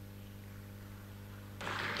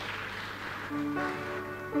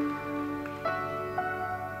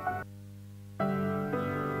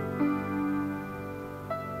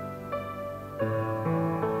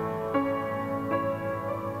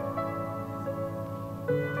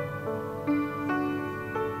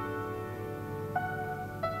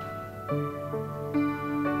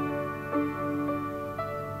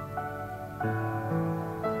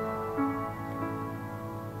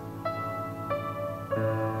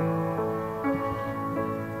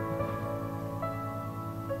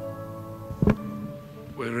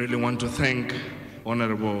 We really want to thank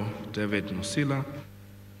Honorable David Musila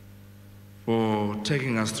for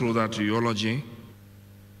taking us through that eulogy.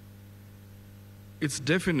 It's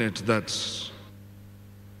definite that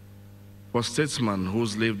for a statesman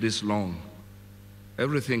who's lived this long,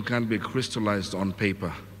 everything can be crystallized on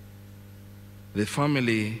paper. The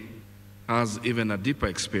family has even a deeper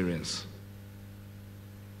experience.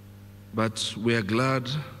 But we are glad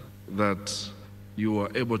that you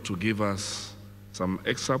were able to give us some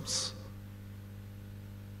excerpts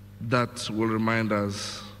that will remind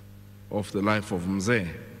us of the life of Mzee.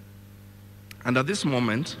 And at this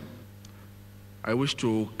moment, I wish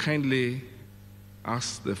to kindly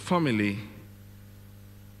ask the family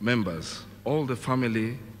members, all the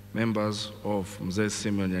family members of Mzee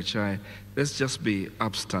Simeon Nyachae, let's just be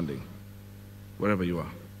upstanding, wherever you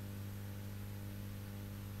are.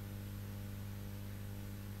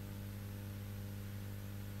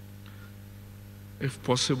 If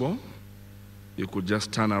possible, you could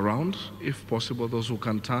just turn around. If possible, those who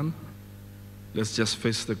can turn, let's just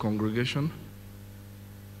face the congregation.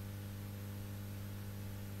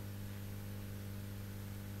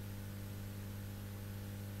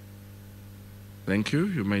 Thank you.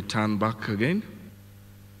 You may turn back again.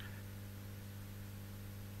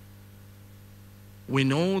 We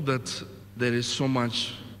know that there is so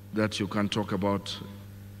much that you can talk about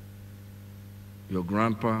your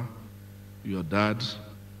grandpa, your dad,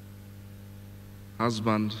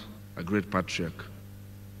 husband, a great patriarch.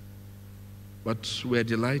 But we're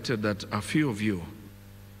delighted that a few of you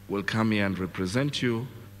will come here and represent you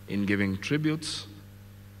in giving tributes,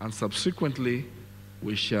 and subsequently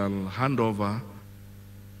we shall hand over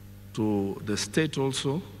to the state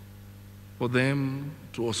also for them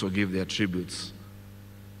to also give their tributes.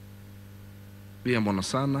 Pia mbona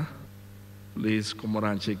sana, please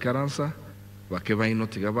komoranche ikaransa.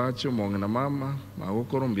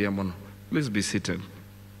 Please be seated.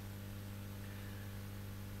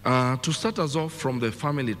 To start us off from the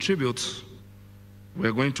family tributes,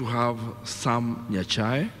 we're going to have Sam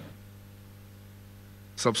Nyachae,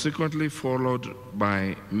 subsequently followed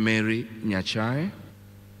by Mary Nyachae,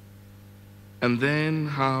 and then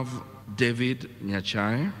have David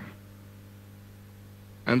Nyachae,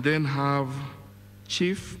 and then have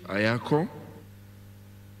Chief Ayako,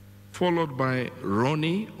 followed by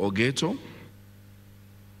Ronnie Ogeto,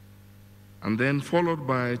 and then followed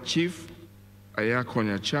by Chief Ayako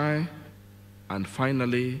Nyachae, and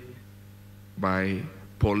finally by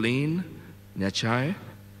Pauline Nyachae.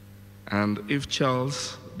 And if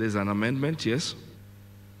Charles, there's an amendment, yes?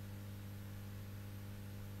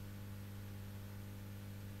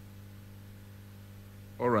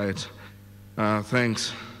 All right,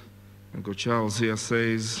 thanks. Uncle Charles here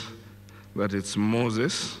says that it's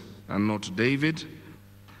Moses and not David.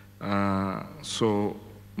 So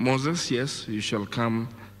Moses, yes, you shall come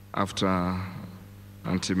after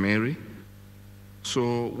Auntie Mary.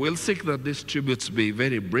 So we'll seek that these tributes be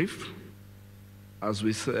very brief. As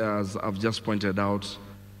I've just pointed out,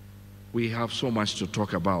 we have so much to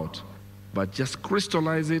talk about, but just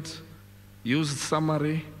crystallize it, use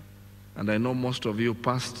summary, and I know most of you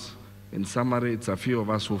passed in summary. It's a few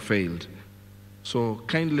of us who failed. So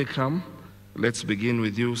kindly come. Let's begin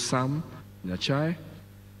with you, Sam Nyachae,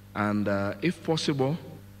 and if possible,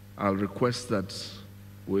 I'll request that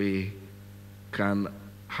we can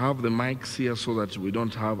have the mics here so that we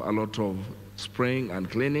don't have a lot of spraying and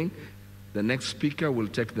cleaning. The next speaker will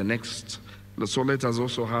take the next. So let us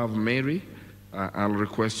also have Mary. I'll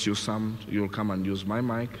request you, Sam, you'll come and use my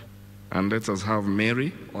mic. And let us have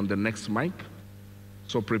Mary on the next mic.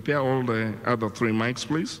 So prepare all the other 3 mics,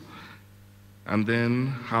 please. And then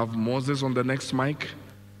have Moses on the next mic.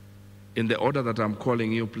 In the order that I'm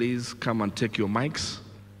calling you, please come and take your mics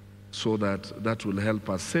so that will help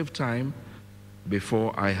us save time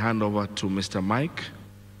before I hand over to Mr. Mike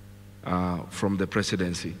from the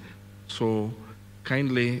presidency. So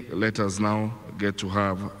kindly let us now get to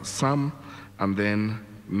have Sam and then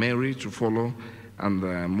Mary to follow, and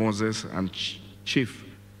Moses and Chief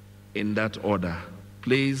in that order.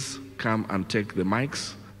 Please come and take the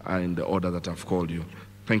mics in the order that I've called you.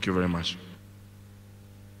 Thank you very much.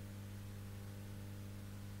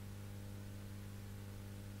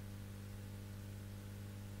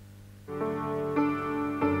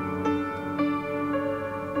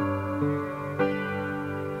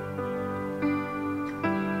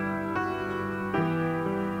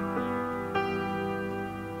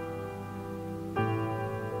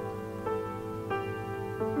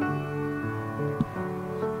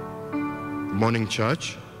 Morning,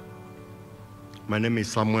 church. My name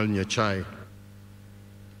is Samuel Nyachae.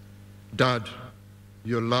 Dad,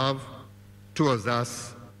 your love towards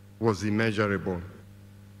us was immeasurable.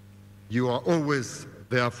 You are always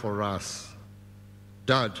there for us.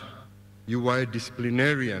 Dad, you were a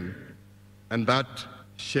disciplinarian, and that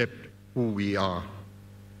shaped who we are.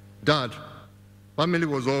 Dad, family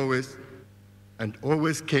was always and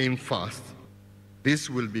always came first.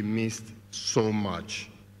 This will be missed so much.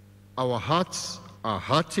 Our hearts are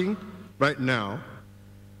hurting right now,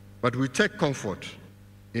 but we take comfort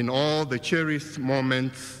in all the cherished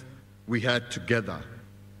moments we had together.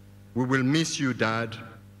 We will miss you, Dad,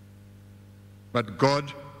 but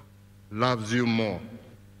God loves you more.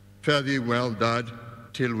 Fare thee well, Dad,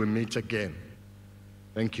 till we meet again.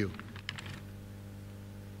 Thank you.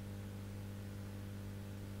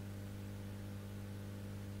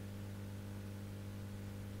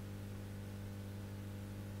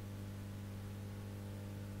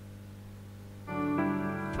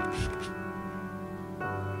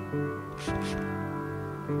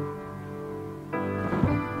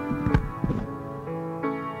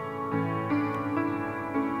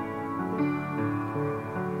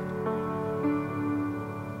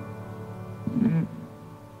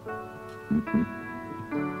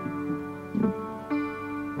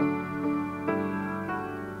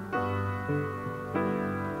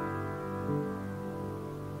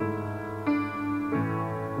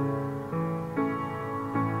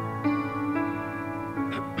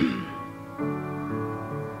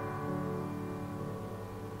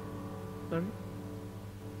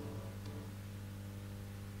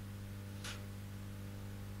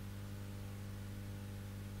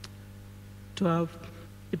 To our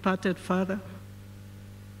departed father,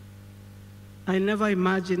 I never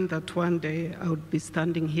imagined that one day I would be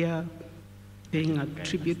standing here paying a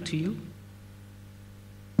tribute to you.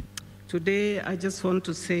 Today, I just want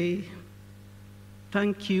to say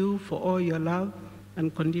thank you for all your love,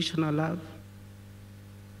 unconditional love.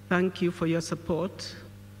 Thank you for your support.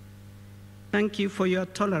 Thank you for your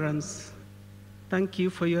tolerance. Thank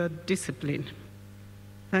you for your discipline.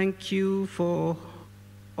 Thank you for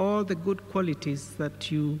all the good qualities that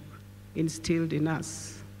you instilled in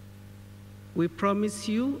us. We promise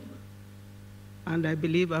you, and I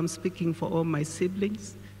believe I'm speaking for all my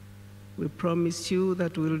siblings, we promise you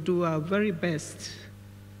that we'll do our very best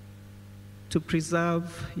to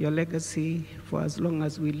preserve your legacy for as long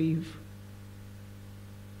as we live.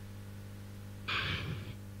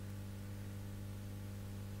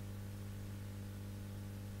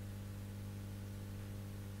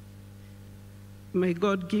 May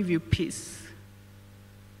God give you peace,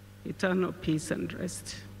 eternal peace and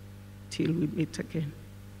rest till we meet again.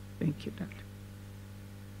 Thank you, Dad.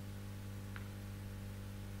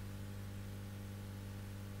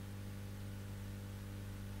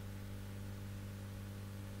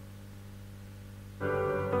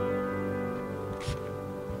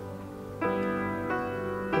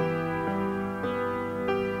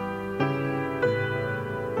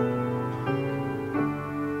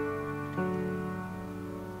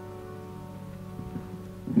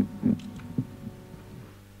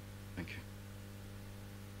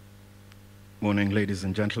 Morning, ladies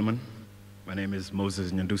and gentlemen. My name is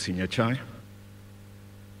Moses Nyachae.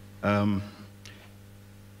 In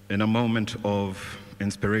a moment of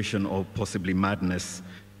inspiration or possibly madness,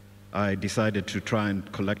 I decided to try and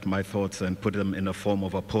collect my thoughts and put them in a form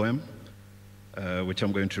of a poem, which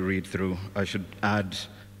I'm going to read through. I should add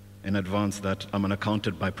in advance that I'm an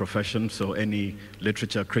accountant by profession, so any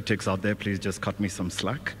literature critics out there, please just cut me some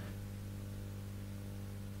slack.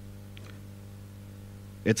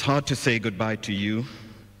 It's hard to say goodbye to you.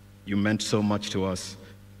 You meant so much to us.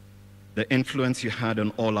 The influence you had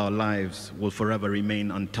on all our lives will forever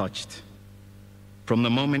remain untouched. From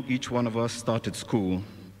the moment each one of us started school,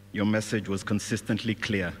 your message was consistently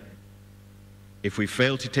clear. If we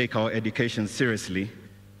failed to take our education seriously,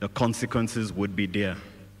 the consequences would be dear.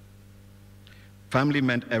 Family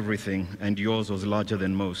meant everything, and yours was larger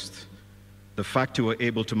than most. The fact you were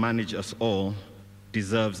able to manage us all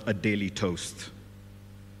deserves a daily toast.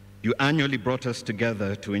 You annually brought us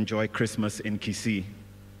together to enjoy Christmas in Kisii,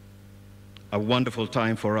 a wonderful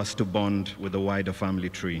time for us to bond with the wider family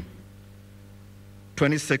tree.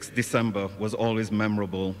 26th December was always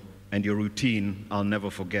memorable, and your routine I'll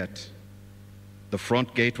never forget. The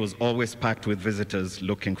front gate was always packed with visitors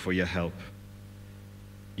looking for your help.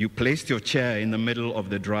 You placed your chair in the middle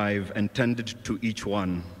of the drive and tended to each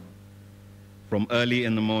one, from early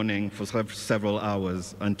in the morning for several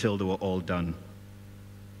hours until they were all done.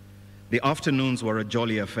 The afternoons were a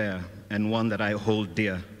jolly affair, and one that I hold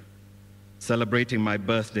dear, celebrating my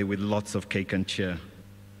birthday with lots of cake and cheer.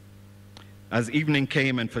 As evening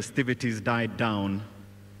came and festivities died down,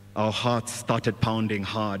 our hearts started pounding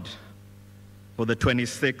hard. For the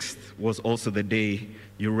 26th was also the day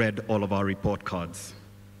you read all of our report cards.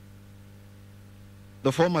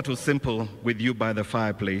 The format was simple, with you by the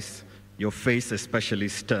fireplace, your face especially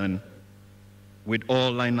stern. We'd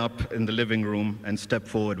all line up in the living room and step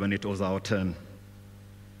forward when it was our turn.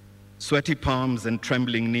 Sweaty palms and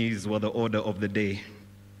trembling knees were the order of the day.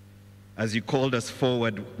 As you called us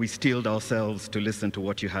forward, we steeled ourselves to listen to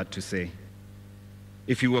what you had to say.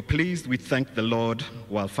 If you were pleased, we thanked the Lord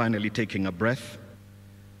while finally taking a breath,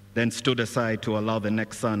 then stood aside to allow the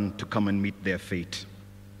next son to come and meet their fate.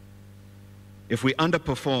 If we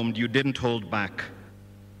underperformed, you didn't hold back,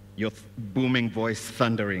 your booming voice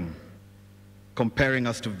thundering, comparing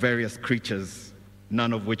us to various creatures,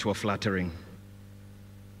 none of which were flattering.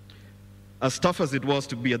 As tough as it was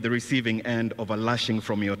to be at the receiving end of a lashing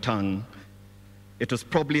from your tongue, it was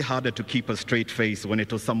probably harder to keep a straight face when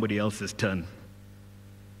it was somebody else's turn.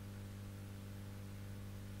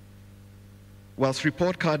 Whilst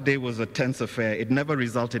report card day was a tense affair, it never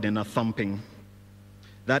resulted in a thumping.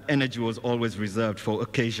 That energy was always reserved for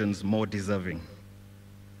occasions more deserving.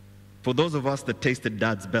 For those of us that tasted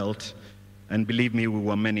Dad's belt, and believe me, we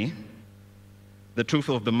were many, the truth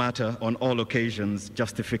of the matter, on all occasions,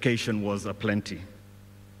 justification was aplenty.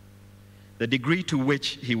 The degree to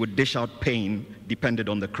which he would dish out pain depended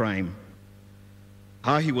on the crime.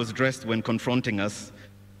 How he was dressed when confronting us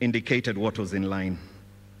indicated what was in line.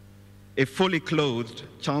 If fully clothed,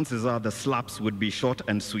 chances are the slaps would be short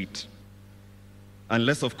and sweet.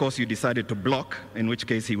 Unless, of course, you decided to block, in which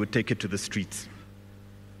case he would take it to the streets.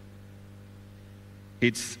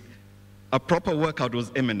 A proper workout was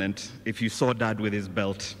imminent if you saw Dad with his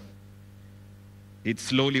belt. He'd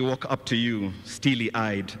slowly walk up to you,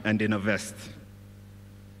 steely-eyed and in a vest.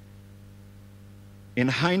 In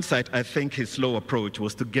hindsight, I think his slow approach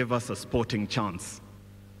was to give us a sporting chance.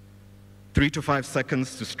 3 to 5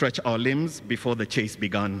 seconds to stretch our limbs before the chase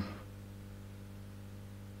began.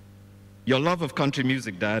 Your love of country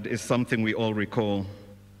music, Dad, is something we all recall.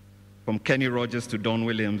 From Kenny Rogers to Don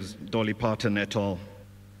Williams, Dolly Parton et al.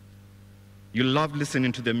 You loved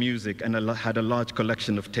listening to the music and had a large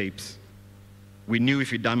collection of tapes. We knew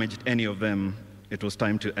if you damaged any of them, it was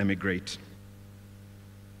time to emigrate.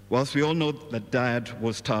 Whilst we all know that Dad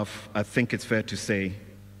was tough, I think it's fair to say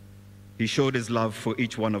he showed his love for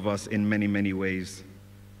each one of us in many, many ways.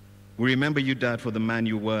 We remember you, Dad, for the man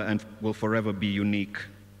you were and will forever be unique.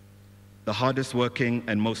 The hardest working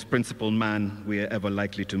and most principled man we are ever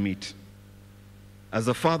likely to meet. As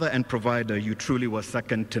a father and provider, you truly were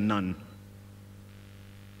second to none.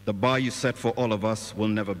 The bar you set for all of us will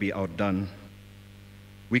never be outdone.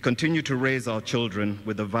 We continue to raise our children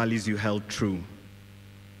with the values you held true.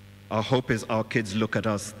 Our hope is our kids look at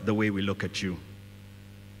us the way we look at you.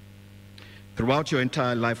 Throughout your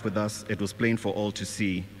entire life with us, it was plain for all to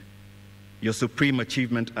see. Your supreme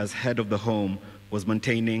achievement as head of the home was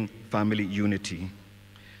maintaining family unity.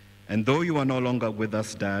 And though you are no longer with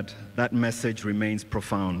us, Dad, that message remains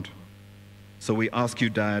profound. So we ask you,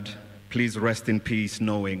 Dad, please rest in peace,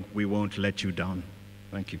 knowing we won't let you down.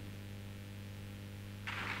 Thank you.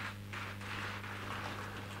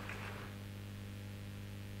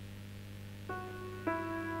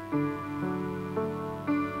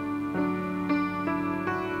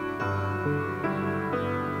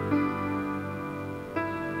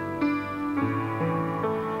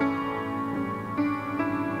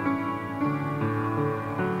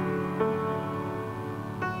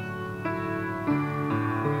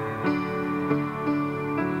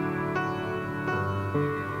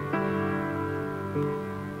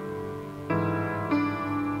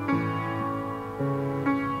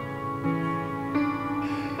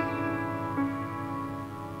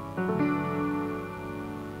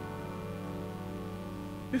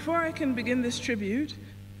 Before I can begin this tribute,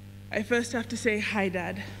 I first have to say hi,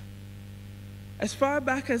 Dad. As far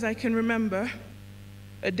back as I can remember,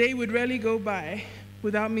 a day would rarely go by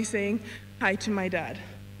without me saying hi to my dad,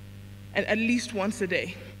 and at least once a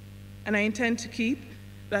day, and I intend to keep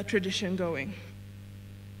that tradition going.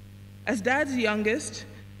 As Dad's youngest,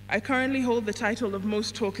 I currently hold the title of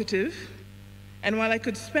most talkative, and while I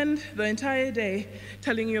could spend the entire day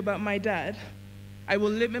telling you about my dad, I will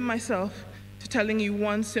limit myself to telling you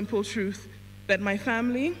one simple truth that my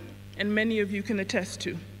family and many of you can attest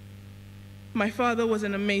to. My father was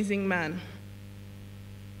an amazing man.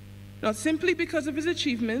 Not simply because of his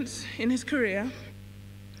achievements in his career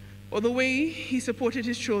or the way he supported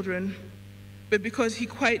his children, but because he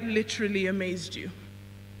quite literally amazed you.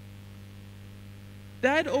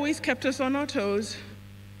 Dad always kept us on our toes,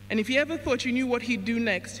 and if you ever thought you knew what he'd do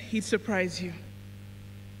next, he'd surprise you.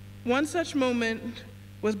 One such moment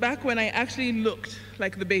was back when I actually looked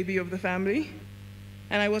like the baby of the family,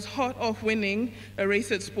 and I was hot off winning a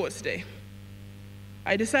race at Sports Day.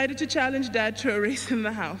 I decided to challenge Dad to a race in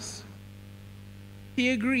the house.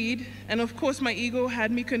 He agreed, and of course my ego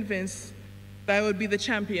had me convinced that I would be the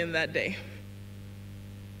champion that day.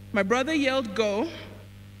 My brother yelled go,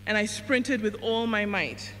 and I sprinted with all my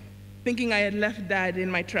might, thinking I had left Dad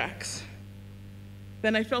in my tracks.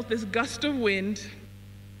 Then I felt this gust of wind,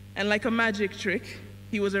 and like a magic trick,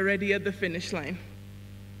 he was already at the finish line.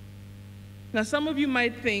 Now, some of you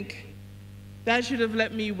might think, Dad should have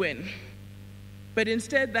let me win. But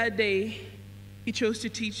instead, that day, he chose to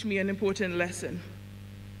teach me an important lesson.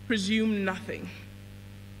 Presume nothing.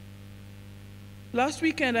 Last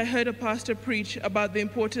weekend, I heard a pastor preach about the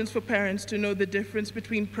importance for parents to know the difference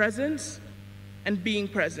between presence and being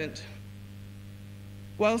present.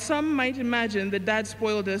 While some might imagine that Dad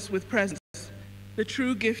spoiled us with presence, the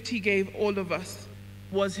true gift he gave all of us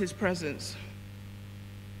was his presence.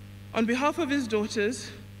 On behalf of his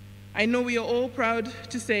daughters, I know we are all proud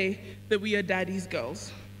to say that we are Daddy's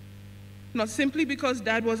girls. Not simply because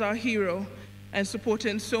Dad was our hero and supported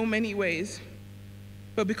in so many ways,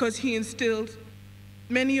 but because he instilled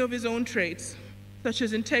many of his own traits, such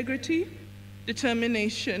as integrity,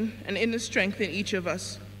 determination, and inner strength in each of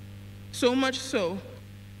us. So much so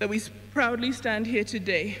that we proudly stand here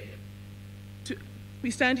today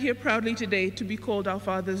to be called our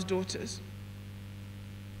Father's daughters.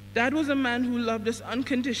 Dad was a man who loved us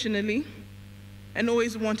unconditionally and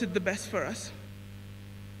always wanted the best for us.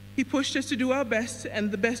 He pushed us to do our best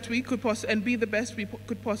and be the best we could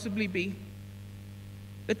possibly be.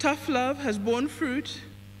 The tough love has borne fruit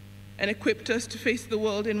and equipped us to face the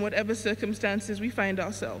world in whatever circumstances we find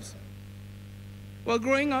ourselves. While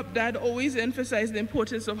growing up, Dad always emphasized the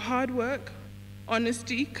importance of hard work,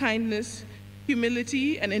 honesty, kindness,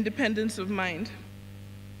 humility, and independence of mind.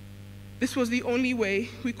 This was the only way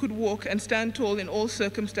we could walk and stand tall in all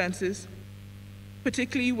circumstances,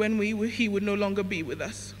 particularly when he would no longer be with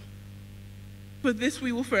us. For this,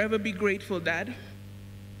 we will forever be grateful, Dad.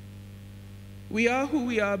 We are who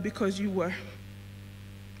we are because you were.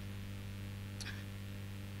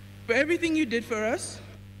 For everything you did for us,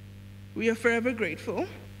 we are forever grateful.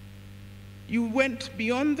 You went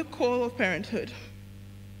beyond the call of parenthood.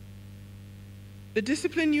 The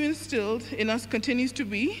discipline you instilled in us continues to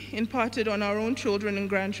be imparted on our own children and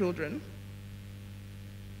grandchildren.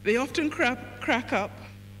 They often crack up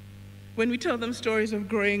when we tell them stories of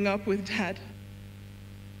growing up with Dad.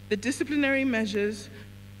 The disciplinary measures,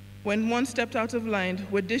 when one stepped out of line,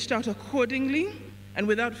 were dished out accordingly and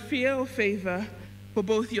without fear or favor for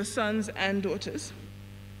both your sons and daughters.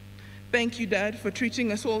 Thank you, Dad, for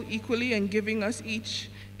treating us all equally and giving us each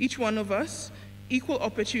one of us equal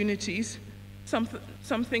opportunities,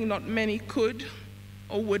 something not many could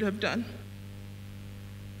or would have done.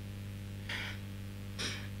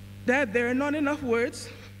 Dad, there are not enough words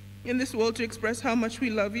in this world to express how much we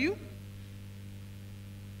love you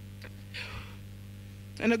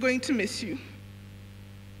and are going to miss you.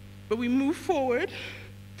 But we move forward.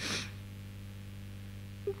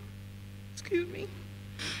 Excuse me.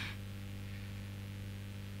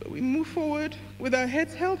 But we move forward with our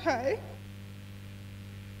heads held high,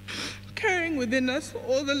 carrying within us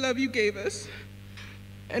all the love you gave us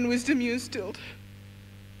and wisdom you instilled.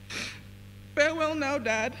 Farewell now,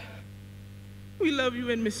 Dad. We love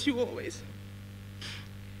you and miss you always.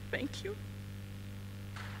 Thank you.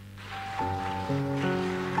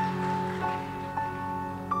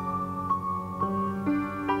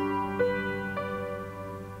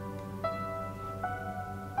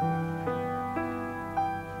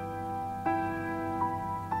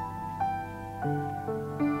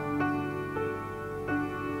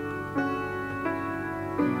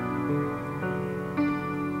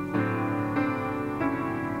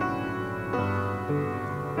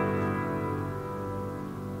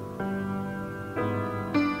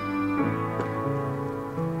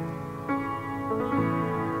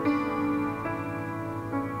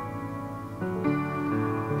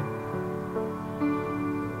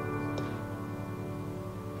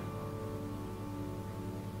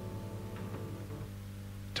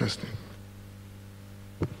 Testing.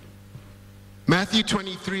 Matthew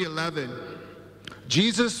 23:11.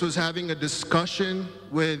 Jesus was having a discussion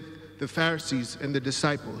with the Pharisees and the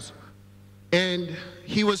disciples, and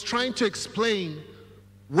he was trying to explain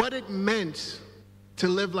what it meant to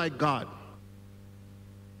live like God.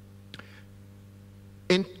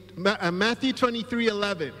 In Matthew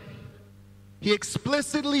 23:11, he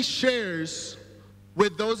explicitly shares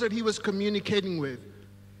with those that he was communicating with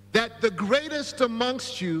that the greatest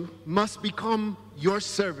amongst you must become your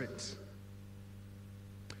servants.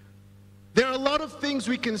 There are a lot of things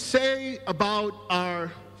we can say about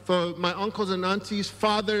for my uncles and aunties,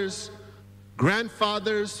 fathers,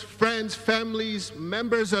 grandfathers, friends, families,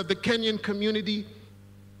 members of the Kenyan community.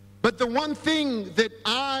 But the one thing that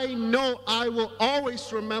I know I will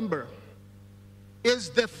always remember is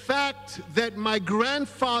the fact that my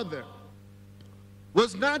grandfather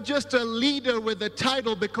was not just a leader with a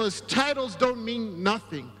title, because titles don't mean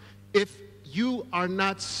nothing if you are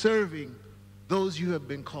not serving those you have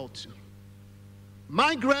been called to.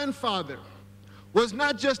 My grandfather was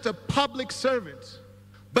not just a public servant,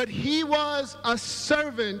 but he was a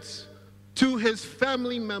servant to his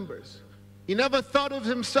family members. He never thought of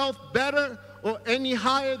himself better or any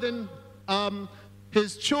higher than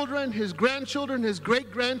his children, his grandchildren, his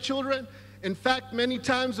great-grandchildren. In fact, many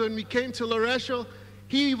times when we came to Loresho,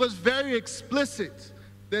 he was very explicit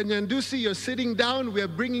that, Nyandusi, you're sitting down, we are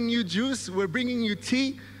bringing you juice, we're bringing you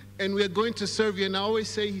tea, and we're going to serve you. And I always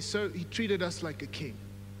say he treated us like a king.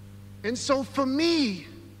 And so for me,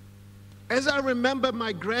 as I remember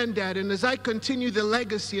my granddad, and as I continue the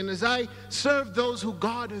legacy, and as I serve those who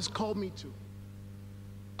God has called me to,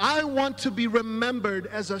 I want to be remembered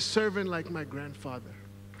as a servant like my grandfather.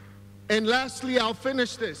 And lastly, I'll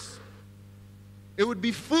finish this. It would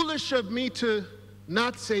be foolish of me to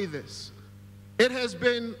not say this. It has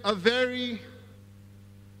been a very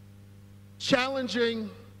challenging,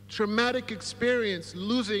 traumatic experience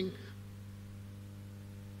losing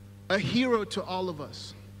a hero to all of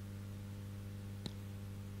us.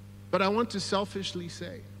 But I want to selfishly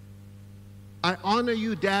say, I honor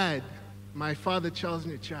you, Dad, my father, Charles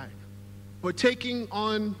Nyachae, for taking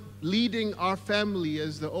on leading our family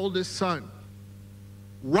as the oldest son,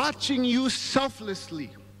 watching you selflessly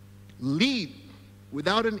lead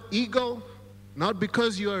without an ego, not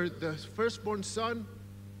because you are the firstborn son,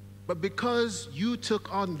 but because you took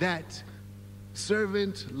on that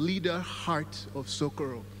servant leader heart of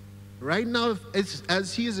Socorro. Right now,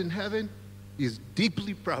 as he is in heaven, he is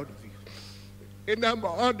deeply proud of you. And I'm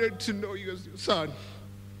honored to know you as your son.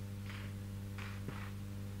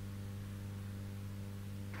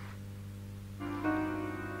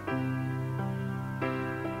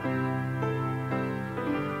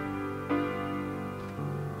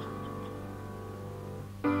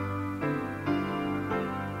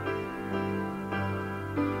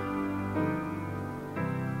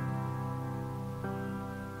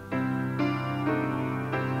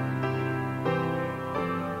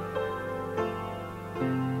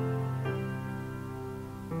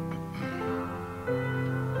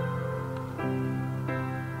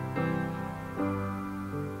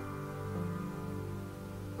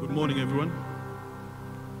 Good morning, everyone.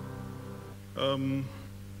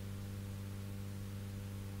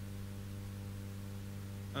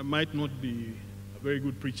 I might not be a very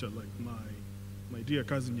good preacher like my dear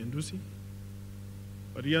cousin Nyandusi,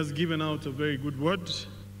 but he has given out a very good word.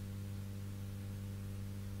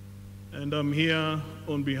 And I'm here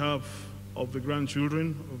on behalf of the grandchildren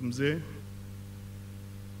of Mzee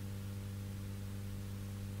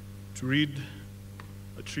to read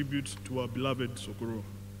a tribute to our beloved Sokoro.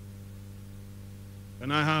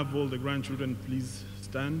 Can I have all the grandchildren please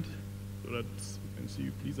stand so that you can see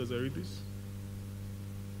you please as I read this?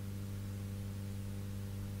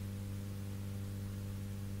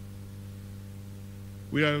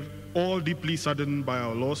 We are all deeply saddened by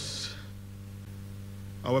our loss.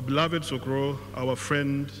 Our beloved Sokoro, our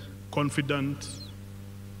friend, confidant,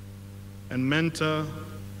 and mentor,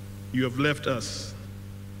 you have left us.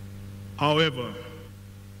 However,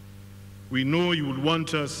 we know you would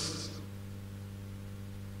want us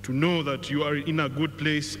to know that you are in a good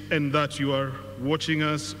place and that you are watching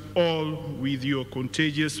us all with your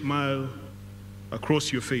contagious smile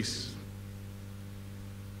across your face.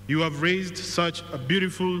 You have raised such a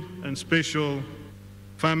beautiful and special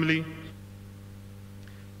family,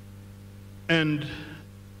 and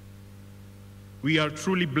we are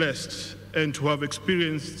truly blessed and to have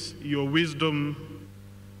experienced your wisdom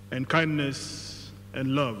and kindness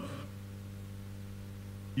and love.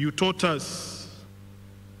 You taught us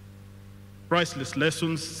priceless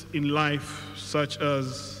lessons in life, such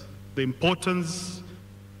as the importance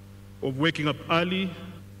of waking up early,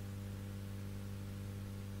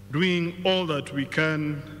 doing all that we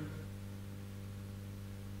can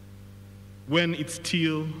when it's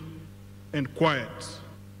still and quiet.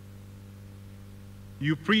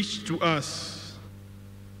 You preach to us,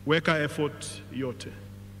 weka effort yote.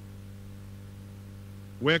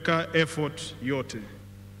 Weka effort yote.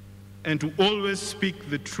 And to always speak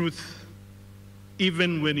the truth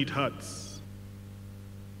even when it hurts.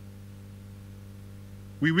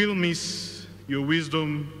 We will miss your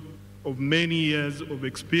wisdom of many years of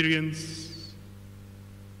experience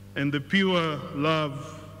and the pure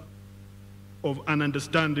love of an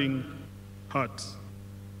understanding heart.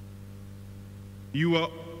 You are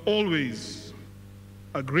always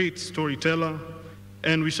a great storyteller,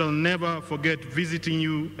 and we shall never forget visiting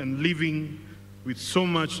you and living with so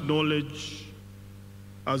much knowledge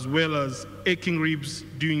as well as aching ribs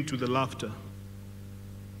due to the laughter.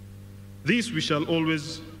 This we shall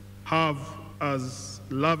always have as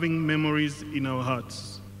loving memories in our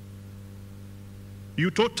hearts.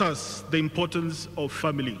 You taught us the importance of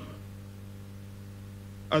family,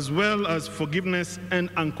 as well as forgiveness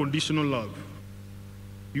and unconditional love.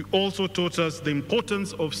 You also taught us the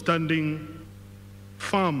importance of standing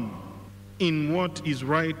firm in what is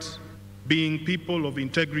right, being people of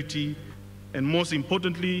integrity, and most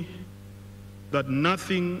importantly, that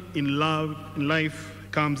nothing in life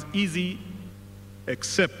comes easy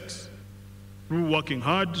except through working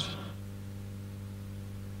hard.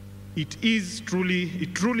 It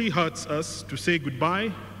truly hurts us to say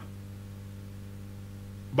goodbye.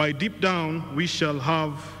 By deep down, we shall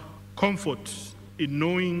have comfort in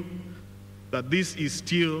knowing that this is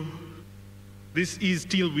till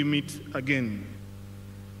we meet again.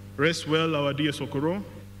 Rest well, our dear Sokoro.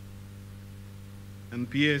 And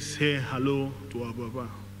PS, say hello to our Baba.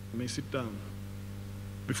 You may sit down.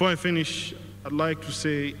 Before I finish, I'd like to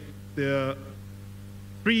say there are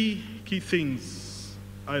 3 key things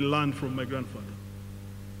I learned from my grandfather.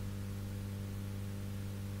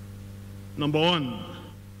 Number 1,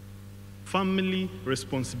 family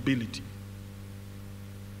responsibility.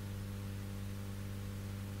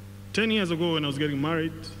 10 years ago when I was getting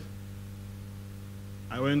married,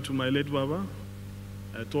 I went to my late Baba.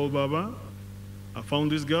 I told Baba, I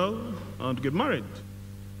found this girl, I want to get married.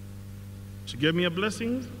 She gave me a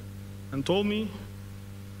blessing and told me,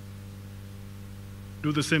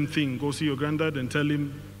 do the same thing. Go see your granddad and tell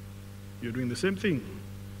him you're doing the same thing.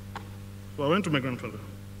 So I went to my grandfather.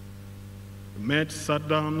 We met, sat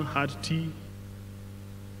down, had tea.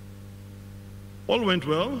 All went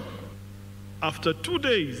well. After 2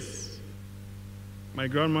 days, my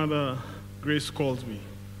grandmother, Grace, calls me.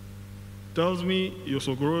 Tells me, your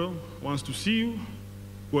Sokoro wants to see you,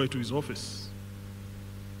 go to his office.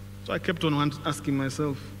 So I kept on asking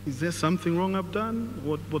myself, is there something wrong I've done?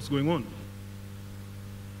 What's going on?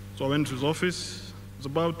 So I went to his office. It was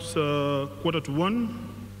about 1:45.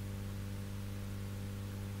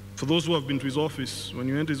 For those who have been to his office, when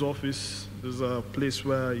you enter his office, there's a place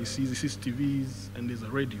where he sees TVs and there's a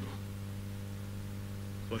radio.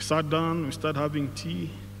 So I sat down, we started having tea.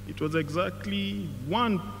 It was exactly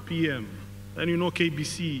 1 p.m. And you know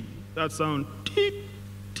KBC, that sound, teep,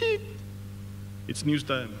 teep. It's news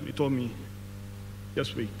time. He told me,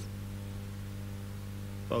 just wait.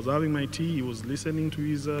 I was having my tea, he was listening to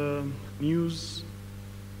his news.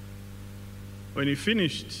 When he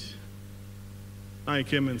finished, I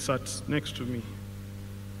came and sat next to me.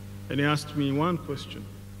 And he asked me one question.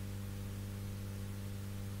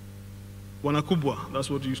 Bwana Kubwa, that's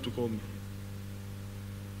what he used to call me.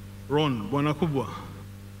 Ron, Bwana Kubwa,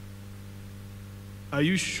 are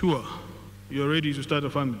you sure you're ready to start a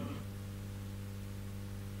family?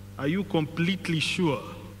 Are you completely sure?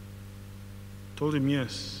 I told him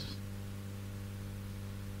yes.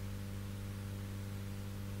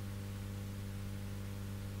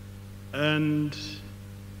 And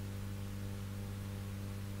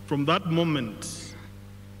from that moment,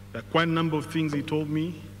 there are quite a number of things he told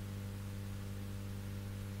me.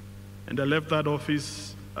 And I left that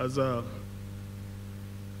office as a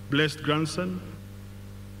blessed grandson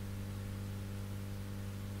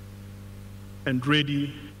and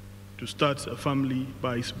ready to start a family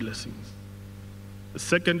by his blessings. The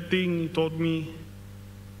second thing he taught me,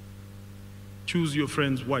 choose your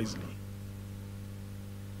friends wisely.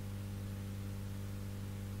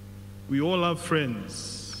 We all have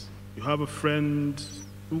friends. You have a friend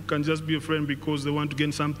who can just be a friend because they want to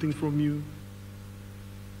gain something from you.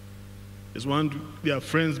 They are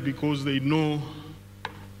friends because they know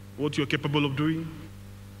what you're capable of doing.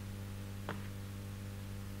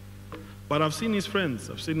 But I've seen his friends.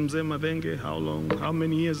 I've seen Mzee Madenge, how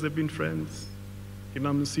many years they've been friends.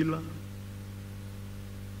 Kina Msila.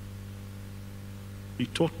 He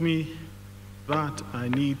taught me that I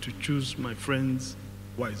need to choose my friends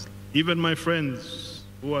wisely. Even my friends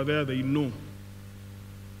who are there, they know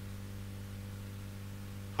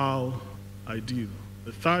how I deal.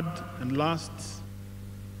 The third and last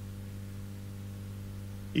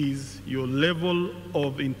is your level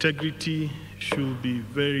of integrity should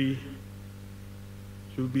be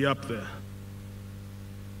up there.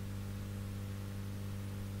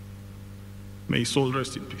 May his soul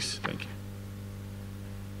rest in peace. Thank you.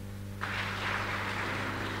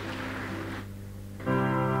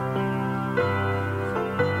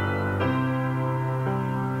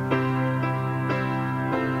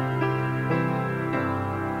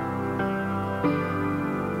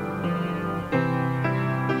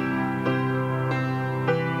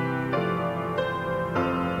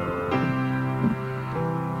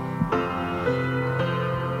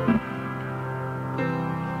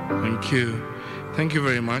 Thank you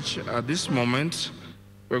very much. At this moment,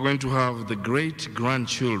 we're going to have the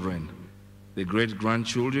great-grandchildren. The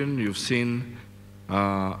great-grandchildren, you've seen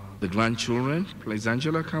the grandchildren. Please,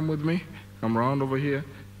 Angela, come with me. Come around over here.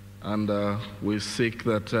 And we seek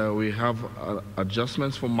that we have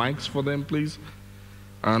adjustments for mics for them, please.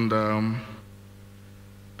 And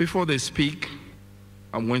before they speak,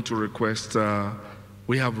 I'm going to request,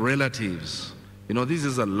 we have relatives. You know, this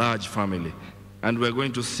is a large family. And we're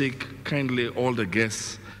going to seek kindly all the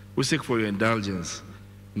guests. We seek for your indulgence.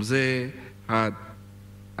 Mzee had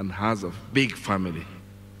and has a big family.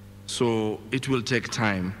 So it will take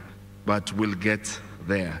time, but we'll get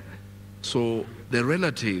there. So the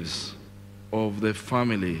relatives of the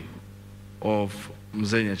family of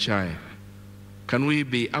Mzee Nyachae, can we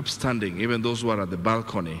be upstanding, even those who are at the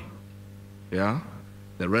balcony? Yeah?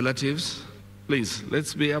 The relatives, please,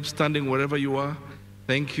 let's be upstanding wherever you are.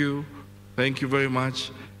 Thank you. Thank you very much.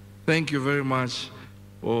 Thank you very much.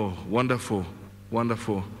 Oh, wonderful,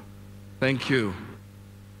 wonderful. Thank you.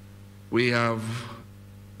 We have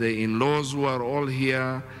the in-laws who are all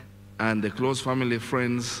here and the close family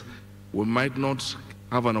friends. We might not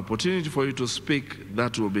have an opportunity for you to speak.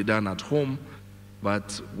 That will be done at home,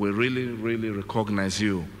 but we really, really recognize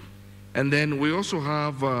you. And then we also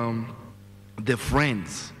have the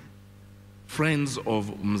friends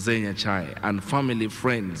of Mzee Nyachae and family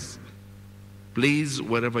friends. Please,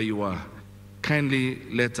 wherever you are, kindly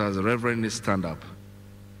let us reverently stand up.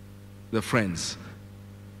 The friends.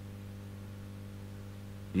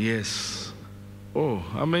 Yes. Oh,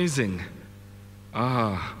 amazing.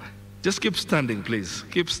 Just keep standing, please.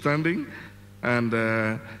 Keep standing. And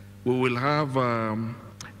we will have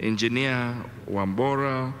Engineer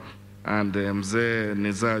Wambora and Mzee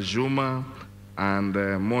Niza Juma and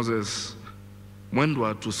Moses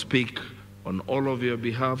Mwendwa to speak on all of your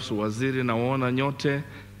behalf. So Waziri nawaona nyote,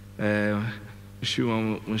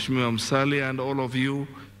 Mheshimiwa Msali and all of you.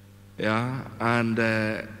 Yeah, and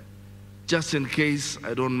just in case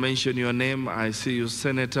I don't mention your name, I see you,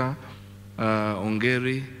 Senator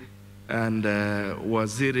Ongeri and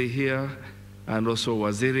Waziri here, and also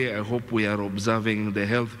Waziri, I hope we are observing the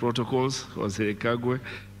health protocols, Waziri Kagwe,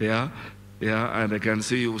 yeah. Yeah, and I can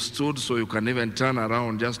see you stood so you can even turn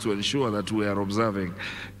around just to ensure that we are observing.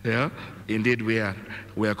 Yeah, indeed we are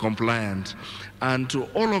compliant. And to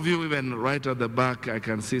all of you, even right at the back, I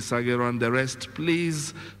can see Sagero and the rest,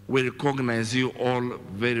 please, we recognize you all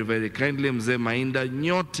very, very kindly. Mzee Mainda,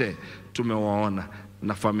 nyote tumewaona.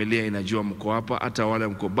 Na familia inajua mko hapa, hata wale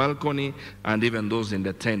mko balcony, and even those in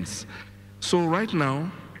the tents. So right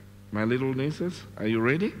now, my little nieces, are you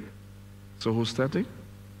ready? So who's starting?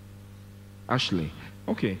 Ashley.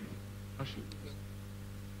 Okay. Ashley.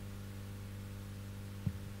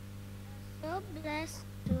 So blessed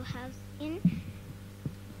to have seen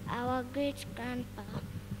our great grandpa.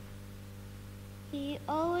 He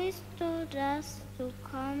always told us to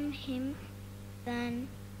calm him than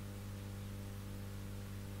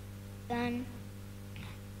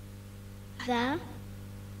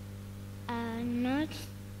not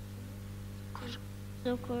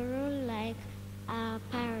Socorro like our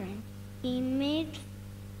parents. He made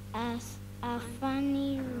us a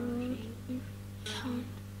funny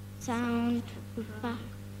sound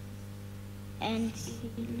and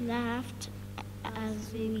he laughed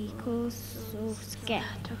as we got so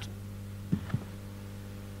scared.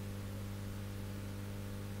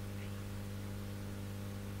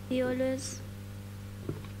 He always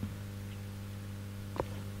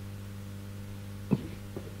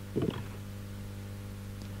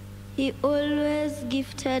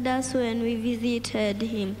gifted us when we visited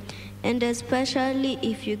him, and especially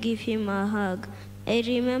if you give him a hug. I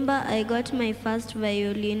remember I got my first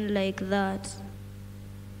violin like that.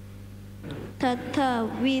 Tata,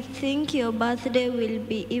 we think your birthday will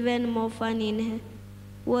be even more fun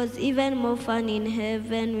was even more fun in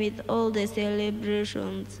heaven with all the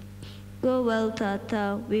celebrations. Go well,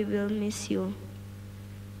 Tata. We will miss you.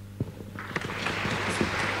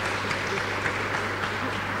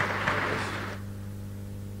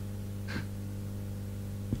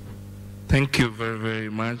 Thank you very, very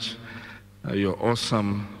much. You're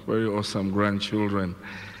awesome, very awesome grandchildren.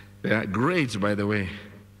 They are great, by the way.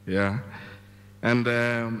 Yeah. And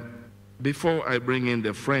before I bring in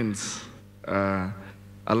the friends,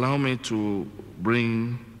 allow me to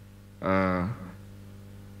bring, in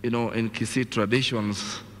Kisii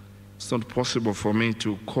traditions, it's not possible for me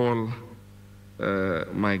to call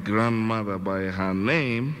my grandmother by her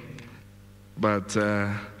name, but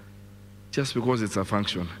just because it's a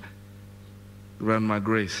function. Grandma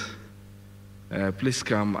Grace, please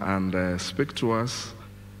come and speak to us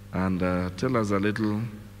and tell us a little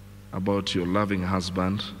about your loving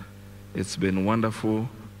husband. It's been wonderful.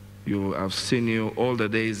 I've seen you all the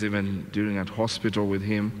days, even during at hospital with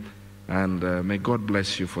him, and may God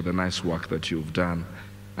bless you for the nice work that you've done.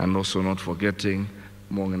 And also not forgetting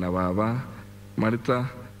Mongena Baba, Marita,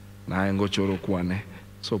 na Ngochoro Kwane.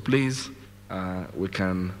 So please, we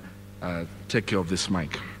can take care of this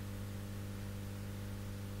mic.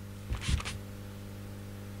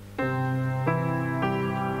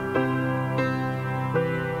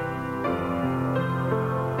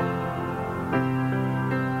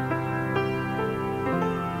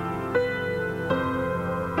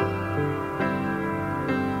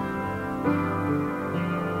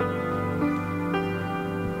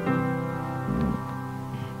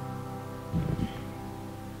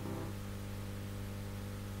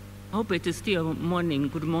 I hope it is still morning.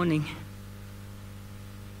 Good morning.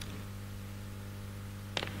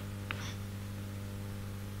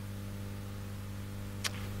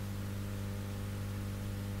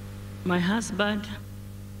 My husband,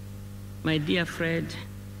 my dear friend,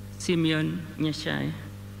 Simeon, Nyachae.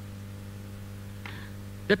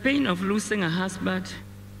 The pain of losing a husband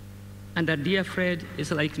and a dear friend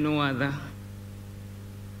is like no other.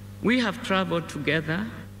 We have traveled together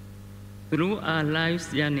through our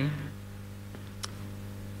life's journey.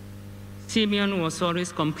 Simeon was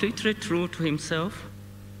always completely true to himself,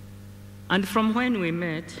 and from when we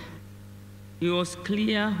met, he was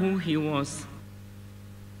clear who he was.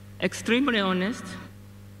 Extremely honest,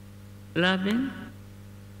 loving,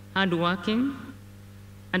 hardworking,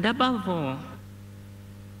 and above all,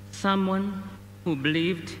 someone who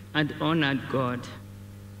believed and honored God.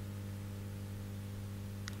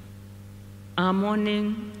 Our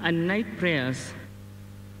morning and night prayers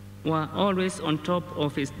were always on top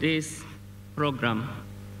of his day's program.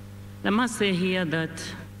 I must say here that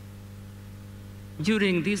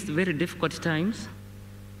during these very difficult times,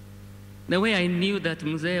 the way I knew that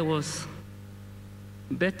Mzee was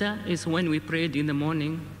better is when we prayed in the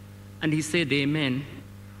morning and he said amen,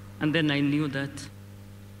 and then I knew that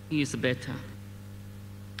he is better.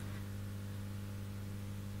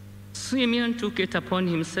 Simeon took it upon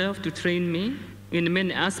himself to train me in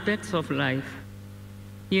many aspects of life.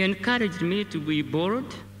 He encouraged me to be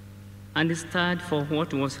bold and stand for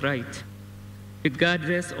what was right,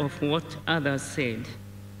 regardless of what others said.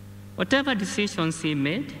 Whatever decisions he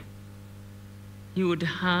made, he would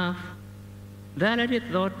have thoroughly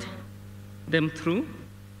thought them through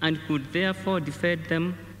and could therefore defend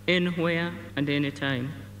them anywhere and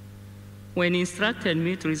anytime. When he instructed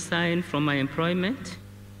me to resign from my employment,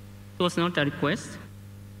 it was not a request,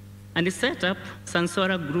 and he set up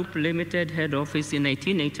Sansora Group Limited head office in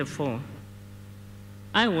 1984.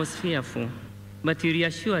 I was fearful, but he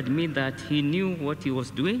reassured me that he knew what he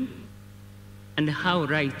was doing and how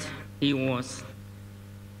right he was.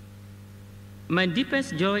 My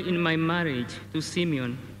deepest joy in my marriage to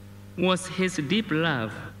Simeon was his deep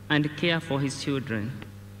love and care for his children.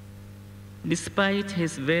 Despite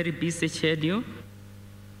his very busy schedule,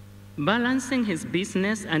 balancing his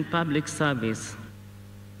business and public service,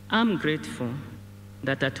 I'm grateful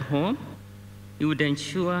that at home, he would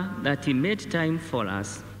ensure that he made time for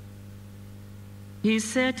us. He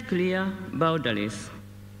set clear boundaries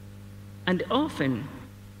and often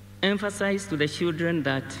emphasized to the children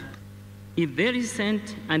that if they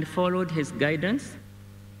listened and followed his guidance,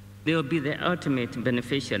 they will be the ultimate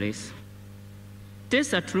beneficiaries. It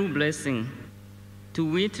is a true blessing to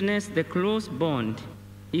witness the close bond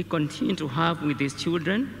he continued to have with his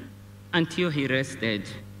children until he rested.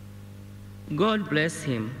 God bless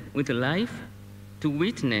him with life to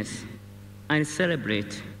witness and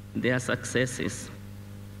celebrate their successes.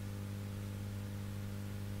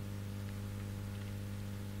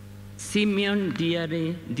 Simeon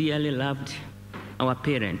dearly, dearly loved our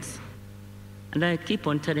parents. And I keep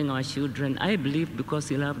on telling our children, I believe because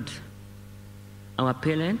he loved our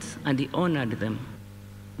parents and he honored them,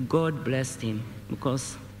 God blessed him,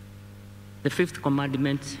 because the fifth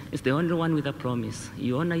commandment is the only one with a promise.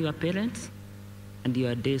 You honor your parents and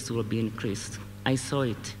your days will be increased. I saw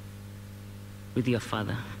it with your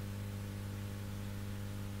father.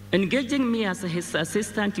 Engaging me as his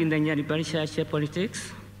assistant in the Nyachae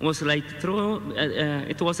politics was like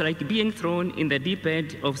it was like being thrown in the deep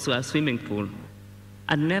end of a swimming pool.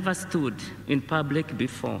 I'd never stood in public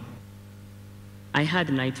before. I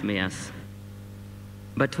had nightmares.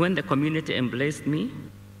 But when the community embraced me,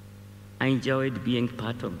 I enjoyed being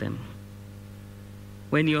part of them.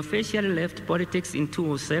 When you officially left politics in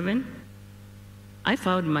 2007, I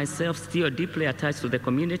found myself still deeply attached to the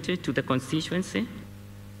community, to the constituency,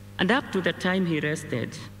 and up to the time he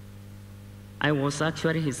rested, I was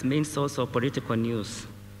actually his main source of political news.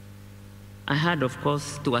 I had, of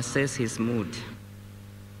course, to assess his mood.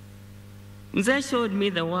 Mzee showed me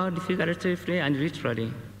the world figuratively and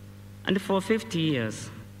literally, and for 50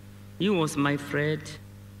 years, he was my friend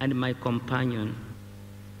and my companion.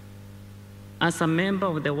 As a member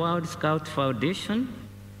of the World Scout Foundation,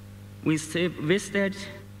 we visited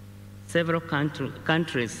several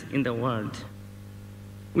countries in the world.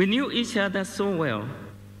 We knew each other so well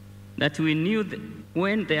that we knew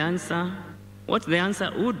what the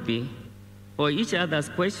answer would be for each other's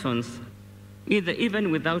questions,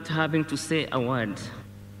 even without having to say a word.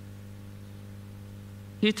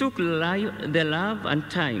 He took the love and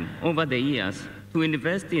time over the years to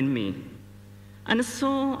invest in me. And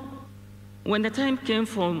so, when the time came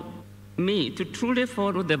for me to truly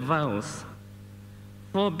follow the vows,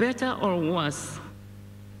 for better or worse,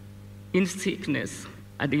 in sickness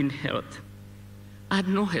and in health, I had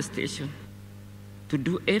no hesitation to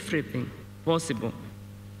do everything possible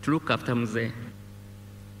to look after Mzee.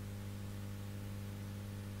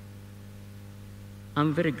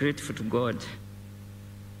 I'm very grateful to God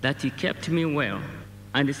that he kept me well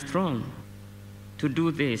and strong to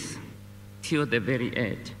do this till the very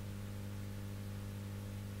end.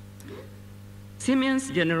 Simeon's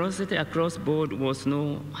generosity across board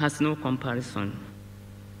has no comparison.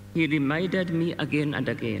 He reminded me again and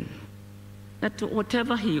again that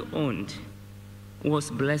whatever he owned was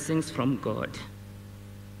blessings from God.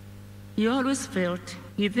 He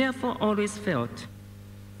therefore always felt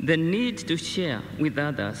the need to share with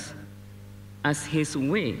others as his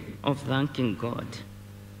way of thanking God.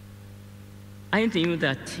 I knew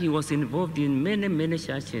that he was involved in many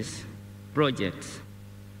churches, projects,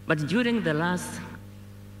 but during the last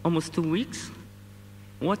almost 2 weeks,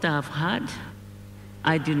 what I have heard,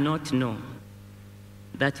 I did not know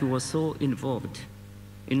that he was so involved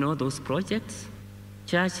in all those projects,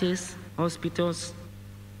 churches, hospitals,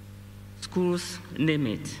 schools, name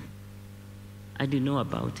it. I didn't know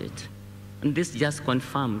about it. And this just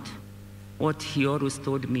confirmed what he always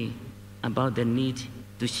told me about the need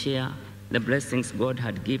to share the blessings God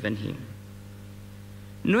had given him.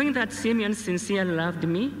 Knowing that Simeon sincerely loved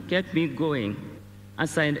me kept me going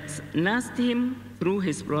as I nursed him through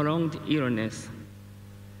his prolonged illness.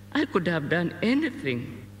 I could have done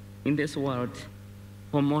anything in this world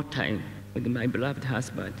for more time with my beloved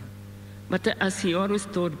husband. But as he always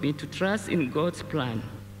told me to trust in God's plan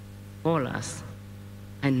for us,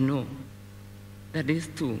 I know that this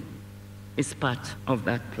too is part of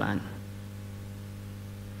that plan.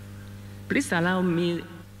 Please allow me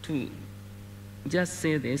to just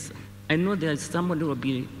say this. I know there's somebody who will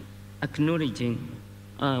be acknowledging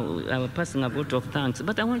our passing a vote of thanks,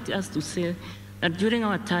 but I want us to say that during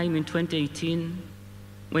our time in 2018,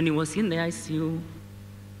 when he was in the ICU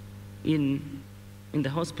in the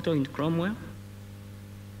hospital in Cromwell,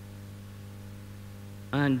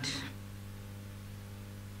 and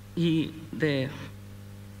His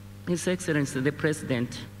Excellency, the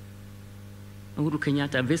President, Uhuru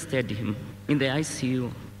Kenyatta, visited him in the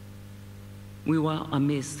ICU. We were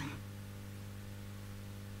amazed.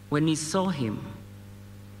 When he saw him,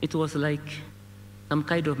 it was like some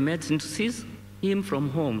kind of medicine to see him from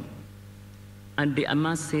home. And I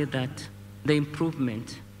must say that the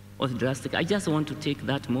improvement was drastic. I just want to take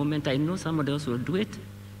that moment, I know somebody else will do it,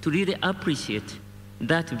 to really appreciate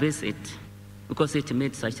that visit, because it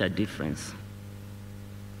made such a difference.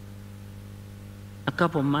 A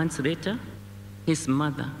couple months later, his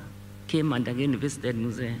mother came and again visited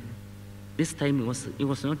Mzee. This time he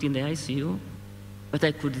was not in the ICU, but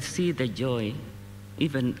I could see the joy,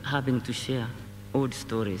 even having to share old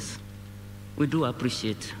stories. We do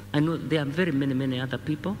appreciate. I know there are very many, many other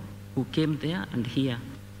people who came there and here.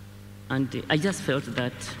 And I just felt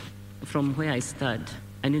that from where I stood,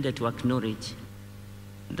 I needed to acknowledge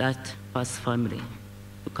that past family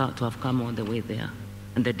to have come all the way there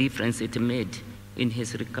and the difference it made in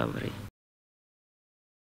his recovery.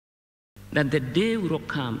 That the day will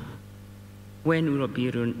come when we will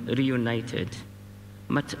be reunited.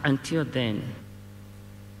 But until then,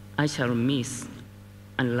 I shall miss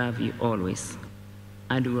and love you always,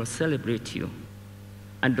 and we will celebrate you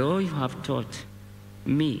and all you have taught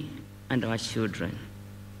me and our children.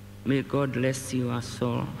 May God bless you, our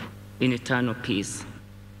soul, in eternal peace.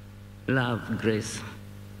 Love, grace.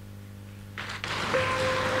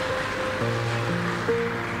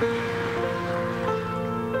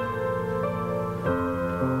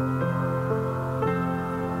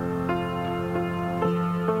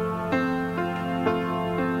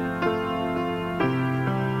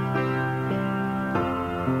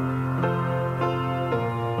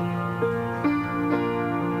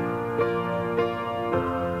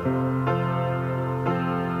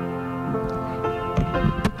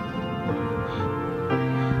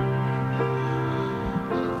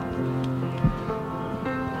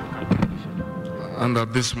 And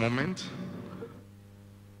at this moment,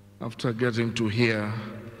 after getting to hear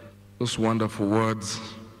those wonderful words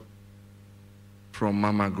from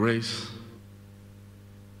Mama Grace,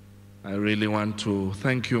 I really want to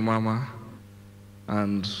thank you, Mama,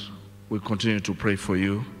 and we continue to pray for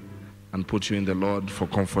you and put you in the Lord for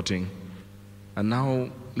comforting. And now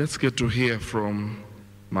let's get to hear from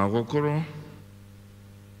Magokoro,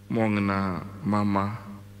 Mongna Mama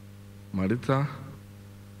Marita.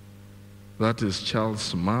 That is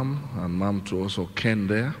Charles' mom, and mom to also Ken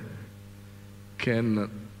there. Ken,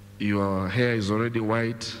 your hair is already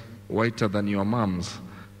white, whiter than your mom's.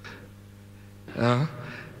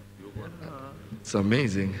 It's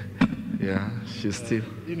amazing. Yeah, she's still.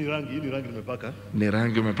 Ni rangi nimepaka. Ni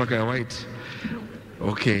rangi umepaka ya white.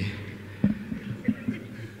 Okay.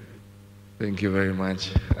 Thank you very much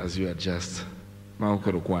as you adjust.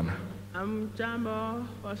 Maukoro kwana. Jambo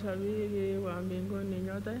washabiri wa mbinguni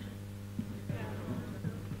nyote.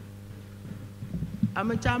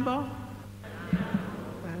 Jambo.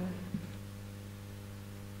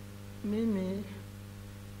 Mimi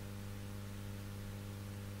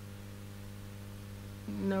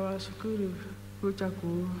nawashukuru kuja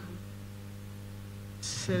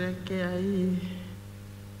kusherehekea hii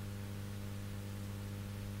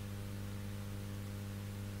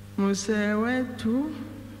mzee wetu,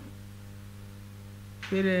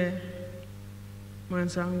 vile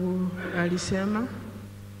mwenzangu alisema.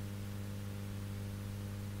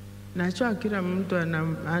 Najua kila mtu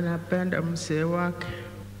anapenda mzee wake,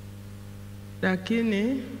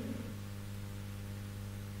 lakini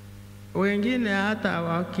wengine hata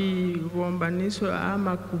wakigombanishwa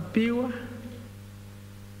ama kupiwa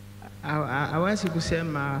hawezi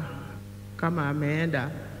kusema kama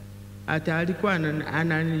ameenda hata alikuwa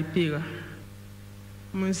ananipiga.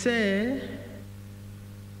 Mzee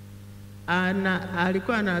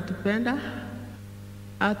alikuwa anatupenda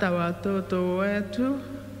hata watoto wetu.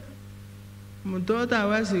 Mtoto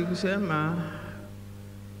hawezi kusema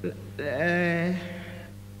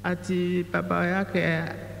ati baba yake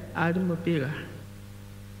alimpiga.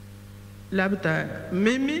 Labda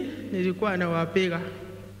mimi nilikuwa nawapiga.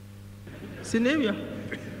 Si ndivyo?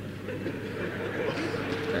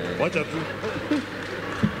 Wacha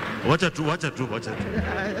tu. Wacha tu.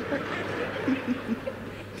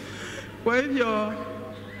 Kwa hivyo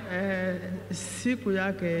siku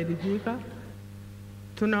yake ilifika.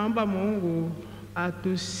 Tunaomba Mungu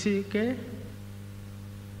atushike,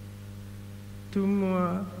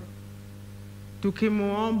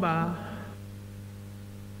 tukimuomba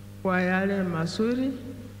kwa yale mazuri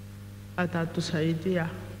atatusaidia.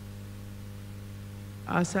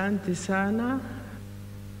 Asante sana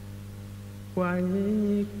kwa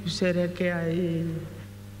nyinyi kusherehekea hii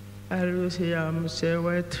harusi ya mzee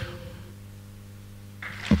wetu.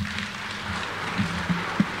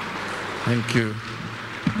 Thank you.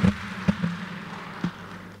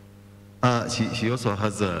 She also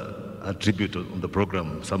has a tribute on the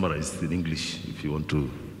program summarized in English, if you want to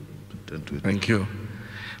turn to it. Thank you.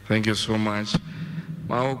 Thank you so much.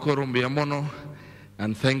 Maokoro mbiamono,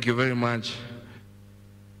 and thank you very much.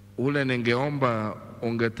 Ule ningeomba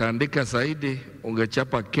ungetandika zaidi,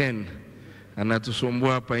 ungechapa Ken,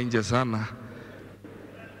 anatusumbua hapa nje sana.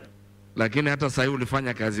 Lakini hata sasa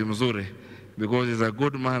ulifanya kazi mzuri, because he's a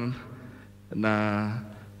good man na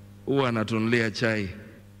huwa anatunulia chai.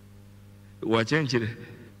 Wachenjire,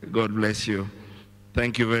 God bless you.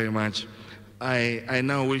 Thank you very much. I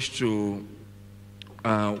now wish to,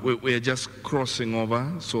 we are just crossing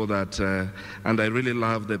over so that, and I really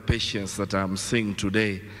love the patience that I'm seeing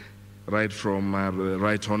today, right from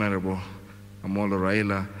Right Honorable Amolo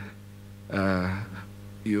Raila.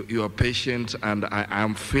 You are patient, and I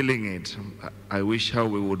am feeling it. I wish how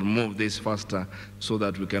we would move this faster so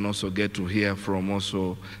that we can also get to hear from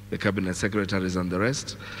also the cabinet secretaries and the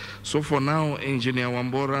rest. So for now, Engineer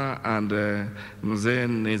Wambora and Mzee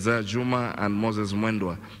Neza Juma and Moses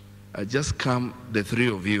Mwendwa, just come, the three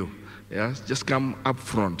of you. Yes, just come up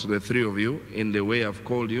front, the three of you, in the way I've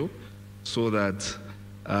called you, so that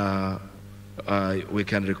we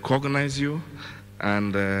can recognize you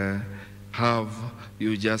and have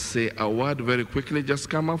you just say a word very quickly. Just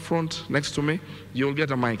come up front next to me. You'll get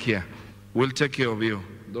a mic here. We'll take care of you.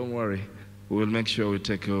 Don't worry. We'll make sure we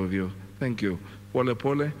take care of you. Thank you. Pole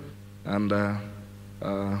Pole and the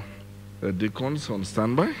deacons on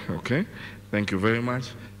standby. Okay. Thank you very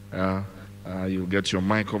much. You'll get your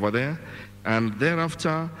mic over there. And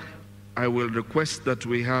thereafter, I will request that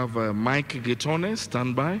we have Mike Gitone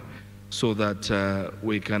standby so that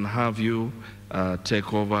we can have you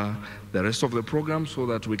take over the rest of the program so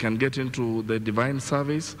that we can get into the divine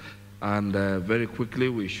service, and very quickly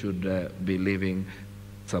we should be leaving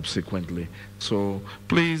subsequently. So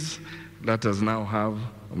please let us now have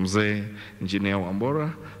Mzee Engineer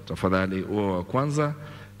Wambora, tafadhali uwe wa kwanza,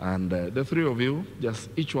 and the three of you, just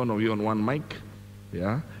each one of you on one mic.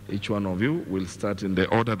 Yeah, each one of you will start in the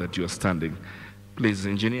order that you are standing. Please,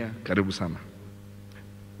 Engineer, karibu sana.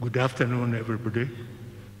 Good afternoon, everybody.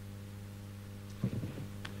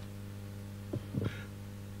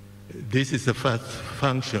 This is the first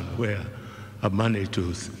function where I've managed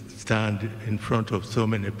to stand in front of so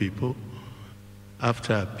many people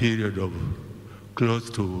after a period of close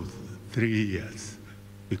to 3 years,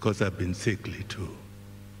 because I've been sickly too.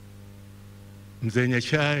 Mzee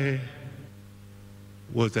Nyachae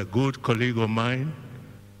was a good colleague of mine,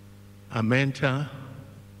 a mentor,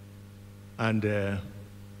 and a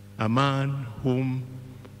man whom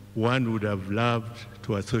one would have loved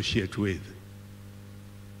to associate with.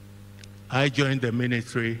 I joined the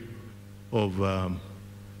ministry of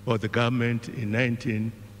the government in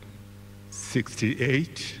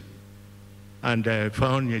 1968, and I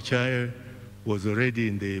found Nyachae was already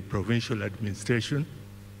in the provincial administration,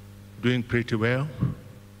 doing pretty well.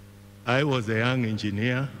 I was a young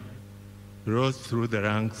engineer, rose through the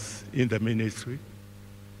ranks in the ministry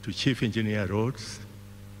to chief engineer roads,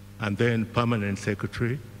 and then permanent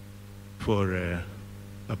secretary for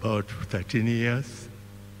about 13 years.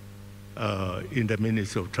 In the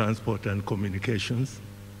Ministry of Transport and Communications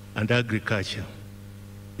and Agriculture.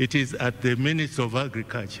 It is at the Ministry of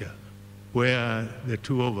Agriculture where the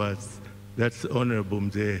two of us, that's Honorable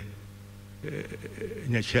Mzee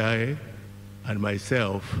Nyachae and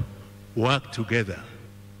myself, work together.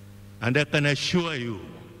 And I can assure you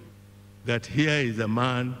that here is a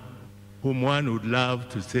man whom one would love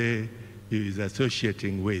to say he is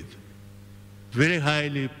associating with. Very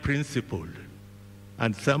highly principled,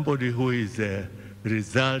 and somebody who is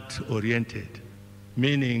result-oriented,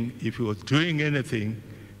 meaning if he was doing anything,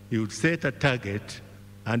 he would set a target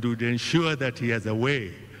and would ensure that he has a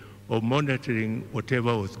way of monitoring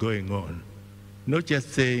whatever was going on. not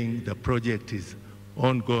just saying the project is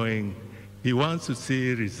ongoing. He wants to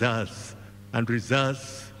see results, and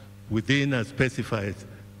results within a specified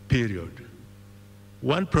period.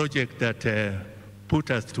 One project that put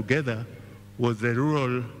us together was the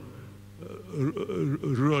rural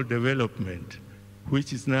development,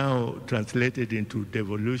 which is now translated into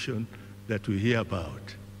devolution that we hear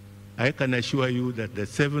about. I can assure you that the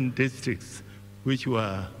 7 districts which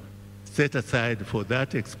were set aside for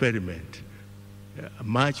that experiment,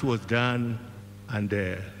 much was done, and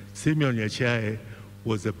Simeon Nyachae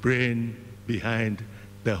was the brain behind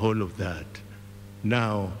the whole of that.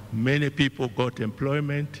 Now, many people got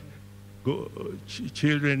employment.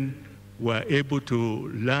 Children were able to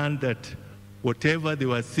learn that whatever they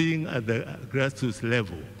were seeing at the grassroots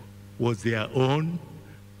level was their own,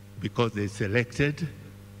 because they selected,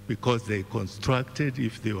 because they constructed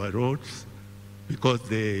if there were roads, because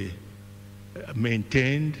they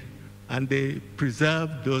maintained, and they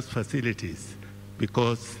preserved those facilities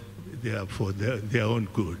because they are for their own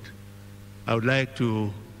good. I would like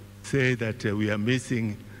to say that we are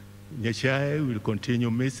missing Nyachae. We'll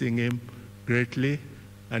continue missing him greatly.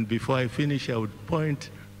 And before I finish, I would point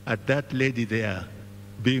at that lady there,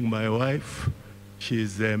 being my wife.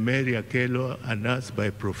 She's Mary Akelo, a nurse by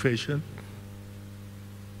profession.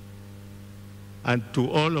 And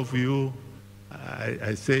to all of you,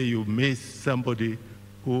 I say you miss somebody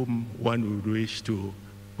whom one would wish to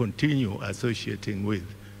continue associating with.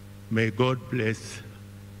 May God bless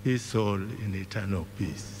his soul in eternal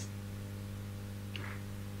peace.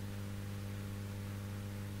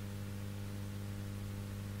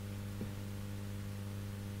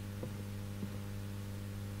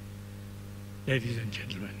 Ladies and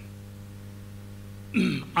gentlemen,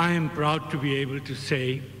 I am proud to be able to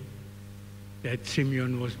say that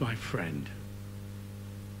Simeon was my friend.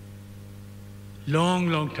 Long,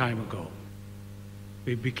 long time ago,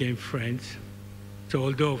 we became friends. So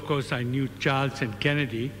although, of course, I knew Charles and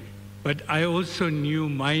Kennedy, but I also knew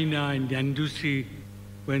Maina and Yandusi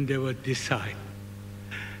when they were this high.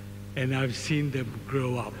 And I've seen them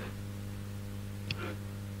grow up.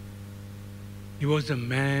 He was a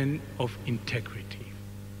man of integrity.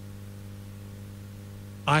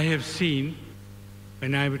 I have seen,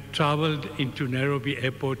 when I traveled into Nairobi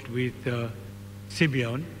airport with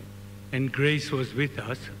Simeon, and Grace was with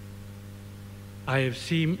us, I have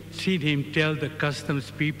seen him tell the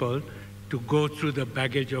customs people to go through the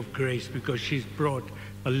baggage of Grace because she's brought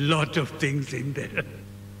a lot of things in there.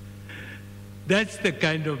 That's the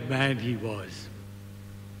kind of man he was.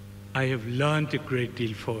 I have learned a great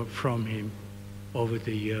deal from him over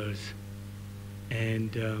the years,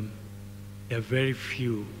 and there are very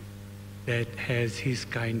few that has his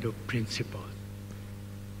kind of principles.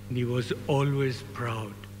 And he was always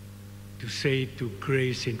proud to say to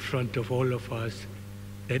Grace in front of all of us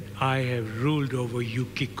that I have ruled over you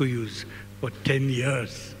Kikuyus for 10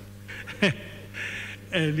 years.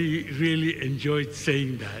 And he really enjoyed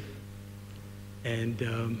saying that.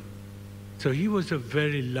 And so he was a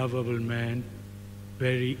very lovable man,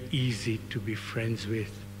 very easy to be friends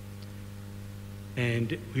with.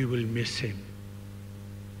 And we will miss him.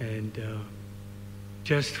 And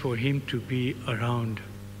just for him to be around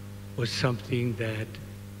was something that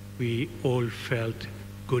we all felt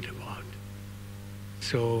good about.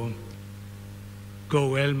 So go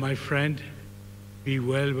well, my friend. Be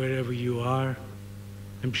well wherever you are.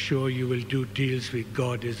 I'm sure you will do deals with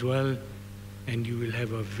God as well, and you will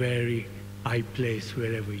have a very high place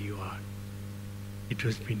wherever you are. It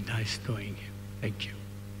has been nice knowing you. Thank you.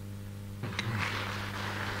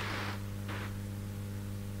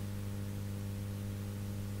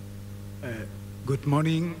 Good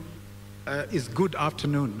morning. It's good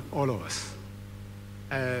afternoon, all of us.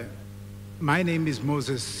 My name is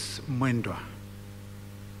Moses Mwendwa,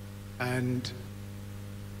 and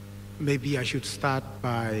maybe I should start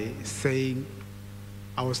by saying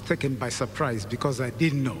I was taken by surprise because I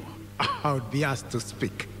didn't know I would be asked to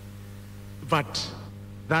speak. But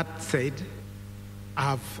that said, I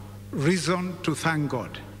have reason to thank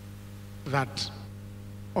God that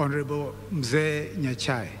Honorable Mzee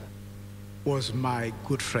Nyachae was my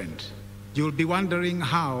good friend. You'll be wondering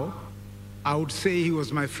how I would say he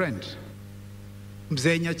was my friend.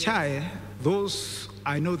 Mzee Nyachae, those,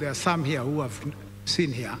 I know there are some here who have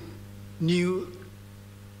seen here, knew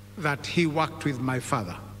that he worked with my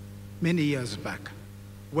father many years back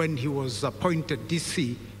when he was appointed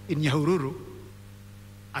DC in Nyahururu.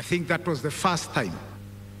 I think that was the first time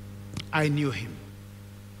I knew him.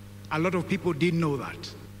 A lot of people didn't know that.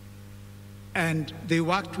 And he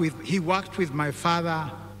worked with my father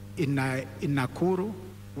in Nakuru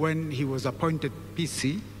when he was appointed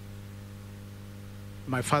PC.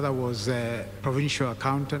 My father was a provincial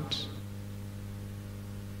accountant.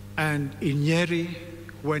 And in Nyeri,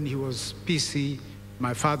 when he was PC,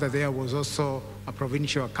 my father there was also a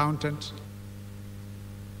provincial accountant.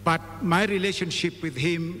 But my relationship with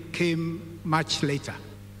him came much later,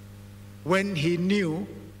 when he knew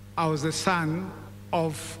I was the son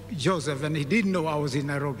of Joseph, and he didn't know I was in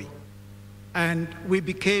Nairobi. And we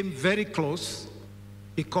became very close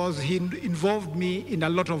because he involved me in a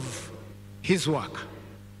lot of his work.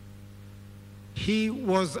 He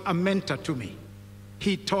was a mentor to me.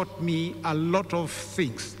 He taught me a lot of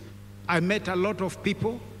things. I met a lot of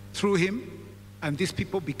people through him, and these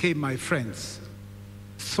people became my friends.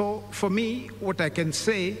 So for me, what I can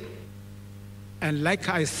say, and like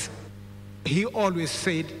he always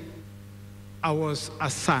said, I was a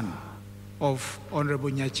son of Honorable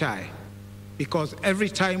Nyachae, because every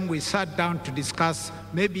time we sat down to discuss,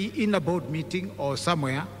 maybe in a board meeting or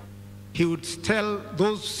somewhere, he would tell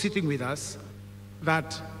those sitting with us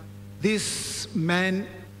that this man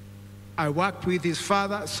I worked with his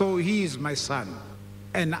father, so he is my son.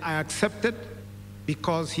 And I accepted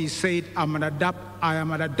because he said, I am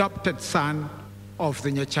an adopted son of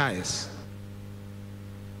the Nyachaes.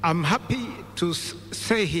 I'm happy to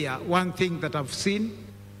say here one thing that I've seen.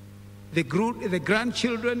 The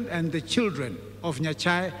grandchildren and the children of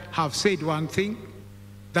Nyachae have said one thing,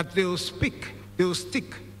 that they will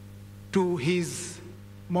stick to his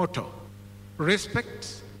motto: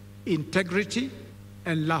 respect, integrity,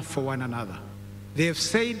 and love for one another. They have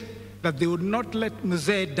said that they would not let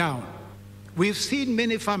Mzee down. We've seen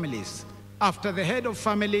many families, after the head of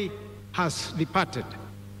family has departed,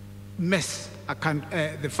 mess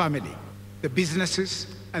the family, the businesses,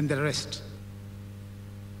 and the rest.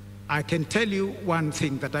 I can tell you one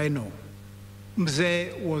thing that I know.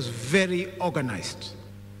 Mzee was very organized.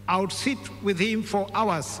 I would sit with him for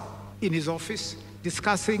hours in his office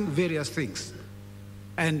discussing various things.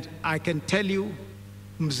 And I can tell you,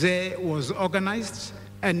 Mzee was organized,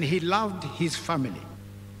 and he loved his family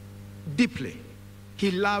deeply.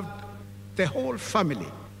 He loved the whole family,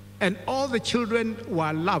 and all the children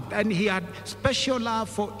were loved, and he had special love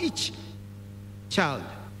for each child.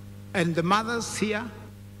 And the mothers here,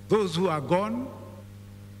 those who are gone,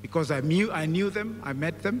 because I knew them, I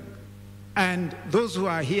met them, and those who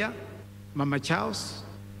are here, Mama Charles,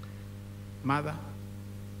 mother,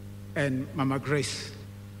 and Mama Grace.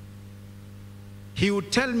 He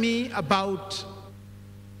would tell me about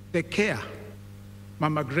the care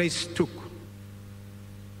Mama Grace took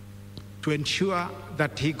to ensure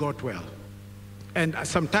that he got well. And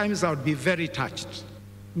sometimes I would be very touched,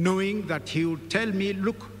 knowing that he would tell me,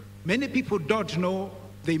 look, many people don't know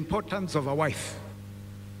the importance of a wife.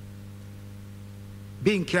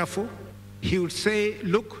 Being careful, he would say,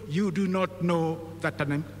 look, you do not know that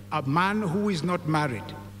a man who is not married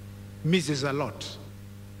misses a lot.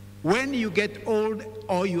 When you get old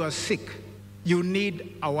or you are sick, you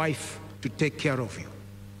need a wife to take care of you.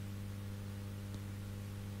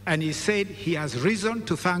 And he said he has reason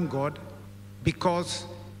to thank God because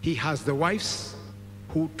he has the wives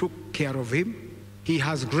who took care of him. He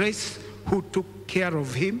has Grace who took care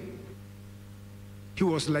of him. He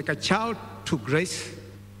was like a child to Grace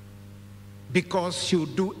because she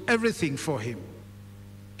would do everything for him.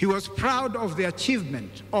 He was proud of the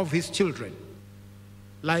achievement of his children.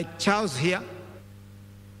 Like Charles here,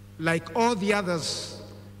 like all the others,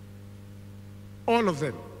 all of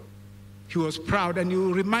them, he was proud. And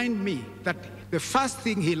you remind me that the first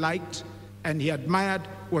thing he liked and he admired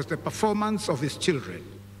was the performance of his children.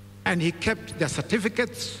 And he kept their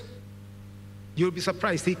certificates. You'll be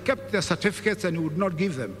surprised. He kept their certificates and he would not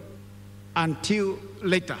give them until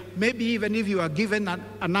later. Maybe even if you are given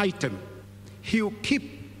an item, he will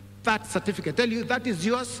keep that certificate. Tell you that is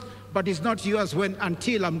yours, but it's not yours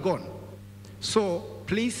until I'm gone. So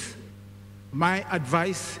please, my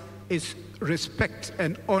advice is respect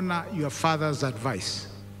and honor your father's advice.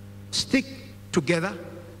 Stick together,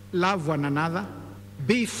 love one another,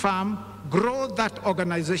 be firm, grow that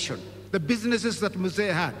organization. The businesses that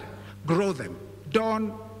Mzee had, grow them.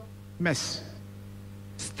 Don't mess.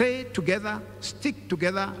 Stay together, stick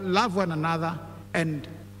together, love one another, and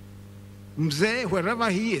Mzee, wherever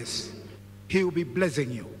he is, he will be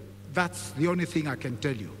blessing you. That's the only thing I can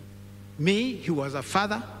tell you. Me, he was a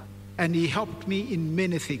father, and he helped me in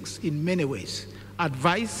many things, in many ways.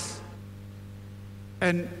 Advice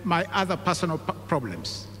and my other personal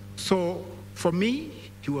problems. So for me,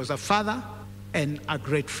 he was a father and a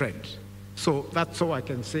great friend. So that's all I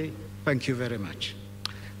can say. Thank you very much.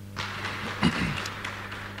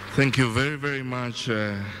 Thank you very, very much,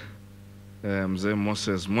 Mzee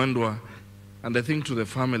Moses Mwendwa. And I think to the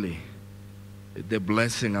family, the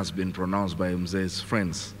blessing has been pronounced by Mzee's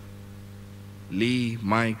friends. Lee,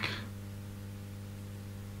 Mike,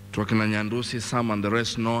 Twakina Nyandusi, Sam, and the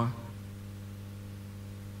rest, Noah,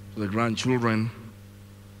 the grandchildren,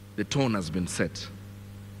 the tone has been set.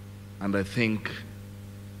 And I think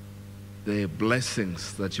the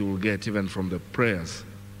blessings that you will get even from the prayers,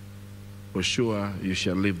 for sure you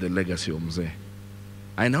shall live the legacy of Mzee.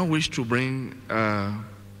 I now wish to bring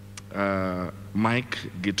Mike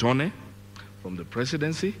Gitone from the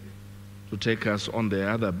presidency to take us on the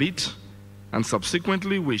other beat, and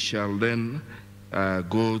subsequently we shall then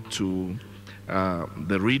go to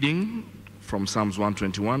the reading from Psalms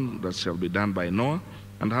 121 that shall be done by Noah,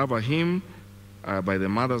 and have a hymn by the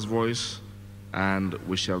mother's voice, and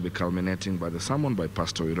we shall be culminating by the sermon by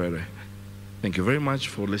Pastor Irere. Thank you very much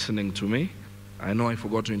for listening to me. I know I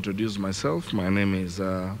forgot to introduce myself. My name is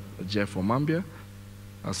Jeff Omambia,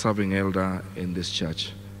 a serving elder in this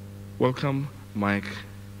church. Welcome, Mike,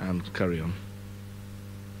 and carry on.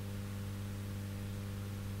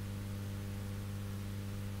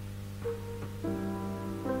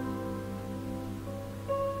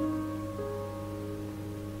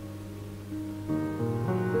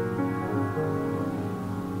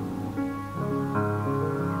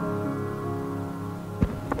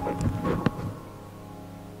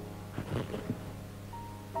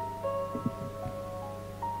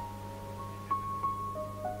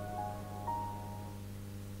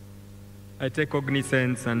 I take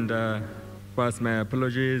cognizance and pass my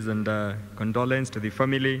apologies and condolence to the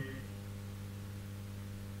family,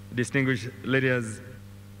 distinguished leaders,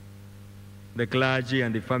 the clergy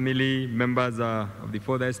and the family, members of the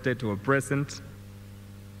Fourth Estate who are present.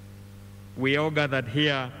 We all gathered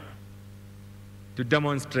here to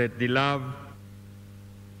demonstrate the love,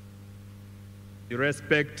 the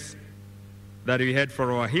respect that we had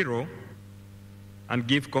for our hero, and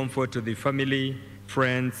give comfort to the family,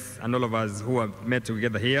 friends, and all of us who have met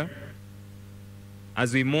together here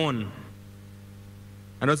as we mourn,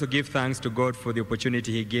 and also give thanks to God for the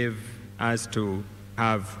opportunity He gave us to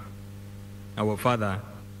have our father,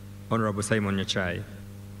 Honorable Simon Nyachae.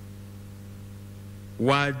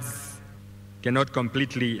 Words cannot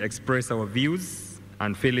completely express our views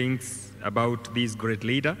and feelings about this great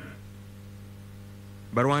leader,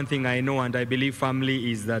 but one thing I know and I believe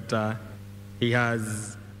firmly is that he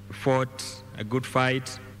has fought a good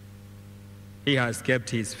fight, he has kept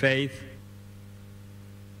his faith,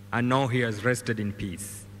 and now he has rested in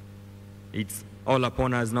peace. It's all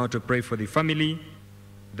upon us now to pray for the family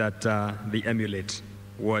that they emulate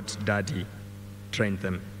what Daddy trained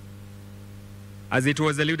them. As it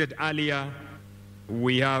was alluded earlier,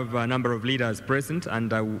 we have a number of leaders present,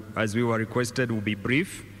 and as we were requested, we'll be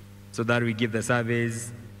brief so that we give the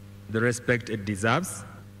service the respect it deserves.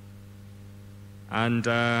 And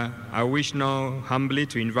I wish now humbly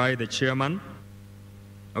to invite the chairman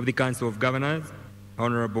of the Council of Governors,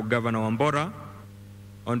 Honorable Governor Wambora,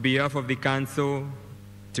 on behalf of the Council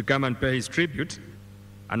to come and pay his tribute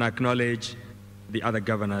and acknowledge the other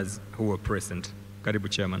governors who were present. Karibu,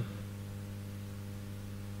 Chairman.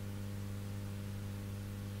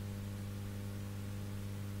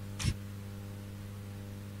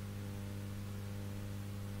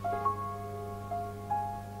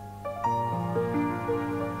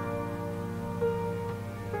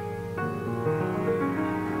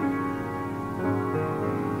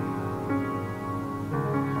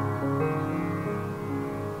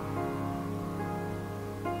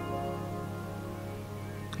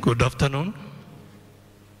 Good afternoon.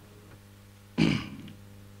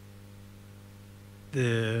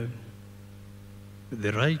 The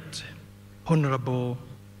Right Honorable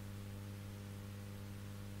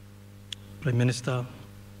Prime Minister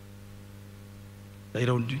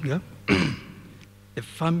Raila Odinga, the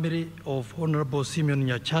family of Honorable Simeon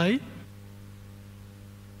Nyachae,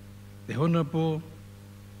 the Honorable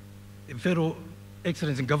Very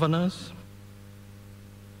Excellent Governors,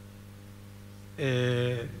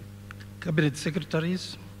 Cabinet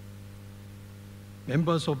Secretaries,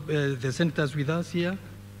 members of the senators with us here,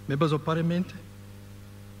 members of Parliament,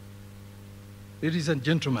 ladies and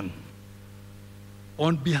gentlemen,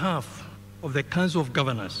 on behalf of the Council of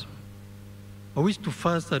Governors, I wish to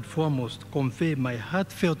first and foremost convey my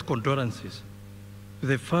heartfelt condolences to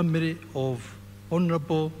the family of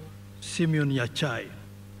Honorable Simeon Nyachae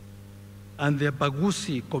and the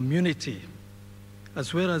Bagusi community,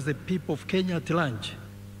 as well as the people of Kenya at large,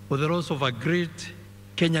 for the loss of a great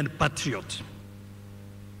Kenyan patriot.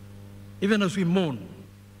 Even as we mourn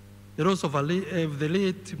the loss of the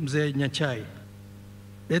late Mzee Nyachae,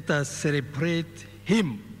 let us celebrate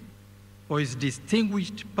him for his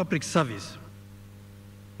distinguished public service,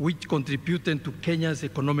 which contributed to Kenya's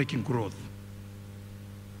economic growth.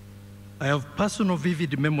 I have personal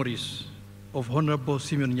vivid memories of Honorable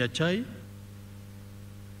Simeon Nyachae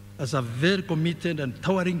as a very committed and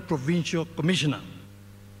towering provincial commissioner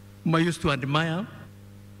whom I used to admire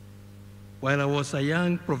while I was a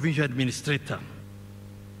young provincial administrator.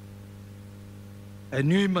 I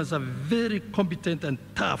knew him as a very competent and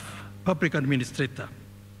tough public administrator.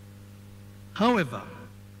 However,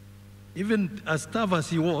 even as tough as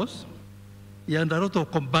he was, he had a lot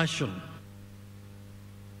of compassion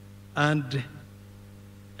and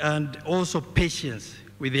also patience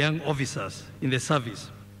with the young officers in the service.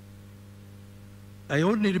 I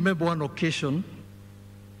only remember one occasion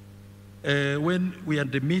when we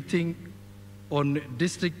had a meeting on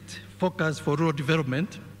district focus for rural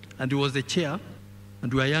development, and he was the chair,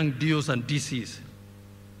 and we were young DOs and DCs.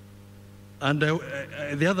 And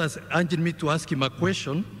the others urged me to ask him a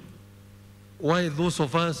question, why those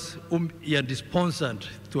of us whom he had sponsored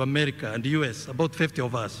to America and the US, about 50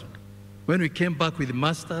 of us, when we came back with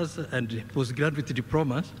masters and postgraduate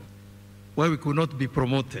diplomas, why we could not be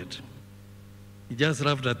promoted. He just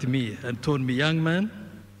laughed at me and told me, young man,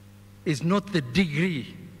 it's not the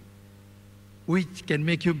degree which can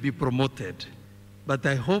make you be promoted, but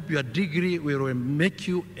I hope your degree will make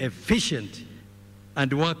you efficient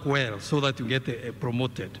and work well so that you get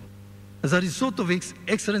promoted. As a result of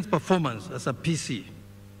excellent performance as a PC,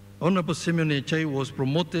 Honorable Simeon Nyachae was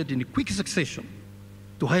promoted in quick succession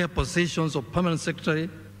to higher positions of permanent secretary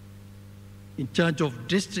in charge of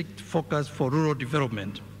district focus for rural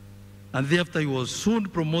development. And thereafter, he was soon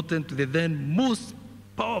promoted to the then most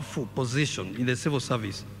powerful position in the civil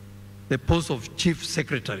service, the post of chief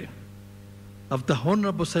secretary. After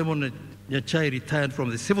Honorable Simeon Nyachae retired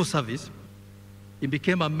from the civil service, he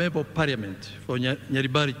became a member of parliament for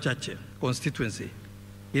Nyachae constituency.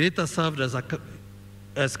 He later served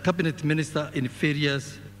as cabinet minister in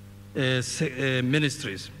various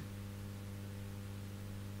ministries.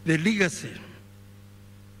 The legacy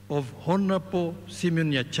of Honorable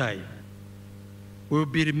Simeon Nyachae will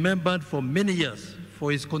be remembered for many years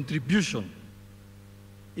for his contribution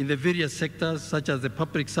in the various sectors such as the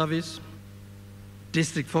public service,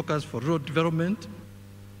 district focus for rural development,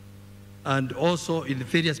 and also in the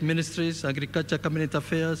various ministries, agriculture, cabinet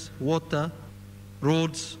affairs, water,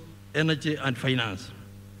 roads, energy, and finance.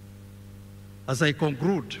 As I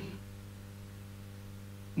conclude,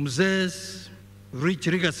 Mzee's rich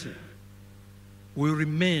legacy will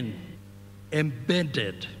remain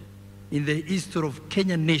embedded in the history of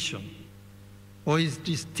Kenyan nation for his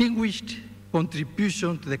distinguished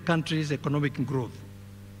contribution to the country's economic growth.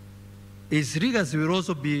 His legacy will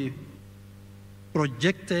also be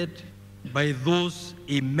projected by those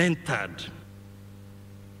he mentored.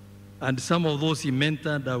 And some of those he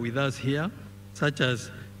mentored are with us here, such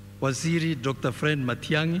as Waziri Dr. Fred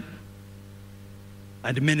Matiang'i,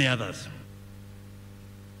 and many others.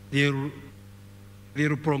 They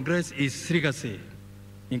will progress his legacy,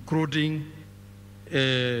 including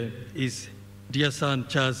his dear son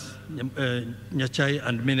Charles Nyachae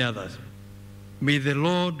and many others. May the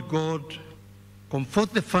Lord God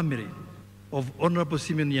comfort the family of Honorable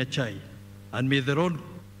Simeon Nyachae, and may the Lord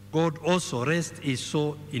God also rest his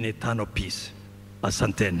soul in eternal peace.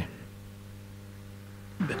 Asanteni.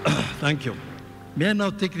 Thank you. May I now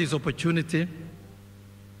take this opportunity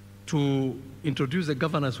to introduce the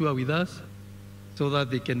governors who are with us so that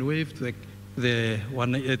they can wave to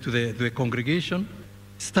the congregation,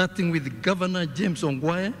 starting with Governor James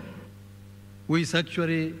Ongwae, who is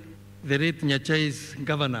actually the late Nyachae's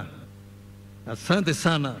governor. Asante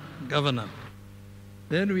sana, governor.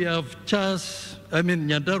 Then we have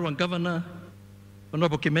Nyandarua Governor,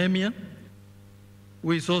 Honorable Kimemia,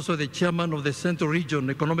 who is also the chairman of the Central Region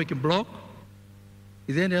Economic Bloc.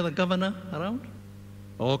 Is there any other governor around?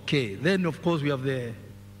 Okay. Then, of course, we have the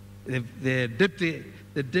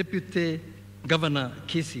deputy governor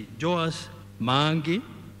Kisi, Joas Maangi.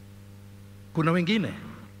 Kuna wengine?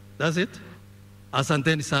 That's it?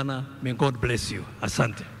 Asanteni sana. May God bless you.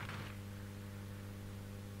 Asante.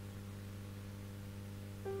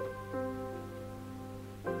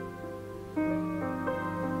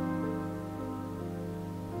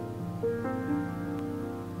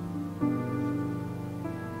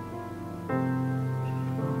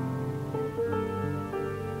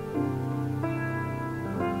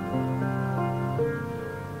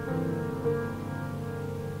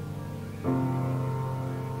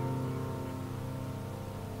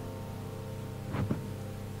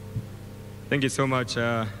 Thank you so much,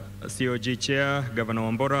 COG Chair, Governor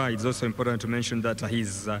Wambora. It's also important to mention that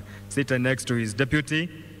he's sitting next to his deputy,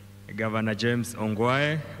 Governor James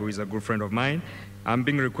Ongwae, who is a good friend of mine. I'm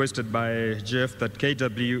being requested by Jeff that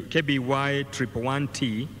KBY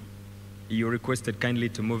 111T, you requested kindly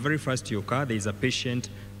to move very fast to your car. There is a patient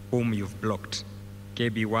whom you've blocked.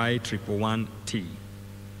 KBY 111T.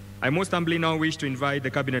 I most humbly now wish to invite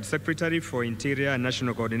the Cabinet Secretary for Interior and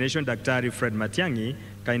National Coordination, Dr. Fred Matiang'i,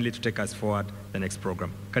 kindly to take us forward the next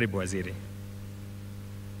program. Karibu Waziri.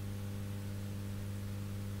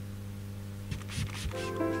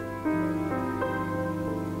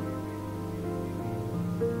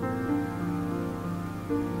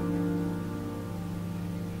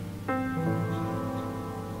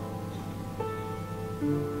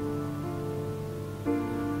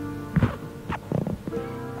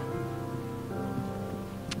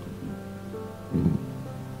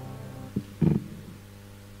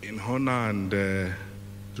 Honor and to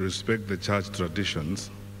respect the church traditions,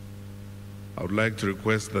 I would like to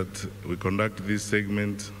request that we conduct this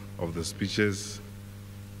segment of the speeches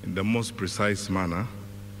in the most precise manner.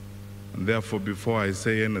 And therefore, before I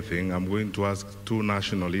say anything, I'm going to ask two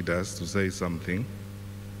national leaders to say something.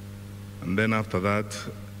 And then after that,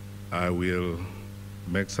 I will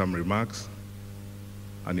make some remarks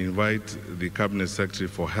and invite the Cabinet Secretary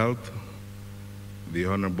for Health, the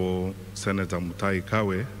Honorable Senator Mutahi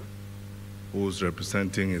Kagwe, who's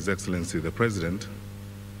representing His Excellency the President,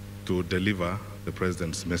 to deliver the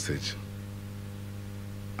President's message.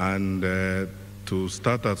 And to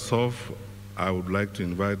start us off, I would like to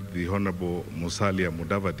invite the Honorable Musalia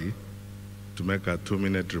Mudavadi to make a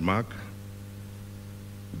 2-minute remark.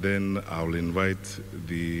 Then I'll invite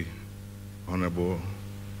the Honorable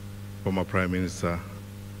former Prime Minister,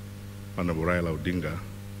 Honorable Raila Odinga,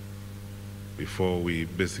 before we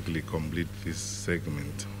basically complete this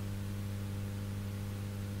segment.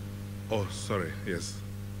 Oh, sorry, yes.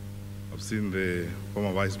 I've seen the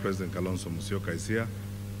former Vice President Kalonzo Musyoka is here.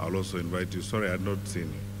 I'll also invite you. Sorry, I had not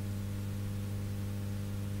seen you.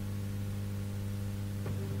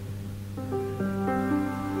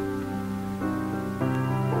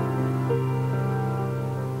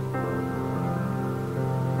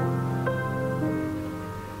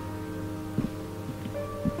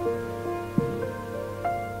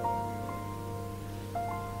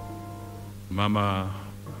 Mama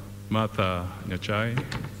Martha Nyachae,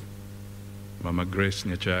 Mama Grace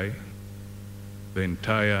Nyachae, the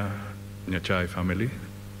entire Nyachae family,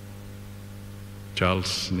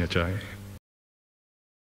 Charles Nyachae,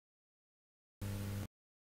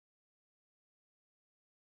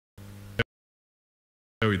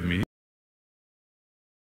 with me.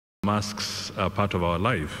 Masks are part of our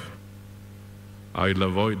life. I'll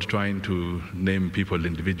avoid trying to name people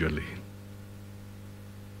individually,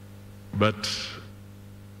 but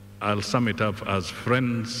I'll sum it up as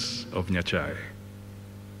friends of Nyachae.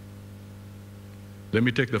 Let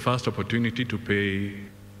me take the first opportunity to pay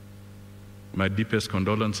my deepest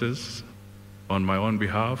condolences on my own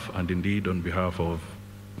behalf and indeed on behalf of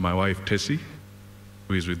my wife Tessie,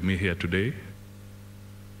 who is with me here today.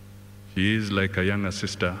 She is like a younger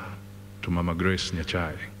sister to Mama Grace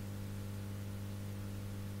Nyachae.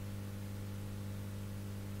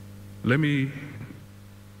 Let me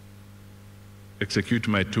execute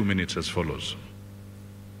my 2 minutes as follows.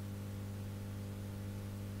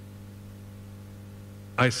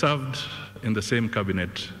 I served in the same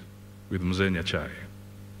cabinet with Mzee Nyachae.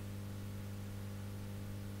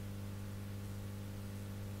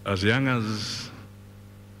 As young as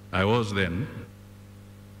I was then,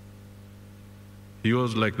 he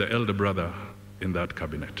was like the elder brother in that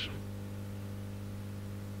cabinet.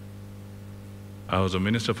 I was a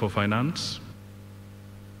Minister for Finance.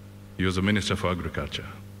 He was a Minister for Agriculture.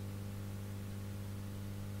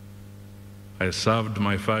 I served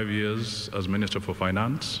my 5 years as Minister for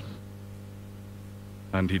Finance,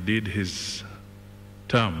 and he did his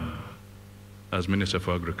term as Minister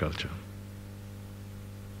for Agriculture.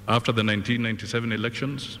 After the 1997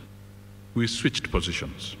 elections, we switched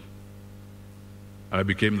positions. I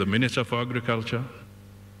became the Minister for Agriculture,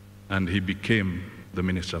 and he became the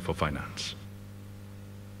Minister for Finance.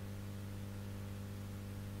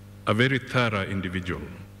 A very thorough individual,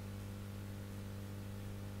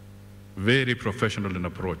 very professional in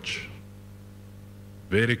approach,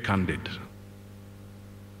 very candid,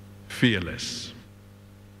 fearless.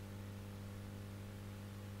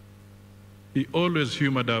 He always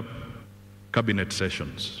humored up cabinet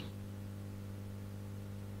sessions.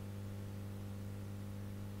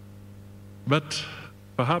 But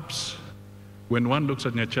perhaps when one looks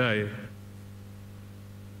at Nyachae,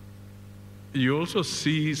 you also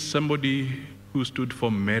see somebody who stood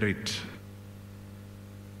for merit.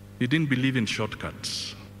 He didn't believe in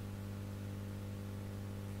shortcuts.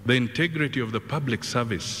 The integrity of the public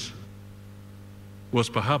service was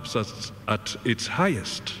perhaps at its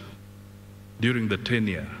highest during the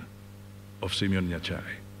tenure of Simeon Nyachae.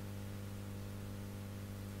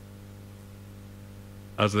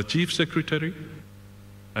 As the Chief Secretary,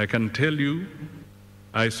 I can tell you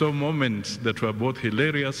I saw moments that were both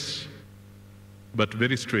hilarious but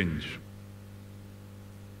very strange.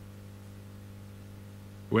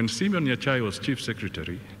 When Simeon Nyachae was Chief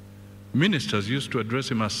Secretary, ministers used to address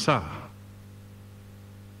him as Sir.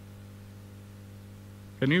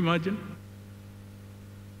 Can you imagine?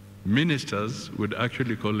 Ministers would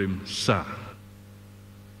actually call him Sir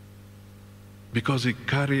because he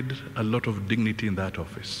carried a lot of dignity in that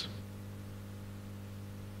office.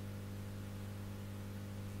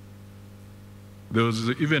 There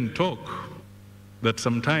was even talk that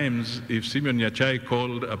sometimes if Simeon Nyachae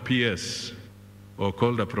called a PS or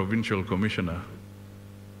called a provincial commissioner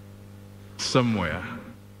somewhere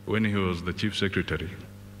when he was the Chief Secretary,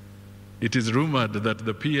 it is rumored that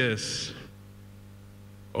the PS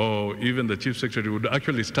or even the Chief Secretary would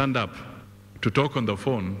actually stand up to talk on the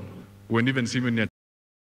phone when even Simeon Nyachae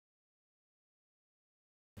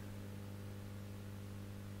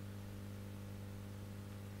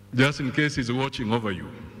just in case he's watching over you.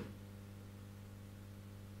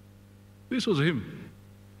 This was him.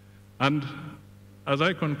 And as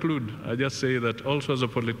I conclude, I just say that also as a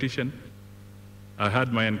politician, I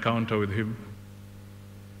had my encounter with him.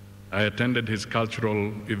 I attended his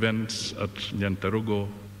cultural events at Nyanturago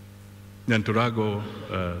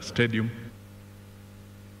Stadium,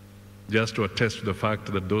 just to attest to the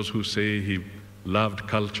fact that those who say he loved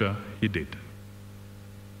culture, he did.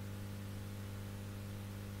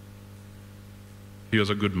 He was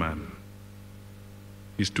a good man.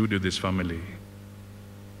 He stood with his family.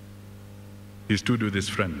 He stood with his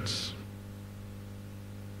friends.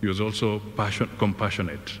 He was also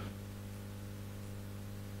compassionate.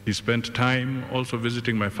 He spent time also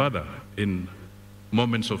visiting my father in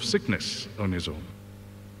moments of sickness on his own.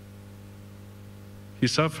 He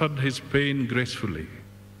suffered his pain gracefully.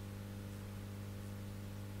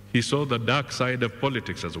 He saw the dark side of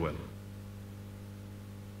politics as well.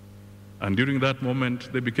 And during that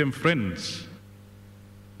moment, they became friends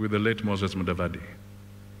with the late Moses Mudavadi.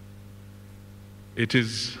 It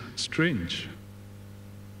is strange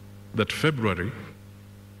that February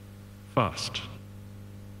 1st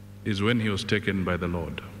is when he was taken by the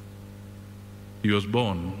Lord. He was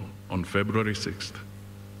born on February 6th.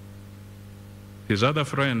 His other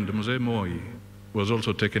friend, Mzee Moi, was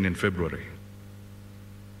also taken in February.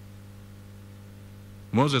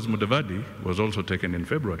 Moses Mudavadi was also taken in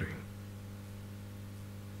February.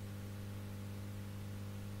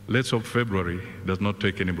 Let's hope February does not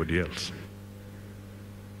take anybody else.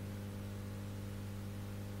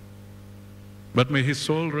 But may his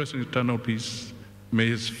soul rest in eternal peace. May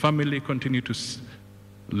his family continue to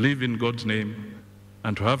live in God's name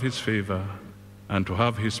and to have his favor and to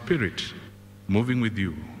have his spirit moving with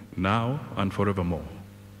you now and forevermore.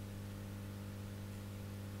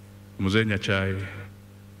 Mzee Nyachae,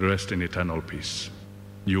 rest in eternal peace.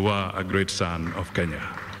 You are a great son of Kenya.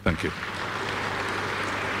 Thank you.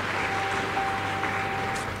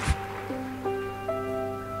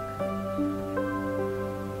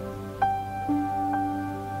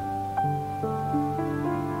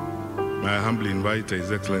 I humbly invite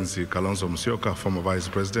His Excellency Kalonzo Musyoka, former Vice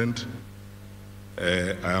President.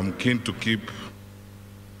 I am keen to keep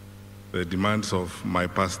the demands of my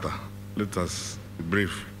pastor. Let us be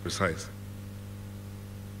brief, precise.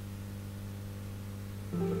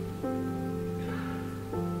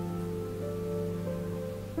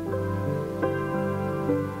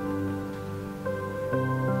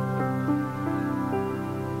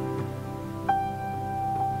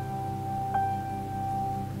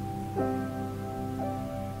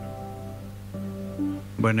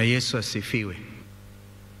 Bwana Yesu asifiwe.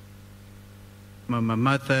 Mama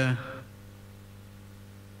Martha,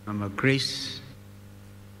 Mama Grace,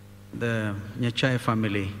 the Nyachae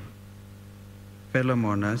family, fellow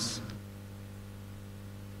mourners,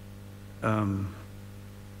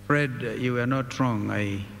 Fred, you were not wrong.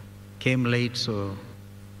 I came late, so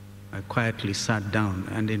I quietly sat down.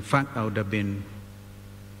 And in fact, I would have been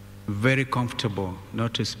very comfortable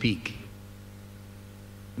not to speak.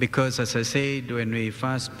 Because as I said, when we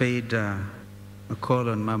first paid a call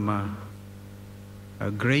on Mama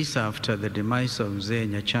Grace after the demise of Mzee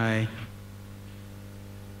Nyachae,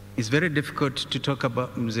 it's very difficult to talk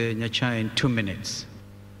about Mzee Nyachae in 2 minutes.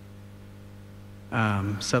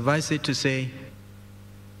 Suffice it to say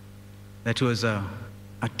that he was a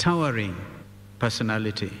towering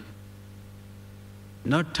personality.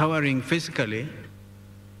 Not towering physically,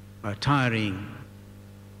 but towering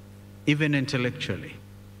even intellectually.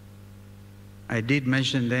 I did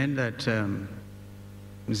mention then that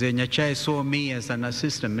Nyachae saw me as an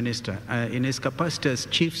assistant minister in his capacity as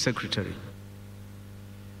chief secretary.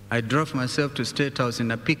 I drove myself to State House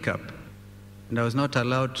in a pickup, and I was not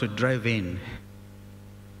allowed to drive in.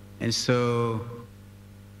 And so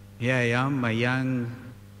here I am, a young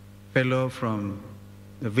fellow from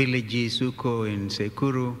the village Suko in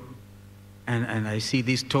Sekuru, and I see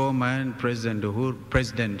this tall man, President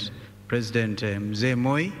Mzee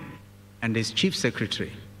Moi, and his chief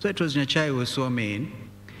secretary. So it was Nyachae who saw me in.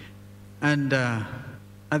 And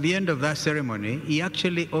at the end of that ceremony, he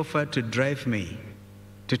actually offered to drive me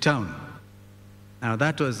to town. Now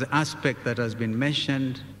that was the aspect that has been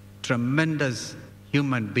mentioned, tremendous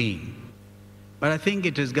human being. But I think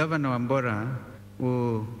it is Governor Wambora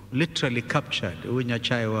who literally captured who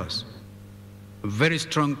Nyachae was. A very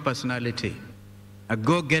strong personality, a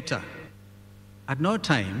go-getter. At no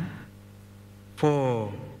time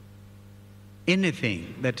for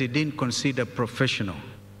anything that he didn't consider professional.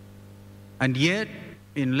 And yet,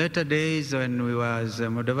 in later days when we were, as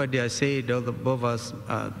Mudavadi said, all the both of us,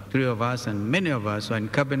 three of us and many of us were in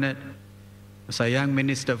cabinet, as a young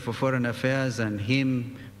minister for foreign affairs and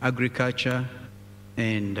him agriculture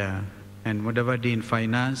and Mudavadi in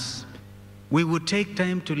finance, we would take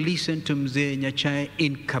time to listen to Mzee Nyachae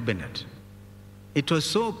in cabinet. It was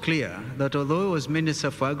so clear that although he was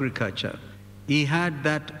Minister for Agriculture, he had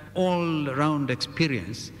that all-round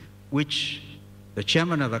experience which the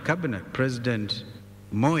chairman of the cabinet, President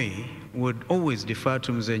Moi, would always defer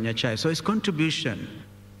to Mzee Nyachae. So his contribution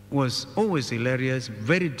was always hilarious,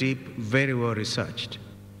 very deep, very well researched.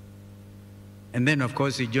 And then, of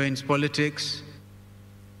course, he joins politics.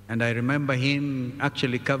 And I remember him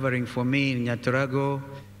actually covering for me in Nyaturago.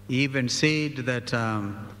 He even said that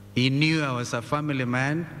he knew I was a family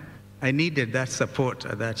man. I needed that support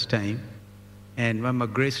at that time. And Mama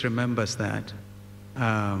Grace remembers that.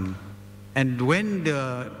 And when there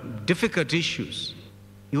were difficult issues,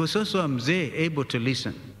 he was also able to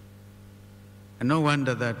listen. And no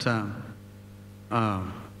wonder that our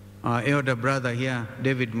elder brother here,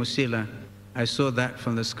 David Musila, I saw that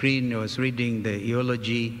from the screen. I was reading the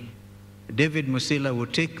eulogy. David Musila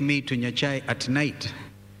would take me to Nyachae at night,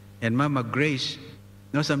 and Mama Grace,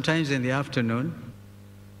 sometimes in the afternoon,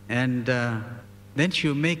 and then she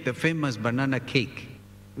would make the famous banana cake,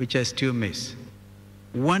 which I still miss.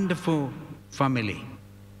 Wonderful family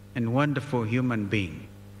and wonderful human being.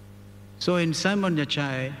 So in Simon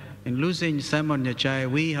Nyachae, in losing Simon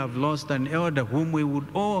Nyachae, we have lost an elder whom we would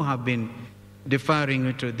all have been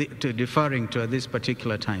deferring to at this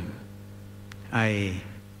particular time. I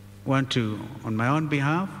want to, on my own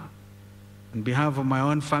behalf, on behalf of my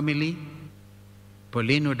own family,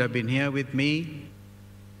 Pauline would have been here with me,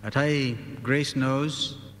 but Grace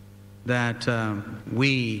knows that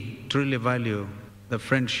we truly value the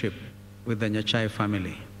friendship with the Nyachae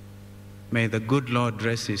family. May the good Lord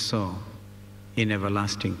rest his soul in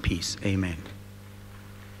everlasting peace. Amen.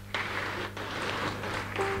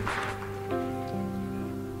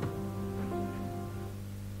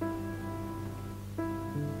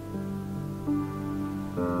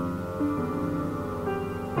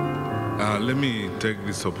 Let me take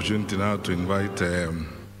this opportunity now to invite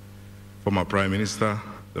former Prime Minister,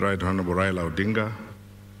 the Right Honorable Raila Odinga,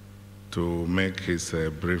 to make his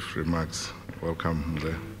brief remarks. Welcome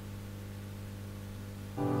there.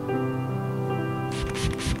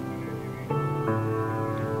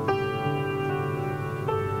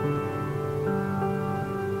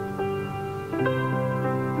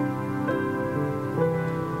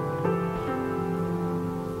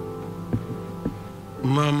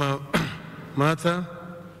 Mama Martha,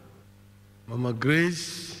 Mama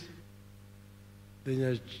Grace, the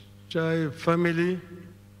Nyachae family,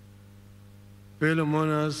 fellow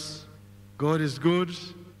mourners, God is good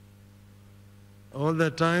all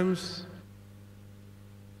the times.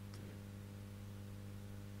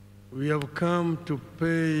 We have come to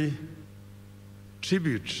pay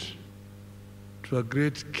tribute to a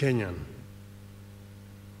great Kenyan.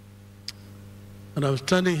 And I'm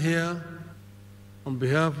standing here on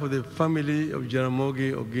behalf of the family of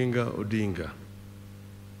Jaramogi Oginga Odinga.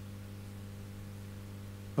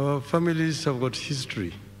 Our families have got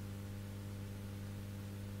history.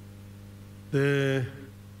 The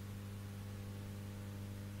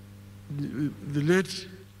late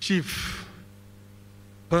Chief,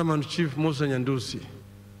 Paramount Chief Musa Nyandusi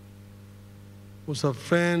was a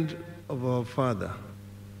friend of our father.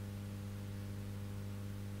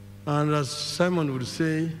 And as Simon would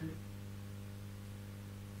say,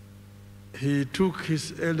 he took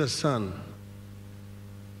his elder son,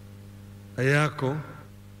 Ayako,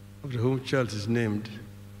 after whom child is named,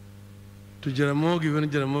 to Jaramogi when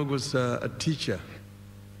Jaramogi was a teacher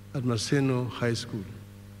at Maseno High School,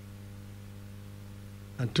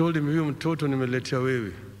 and told him, huyu mtoto nimeletea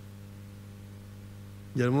wewe.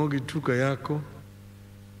 Jaramogi took Ayako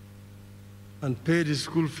and paid his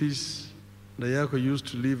school fees. And Ayako used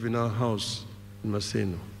to live in our house in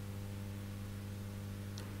Maseno.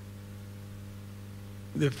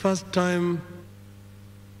 The first time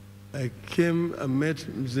I came and met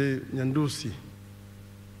Mzee Nyandusi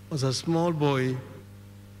was a small boy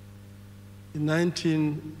in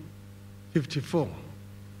 1954,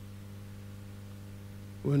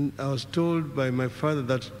 when I was told by my father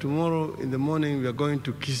that tomorrow in the morning we are going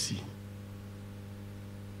to Kisii.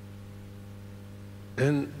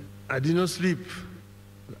 And I did not sleep.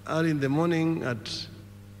 Early in the morning at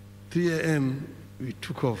 3 a.m., we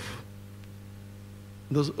took off.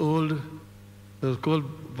 Those old, they were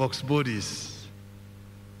called box bodies.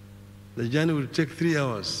 The journey would take 3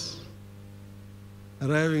 hours,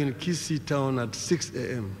 arriving in Kisii town at 6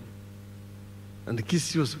 a.m. And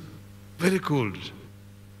Kisii was very cold.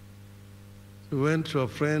 We went to a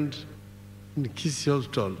friend in Kisii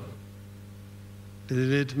Hospital, the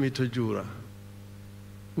late Mito Jura,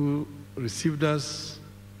 who received us,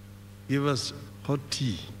 gave us hot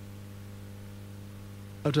tea.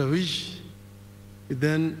 After which, we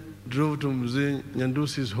then drove to Mzee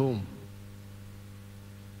Nyandusi's home.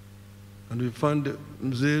 And we found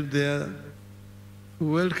Mzee there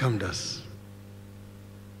who welcomed us.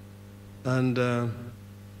 And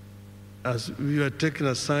as we were taken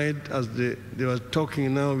aside, as they were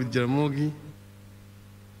talking now with Jaramogi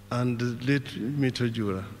and the late Mito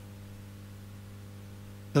Jura.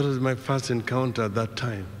 That was my first encounter at that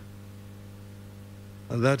time.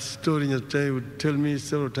 And that story Nyachae would tell me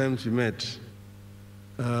several times we met,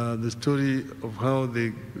 the story of how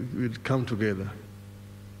they would come together.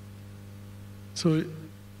 So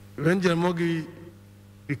when Jaramogi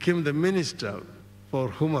became the Minister for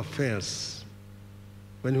Home Affairs,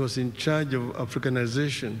 when he was in charge of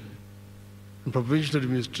Africanization and provincial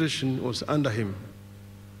administration was under him,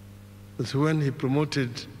 that's when he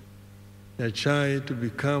promoted Nyachae to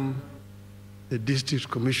become the district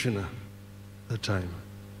commissioner at the time.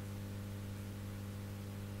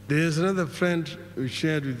 There's another friend we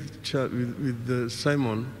shared with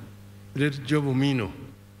Simon, the late Job Omino.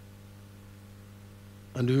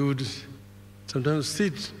 And we would sometimes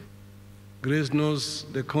sit. Grace knows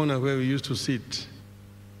the corner where we used to sit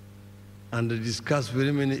and discuss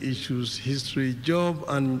very many issues, history. Job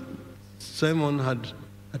and Simon had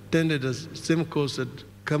attended the same course at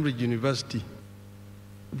Cambridge University,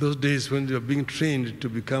 those days when they were being trained to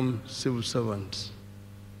become civil servants.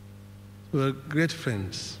 We were great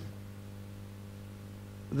friends.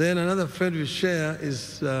 Then another friend we share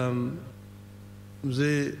is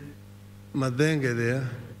Mzee Madenge there,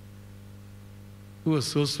 who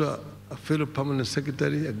was also a fellow permanent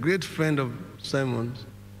secretary, a great friend of Simon's.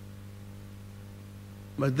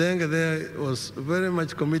 Madenge there was very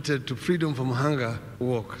much committed to freedom from hunger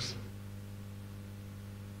walks.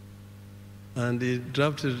 And he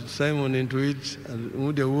drafted Simon into it, and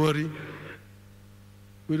Mude worry.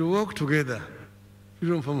 We'd walk together,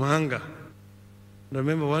 freedom from hunger. And I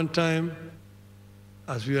remember one time,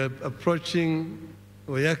 as we were approaching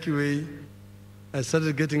Wayaki Way, I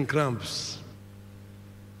started getting cramps.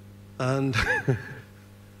 And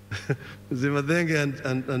Zimadenge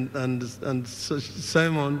and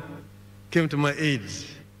Simon came to my aid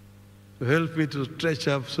to help me to stretch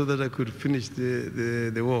up so that I could finish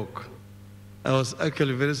the walk. I was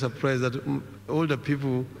actually very surprised that older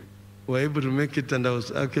people were able to make it and I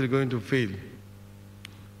was actually going to fail.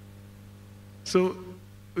 So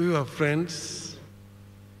we were friends.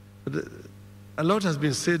 But a lot has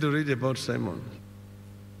been said already about Simon.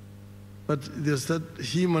 But there's that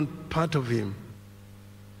human part of him.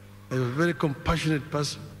 He was a very compassionate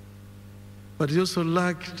person. But he also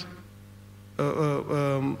lacked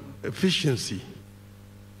efficiency.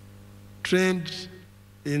 Trained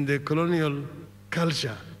in the colonial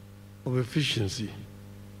culture of efficiency.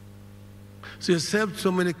 So he helped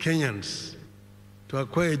so many Kenyans to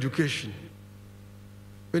acquire education.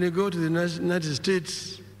 When you go to the United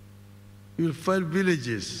States, you'll find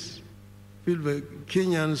villages filled by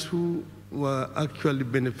Kenyans who were actually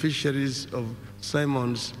beneficiaries of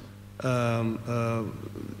Simon's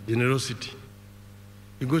generosity.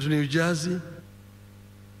 You go to New Jersey,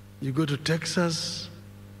 you go to Texas,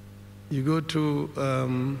 you go to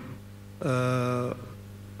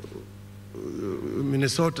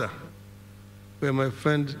Minnesota, where my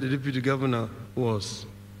friend, the deputy governor, was.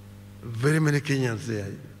 Very many Kenyans there.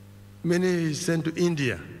 Many he sent to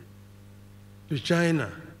India, to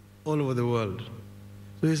China, all over the world.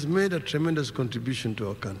 So he's made a tremendous contribution to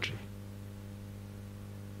our country.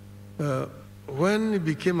 When he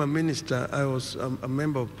became a minister, I was a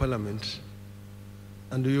member of parliament,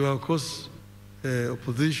 and we were, of course,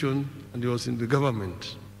 opposition, and he was in the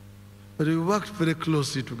government. But we worked very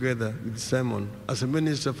closely together with Simon as a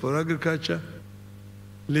minister for agriculture,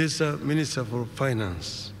 later minister for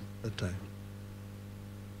finance at the time.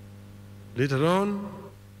 Later on,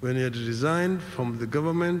 when he had resigned from the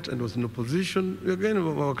government and was in opposition, we again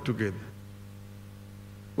worked together.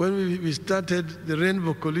 When we started the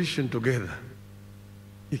Rainbow Coalition together,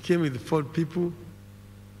 he came with 4 people,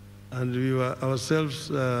 and we were ourselves,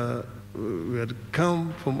 we had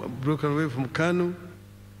come from, broken away from Kanu,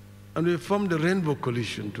 and we formed the Rainbow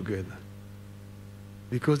Coalition together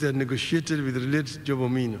because they had negotiated with the late Jobo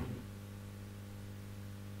Mino.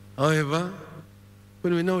 However,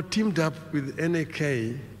 when we now teamed up with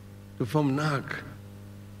NAK to form NAC,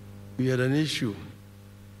 we had an issue.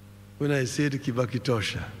 When I said Kibaki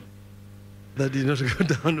Tosha, that did not go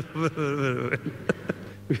down very well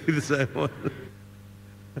with Simon.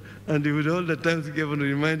 And he would all the times keep on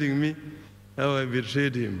reminding me how I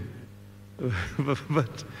betrayed him.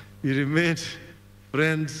 But we remained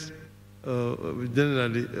friends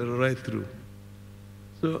generally right through.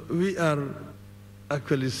 So we are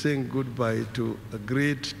actually saying goodbye to a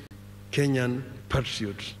great Kenyan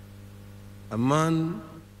patriot, a man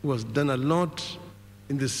who has done a lot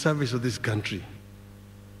in the service of this country.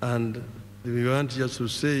 And we want just to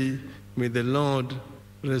say, may the Lord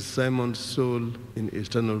rest Simon's soul in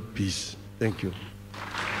eternal peace. Thank you.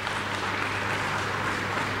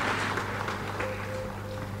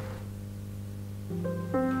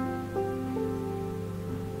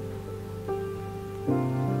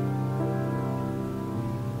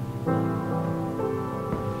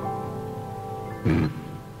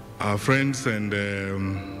 Our friends and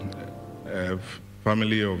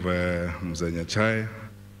family of Mzee Nyachae,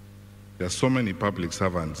 there are so many public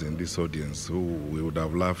servants in this audience who we would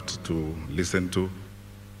have loved to listen to.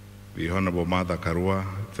 The Honorable Mother Karua,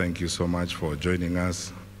 thank you so much for joining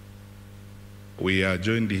us. We are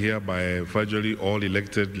joined here by virtually all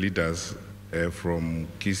elected leaders from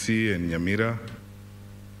Kisii and Nyamira,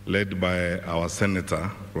 led by our senator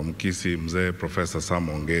from Kisii, Mzee Professor Sam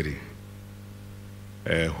Ongeri,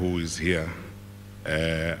 who is here.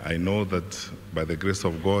 I know that by the grace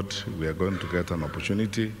of God, we are going to get an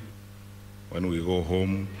opportunity when we go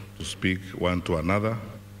home to speak one to another,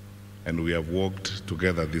 and we have walked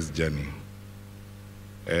together this journey.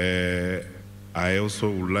 I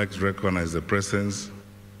also would like to recognize the presence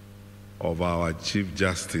of our Chief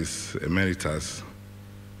Justice Emeritus,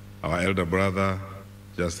 our elder brother,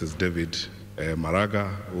 Justice David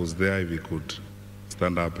Maraga, who's there. If he could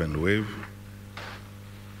stand up and wave.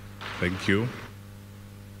 Thank you.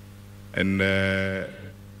 And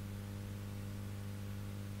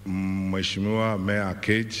Mheshimiwa Mayor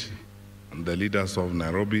Cage and the leaders of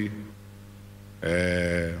Nairobi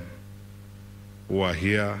who are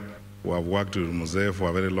here, who have worked with Mzee for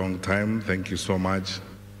a very long time, thank you so much.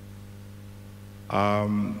 I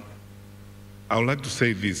would like to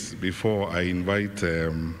say this before I invite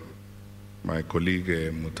my colleague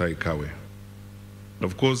Mutai Kawe.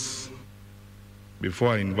 Of course, before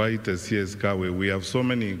I invite CS Kawe, we have so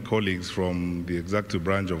many colleagues from the executive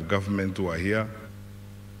branch of government who are here,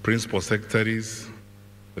 principal secretaries,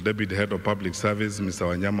 the deputy head of public service, Mr.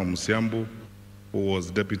 Wanyama Musiambu, who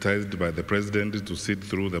was deputized by the president to sit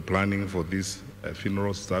through the planning for this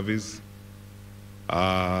funeral service,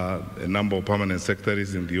 a number of permanent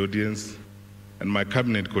secretaries in the audience, and my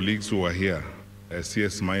cabinet colleagues who are here,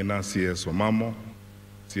 CS Maina, CS Omamo,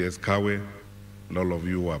 CS Kawe, and all of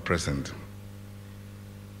you who are present.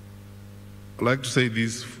 I'd like to say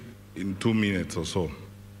this in 2 minutes or so.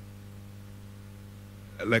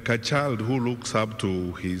 Like a child who looks up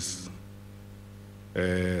to his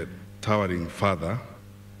towering father,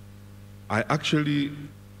 I actually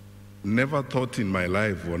never thought in my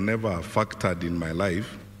life, or never factored in my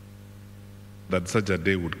life, that such a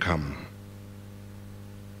day would come.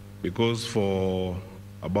 Because for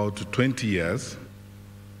about 20 years,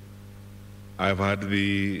 I've had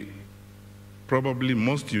the probably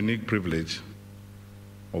most unique privilege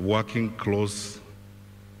of working close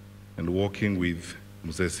and working with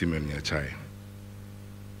Mzee Simeon Nyachae.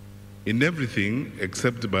 In everything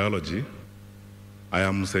except biology, I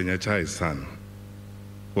am Mzee Nyachae's son.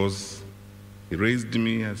 Because he raised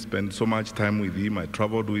me, I spent so much time with him, I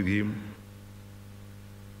traveled with him.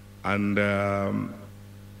 And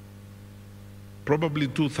probably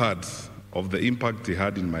 2/3 of the impact he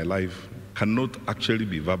had in my life cannot actually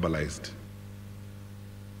be verbalized.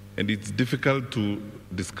 And it's difficult to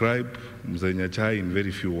describe Mzee Nyachae in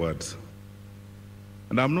very few words.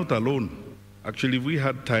 And I'm not alone. Actually, if we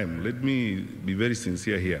had time, let me be very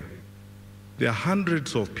sincere here. There are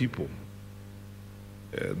hundreds of people,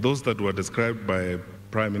 those that were described by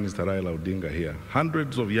Prime Minister Raila Odinga here,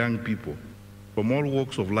 hundreds of young people from all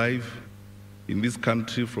walks of life in this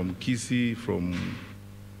country, from Kisii, from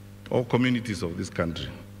all communities of this country,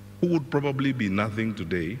 who would probably be nothing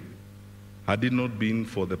today had it not been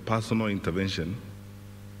for the personal intervention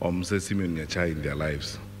of Mzee Simeon Nyachae in their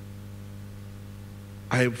lives.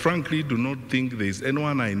 I frankly do not think there is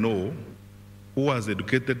anyone I know who has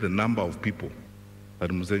educated the number of people that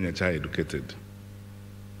Mzee Nyachae educated.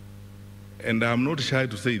 And I'm not shy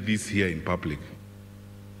to say this here in public.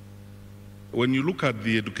 When you look at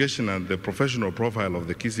the education and the professional profile of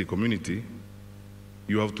the Kisii community,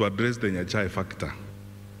 you have to address the Nyachae factor.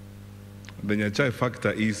 The Nyachae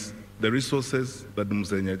factor is the resources that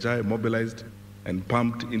Mzee Nyachae mobilized and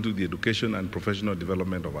pumped into the education and professional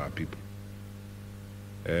development of our people.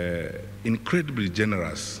 Incredibly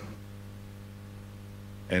generous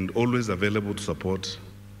and always available to support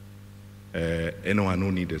anyone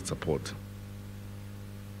who needed support.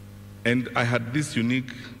 And I had this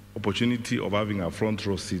unique opportunity of having a front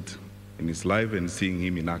row seat in his life and seeing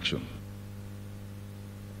him in action.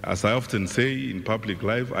 As I often say in public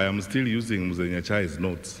life, I am still using Mzee Nyachae's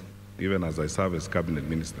notes, even as I serve as cabinet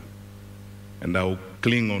minister. And I will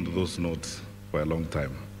cling on to those notes for a long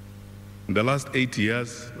time. In the last 8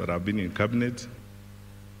 years that I've been in cabinet,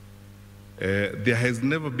 there has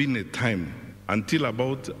never been a time, until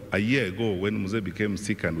about a year ago when Mzee became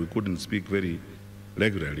sick and we couldn't speak very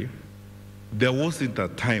regularly, there wasn't a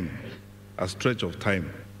time, a stretch of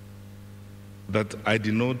time, that I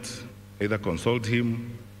did not either consult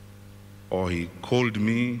him, or he called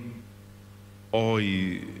me, or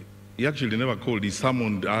he actually never called, he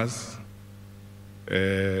summoned us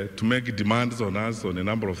to make demands on us on a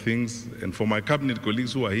number of things. And for my cabinet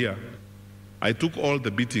colleagues who are here, I took all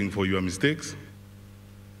the beating for your mistakes.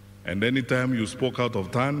 And anytime you spoke out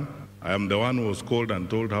of turn, I am the one who was called and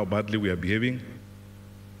told how badly we are behaving,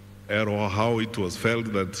 or how it was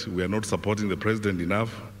felt that we are not supporting the president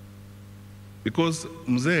enough. Because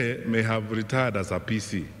Mzee may have retired as a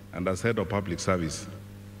PC and as head of public service,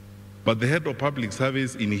 but the head of public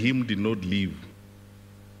service in him did not leave.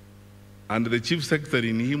 And the chief secretary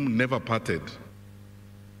in him never parted.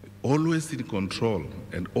 Always in control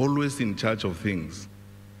and always in charge of things,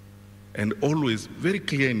 and always very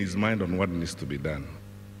clear in his mind on what needs to be done.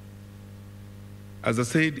 As I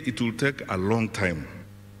said, it will take a long time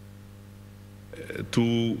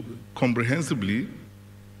to comprehensively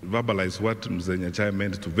verbalize what Mzee Nyachae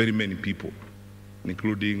meant to very many people,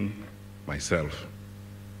 including myself.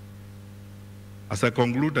 As I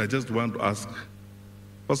conclude, I just want to ask,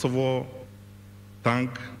 first of all,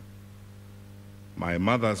 thank my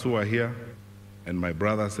mothers who are here and my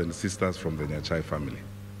brothers and sisters from the Nyachae family.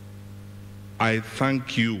 I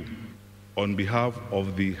thank you on behalf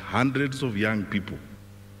of the hundreds of young people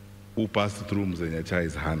who passed through Mzee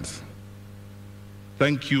Nyachae's hands.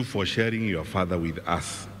 Thank you for sharing your father with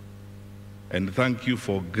us. And thank you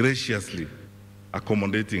for graciously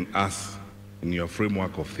accommodating us in your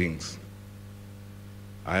framework of things.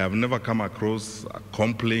 I have never come across a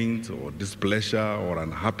complaint or displeasure or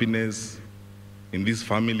unhappiness in this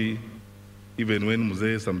family, even when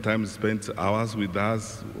Mzee sometimes spent hours with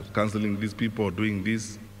us, counseling these people or doing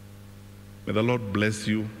this. May the Lord bless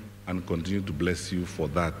you and continue to bless you for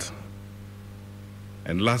that.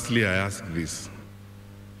 And lastly, I ask this.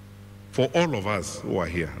 For all of us who are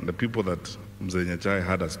here, and the people that Mzee Nyachae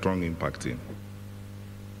had a strong impact in,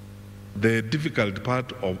 the difficult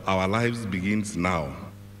part of our lives begins now,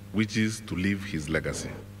 which is to leave his legacy.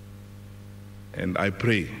 And I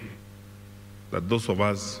pray that those of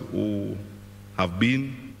us who have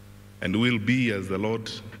been and will be, as the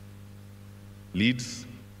Lord leads,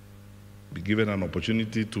 be given an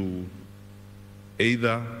opportunity to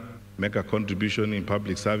either make a contribution in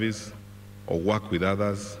public service or work with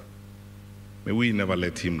others. May we never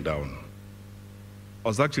let him down. I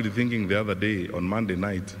was actually thinking the other day on Monday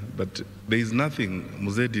night that there is nothing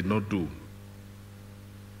Mzee did not do.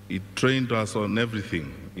 He trained us on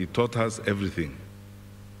everything. He taught us everything.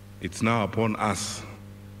 It's now upon us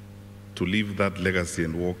to leave that legacy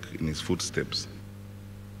and walk in his footsteps.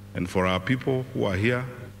 And for our people who are here,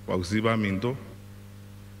 about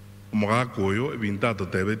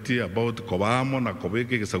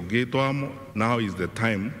now is the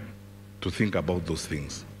time to think about those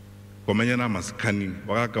things. Komenya maskani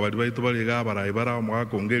bakakabali baitubaliga barayibara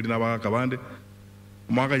mwaka ongeri na bakakabande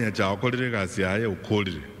mwaka nyacha akolire gasi yaye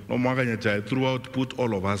ukolire no mwaka Nyachae throughout put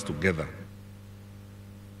all of us together.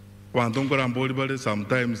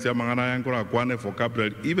 Sometimes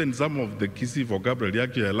vocabulary, even some of the Kisi vocabulary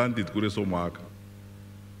actually I learned it kure so mwaka.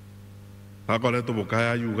 Takoleto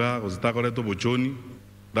bokaya yuga, takoleto bochoni,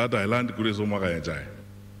 that I learned kure so mwaka Nyachae.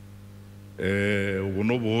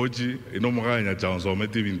 Unobo hoji, ino mwaka Nyachae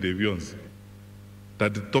onsomative interviews.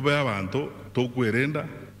 Tati tobe abantu toku erenda,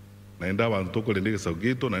 naenda abantu toku lendeke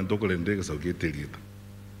saugeto, naenda toku lendeke saugete lita.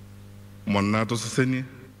 Monato seseni.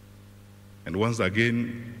 And once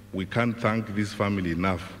again, we can't thank this family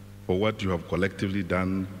enough for what you have collectively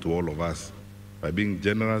done to all of us by being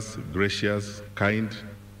generous, gracious, kind,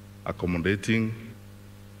 accommodating,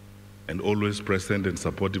 and always present and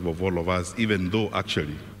supportive of all of us, even though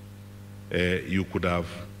actually you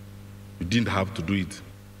didn't have to do it.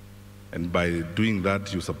 And by doing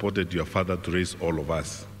that, you supported your father to raise all of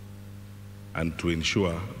us and to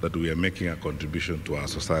ensure that we are making a contribution to our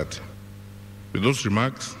society. With those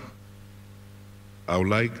remarks, I would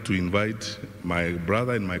like to invite my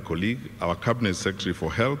brother and my colleague, our Cabinet Secretary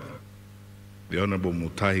for Health, the Honorable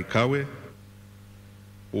Mutahi Kawe,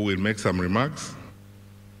 who will make some remarks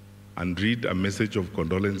and read a message of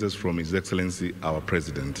condolences from His Excellency, our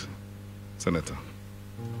President. Senator.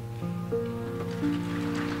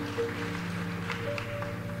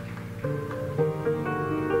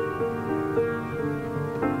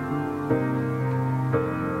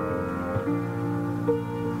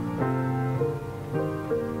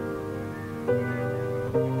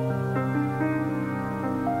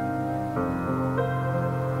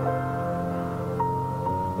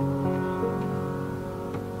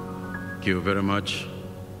 Thank you very much.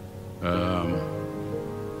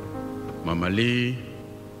 Mama Lee,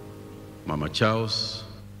 Mama Charles,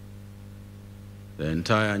 the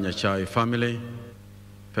entire Nyachae family,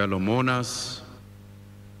 fellow mourners.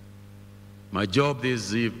 My job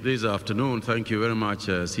this afternoon, thank you very much,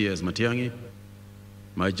 C.S. Matiang'i.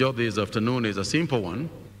 My job this afternoon is a simple one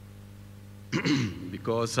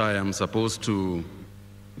because I am supposed to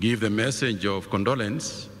give the message of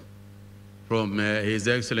condolence from His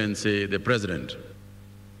Excellency, the President.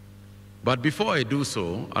 But before I do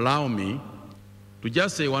so, allow me to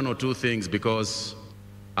just say one or two things because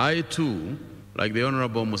I too, like the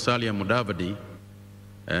Honorable Musalia Mudavadi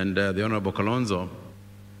and the Honorable Kalonzo,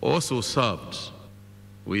 also served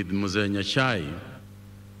with Mzee Nyachae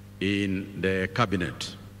in the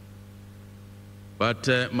cabinet. But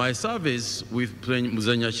my service with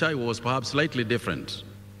Mzee Nyachae was perhaps slightly different,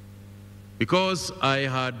 because I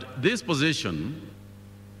had this position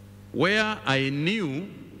where I knew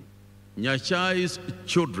Nyachae's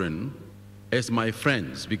children as my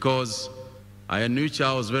friends, because I knew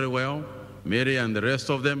Charles very well, Mary and the rest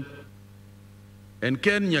of them. And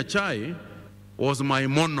Ken Nyachae was my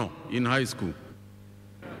mono in high school.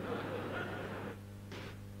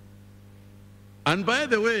 And by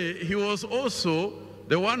the way, he was also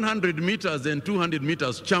the 100 meters and 200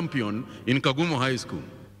 meters champion in Kagumo High School.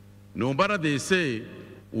 No matter they say,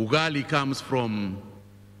 ugali comes from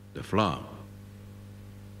the flour.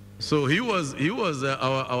 So he was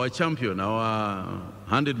our champion, our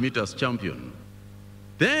 100 meters champion.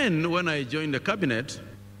 Then when I joined the cabinet,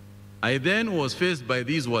 I then was faced by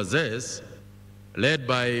these wazés, led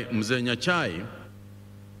by Mzee Nyachae,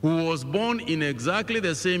 who was born in exactly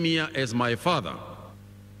the same year as my father.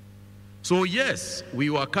 So yes,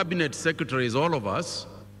 we were cabinet secretaries, all of us,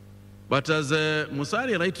 but as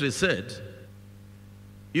Musalia rightly said,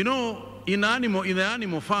 you know, in the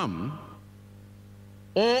animal farm,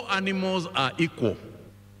 all animals are equal.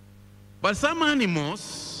 But some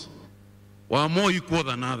animals were more equal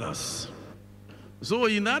than others. So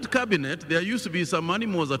in that cabinet, there used to be some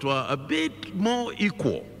animals that were a bit more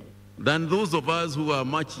equal than those of us who are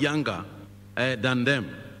much younger than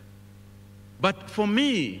them. But for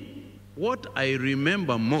me, what I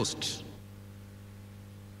remember most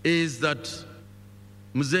is that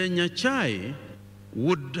Mzee Nyachae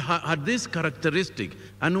had this characteristic,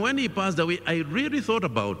 and when he passed away, I really thought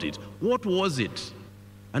about it. What was it?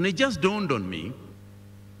 And it just dawned on me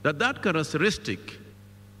that that characteristic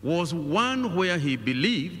was one where he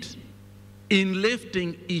believed in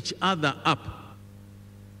lifting each other up,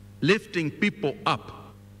 lifting people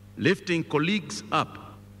up, lifting colleagues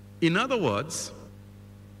up. In other words,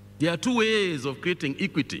 there are two ways of creating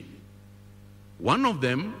equity. One of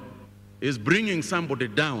them is bringing somebody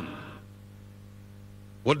down,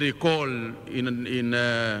 what they call in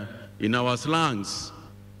our slangs,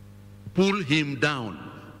 pull him down,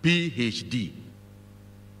 PhD.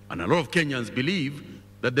 And a lot of Kenyans believe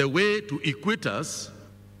that the way to equate us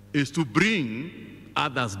is to bring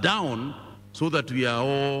others down so that we are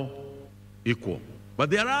all equal. But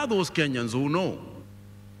there are those Kenyans who know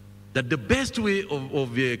that the best way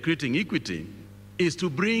of creating equity is to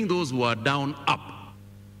bring those who are down up.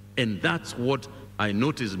 And that's what I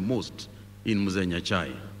noticed most in Mzee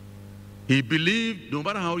Nyachae. He believed no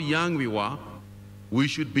matter how young we were, we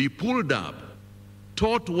should be pulled up,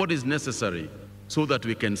 taught what is necessary so that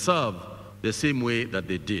we can serve the same way that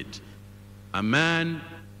they did. A man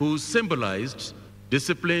who symbolized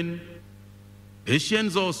discipline,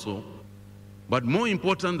 patience also, but more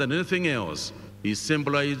important than anything else, he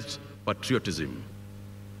symbolized patriotism.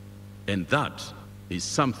 And that is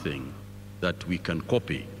something that we can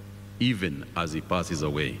copy even as he passes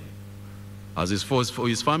away. As is for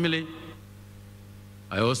his family,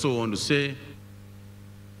 I also want to say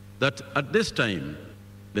that at this time,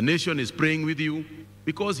 the nation is praying with you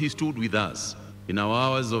because he stood with us in our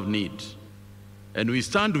hours of need. And we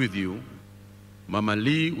stand with you. Mama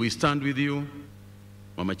Lee, we stand with you.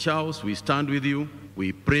 Mama Charles, we stand with you.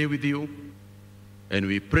 We pray with you. And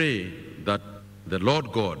we pray that the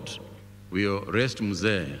Lord God will rest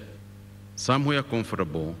Mzee somewhere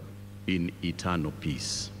comfortable in eternal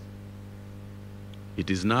peace.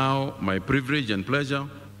 It is now my privilege and pleasure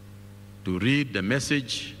to read the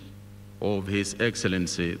message of His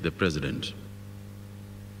Excellency, the President.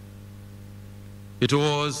 It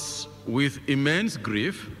was with immense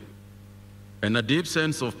grief and a deep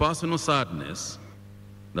sense of personal sadness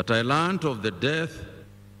that I learned of the death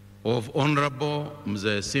of Honorable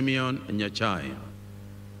Mzee Simeon Nyachae.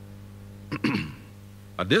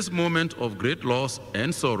 At this moment of great loss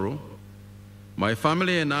and sorrow, my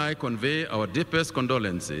family and I convey our deepest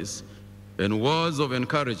condolences and words of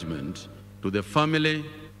encouragement to the family,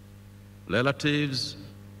 relatives,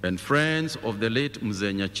 and friends of the late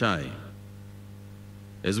Mzee Nyachae.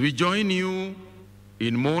 As we join you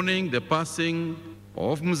in mourning the passing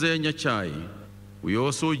of Mzee Nyachae, we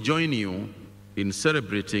also join you in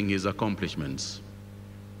celebrating his accomplishments.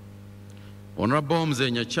 Honorable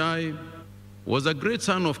Mzee Nyachae was a great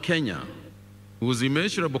son of Kenya whose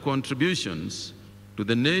immeasurable contributions to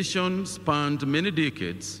the nation spanned many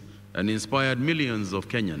decades and inspired millions of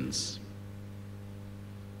Kenyans.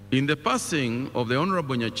 In the passing of the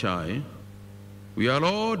Honorable Nyachae, we are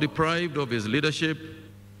all deprived of his leadership,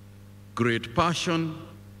 great passion,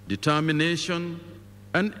 determination,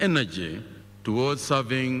 and energy towards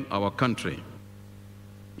serving our country.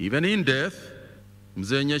 Even in death,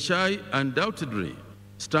 Mzee Nyachae undoubtedly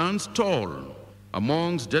stands tall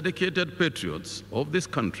amongst dedicated patriots of this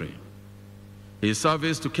country. His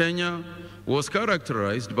service to Kenya was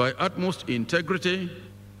characterized by utmost integrity,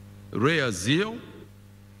 rare zeal,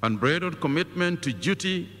 unbridled commitment to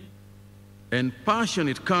duty, and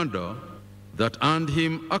passionate candor that earned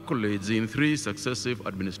him accolades in 3 successive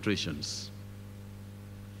administrations.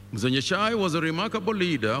 Mzee Nyachae was a remarkable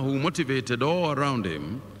leader who motivated all around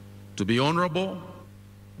him to be honorable,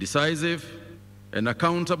 decisive, and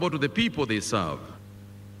accountable to the people they serve.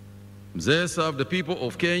 Mzee served the people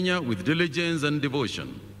of Kenya with diligence and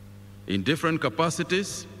devotion in different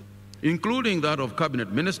capacities, including that of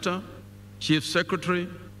cabinet minister, chief secretary,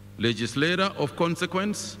 legislator of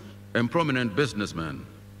consequence, and prominent businessman.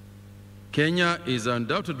 Kenya is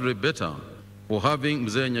undoubtedly better for having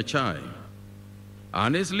Mzee Nyachae,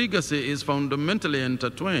 and his legacy is fundamentally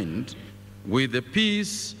intertwined with the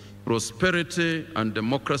peace, prosperity, and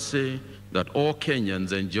democracy that all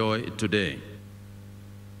Kenyans enjoy today.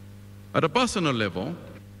 At a personal level,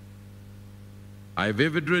 I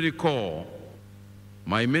vividly recall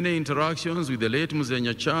my many interactions with the late Mzee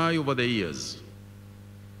Nyachae over the years.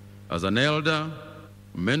 As an elder,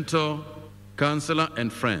 mentor, counselor,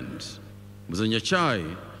 and friend, Mzee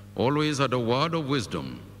Nyachae always had a word of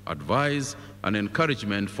wisdom, advice, and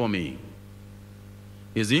encouragement for me.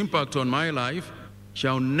 His impact on my life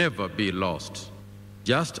shall never be lost,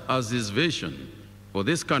 just as his vision for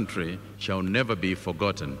this country shall never be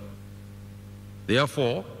forgotten.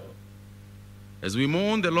 Therefore, as we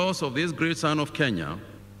mourn the loss of this great son of Kenya,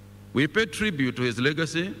 we pay tribute to his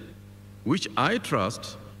legacy, which I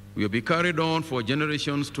trust will be carried on for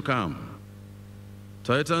generations to come.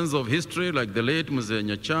 Titans of history like the late Mzee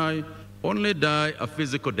Nyachae only die a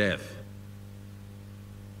physical death.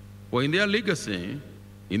 For in their legacy,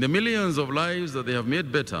 in the millions of lives that they have made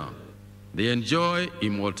better, they enjoy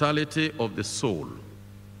immortality of the soul.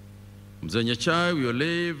 Mzee Nyachae will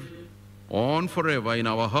live on forever in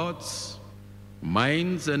our hearts,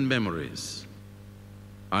 minds, and memories,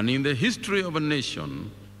 and in the history of a nation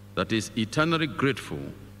that is eternally grateful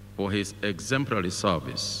for his exemplary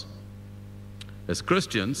service. As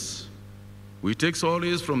Christians, we take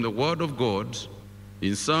solace from the Word of God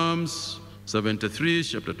in Psalms 73,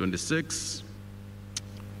 chapter 26,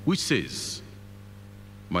 which says,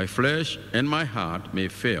 my flesh and my heart may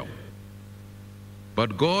fail.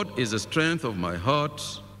 But God is the strength of my heart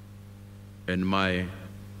and my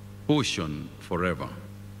portion forever.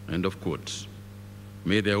 End of quote.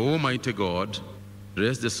 May the Almighty God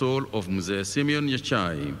rest the soul of Mzee Simeon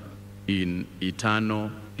Nyachae in eternal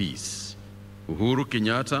peace. Uhuru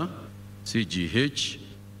Kenyatta, CGH,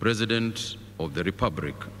 President of the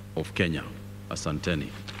Republic of Kenya. Asanteni.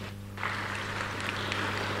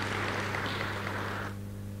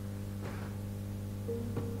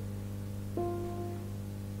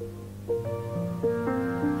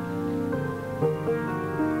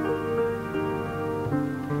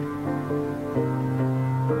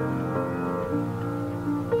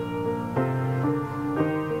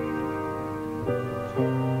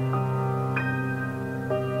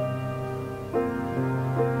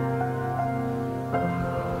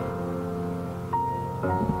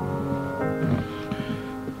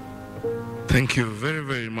 Thank you very,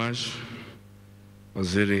 very much,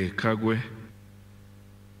 Waziri Kagwe,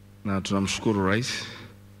 na tunamshukuru Rais,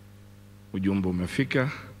 ujumbe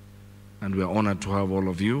umefika, and we are honored to have all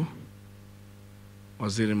of you.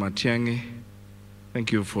 Waziri Matiang'i,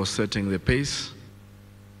 thank you for setting the pace,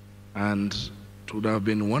 and it would have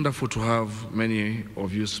been wonderful to have many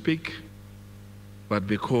of you speak, but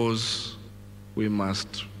because we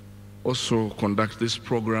must also conduct this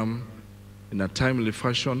program in a timely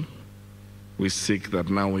fashion, we seek that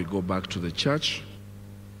now we go back to the church.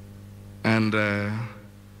 And to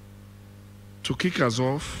kick us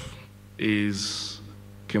off is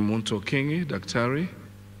Kemunto Kingi, Daktari,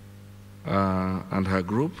 and her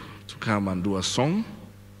group to come and do a song.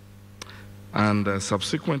 And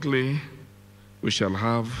subsequently, we shall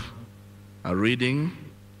have a reading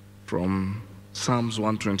from Psalms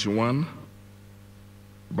 121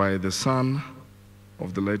 by the son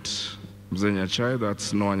of the late Mzee Nyachae,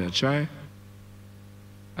 that's Nyachae,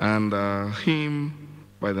 and a hymn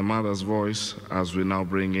by the mother's voice as we now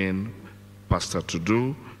bring in Pastor to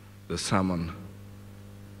do the sermon.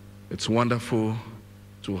 It's wonderful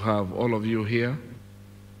to have all of you here,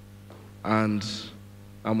 and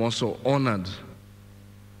I'm also honored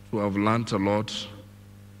to have learned a lot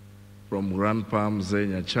from Grandpa Mzee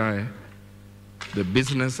Nyachae. The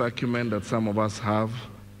business acumen that some of us have,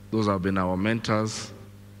 those have been our mentors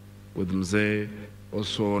with Mzee.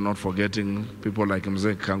 Also, not forgetting people like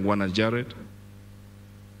Mzee Kangwana Jared.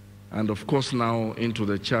 And of course, now into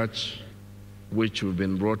the church, which we've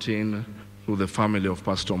been brought in through the family of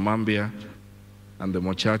Pastor Mambia and the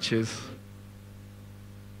Mochaches.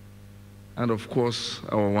 And of course,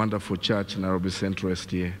 our wonderful church, Nairobi Central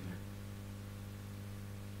SDA.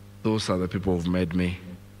 Those are the people who've made me,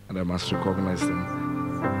 and I must recognize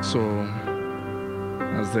them. So,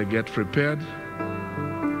 as they get prepared,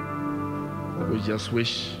 we just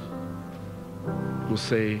wish to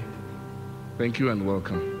say thank you and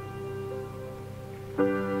welcome.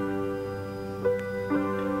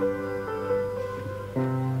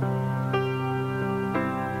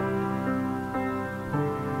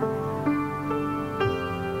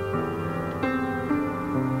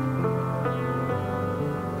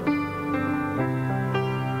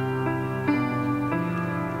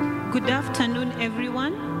 Good afternoon,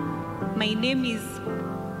 everyone. My name is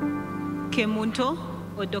Kemunto,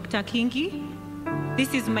 or Dr. Kingi.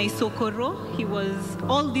 This is my Sokoro.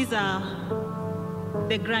 All these are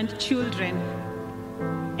the grandchildren.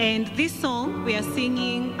 And this song we are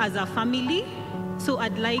singing as a family. So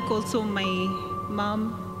I'd like also my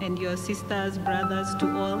mom and your sisters, brothers to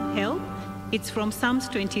all help. It's from Psalms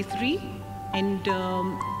 23. And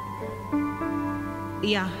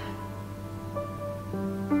yeah.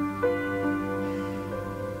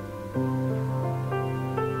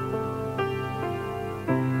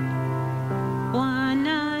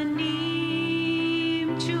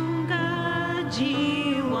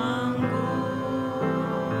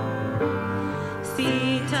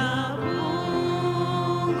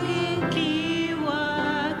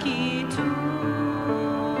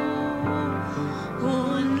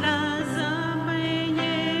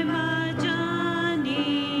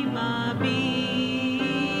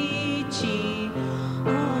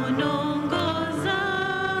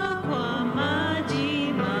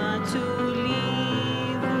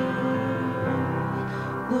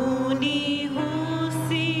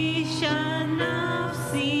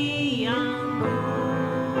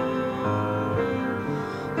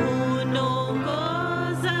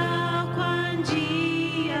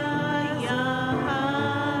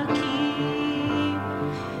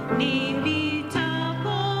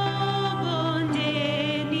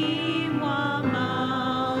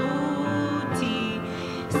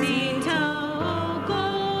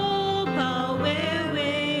 Sitaogopa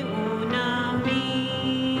wewe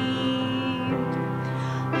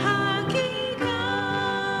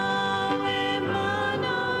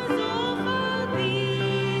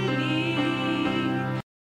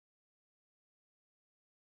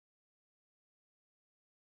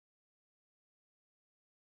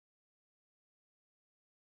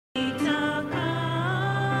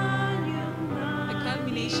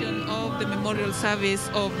the memorial service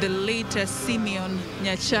of the late Simeon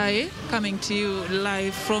Nyachae, coming to you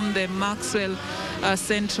live from the Maxwell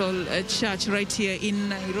Central Church right here in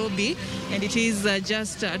Nairobi. And it is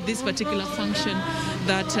just at this particular function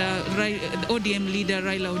that ODM leader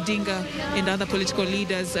Raila Odinga and other political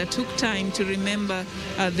leaders took time to remember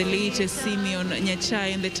the late Simeon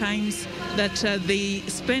Nyachae and the times that they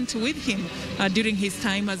spent with him during his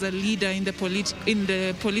time as a leader in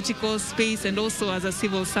the political space and also as a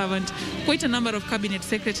civil servant. Quite a number of cabinet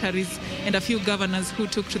secretaries and a few governors who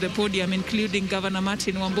took to the podium, including Governor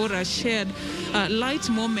Martin Wambora, shared light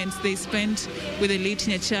moments they spent with the late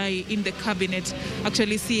Nyachae in the cabinet.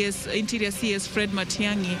 Actually, Interior CS Fred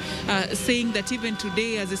Matiang'i saying that even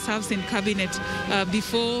today, as he serves in cabinet,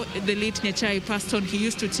 before the late Nyachae passed on, he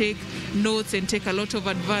used to take notes and take a lot of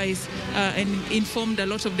advice and informed a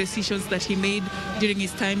lot of decisions that he made during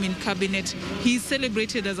his time in cabinet. He's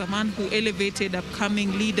celebrated as a man who elevated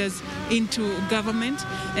upcoming leaders into government.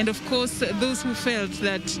 And of course, those who felt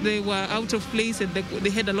that they were out of place and they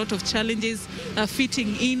had a lot of challenges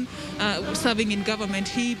fitting in, serving in government,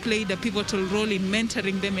 he played a pivotal role in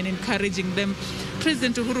mentoring them and encouraging them.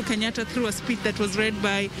 President Uhuru Kenyatta, through a speech that was read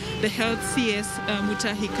by the Health CS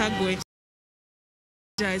Mutahi Kagwe,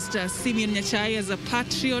 Simeon Nyachae as a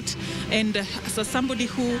patriot and as somebody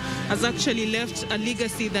who has actually left a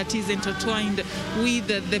legacy that is intertwined with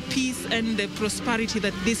the peace and the prosperity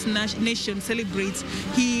that this nation celebrates.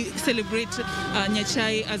 He celebrates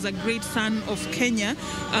Nyachae as a great son of Kenya,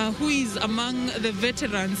 who is among the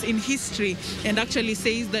veterans in history, and actually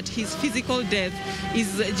says that his physical death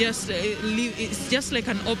is just like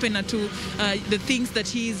an opener to the things that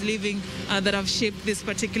he is living that have shaped this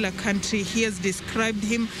particular country. He has described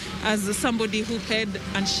him as somebody who had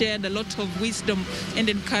and shared a lot of wisdom and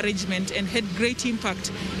encouragement and had great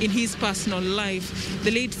impact in his personal life.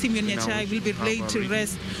 The late Simeon Nyachae will be laid to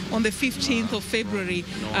rest on the 15th of February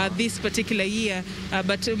this particular year,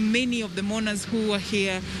 but many of the mourners who were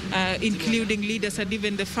here, including leaders and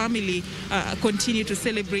even the family, continue to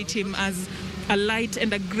celebrate him as a light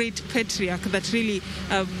and a great patriarch that really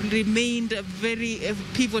remained very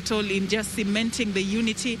pivotal in just cementing the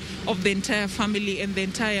unity of the entire family and the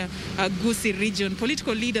entire Gusii region.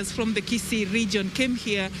 Political leaders from the Kisii region came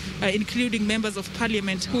here, including members of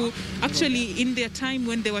parliament, who actually in their time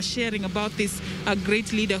when they were sharing about this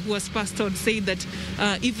great leader who was passed on, said that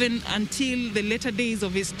even until the later days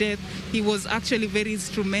of his death, he was actually very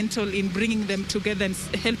instrumental in bringing them together and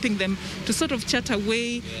helping them to sort of chart a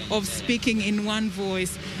way of speaking in one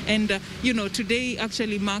voice. And today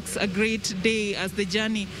actually marks a great day as the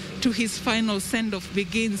journey to his final send-off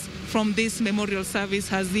begins from this memorial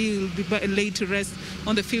service, as he will be laid to rest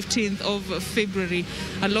on the 15th of February.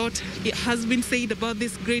 A lot has been said about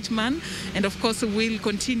this great man, and of course we'll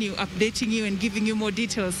continue updating you and giving you more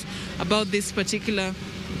details about this particular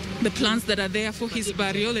the plans that are there for his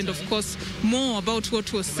burial, and of course more about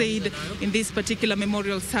what was said in this particular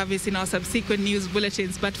memorial service in our subsequent news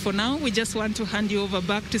bulletins. But for now, we just want to hand you over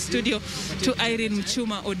back to studio to Irene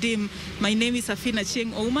Mchuma Odim. My name is Afina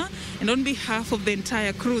Cheng Ouma, and on behalf of the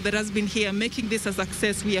entire crew that has been here making this a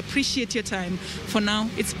success, we appreciate your time. For now,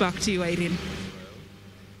 it's back to you, Irene.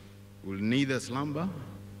 Will neither slumber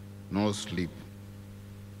nor sleep.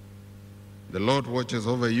 The Lord watches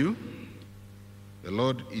over you. The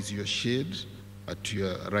Lord is your shade at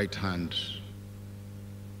your right hand.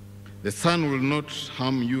 The sun will not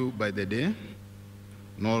harm you by the day,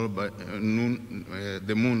 nor by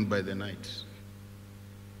the moon by the night.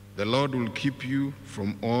 The Lord will keep you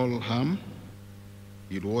from all harm.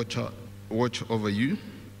 He'll watch over you.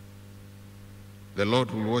 The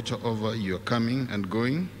Lord will watch over your coming and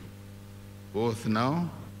going, both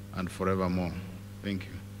now and forevermore. Thank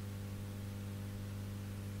you.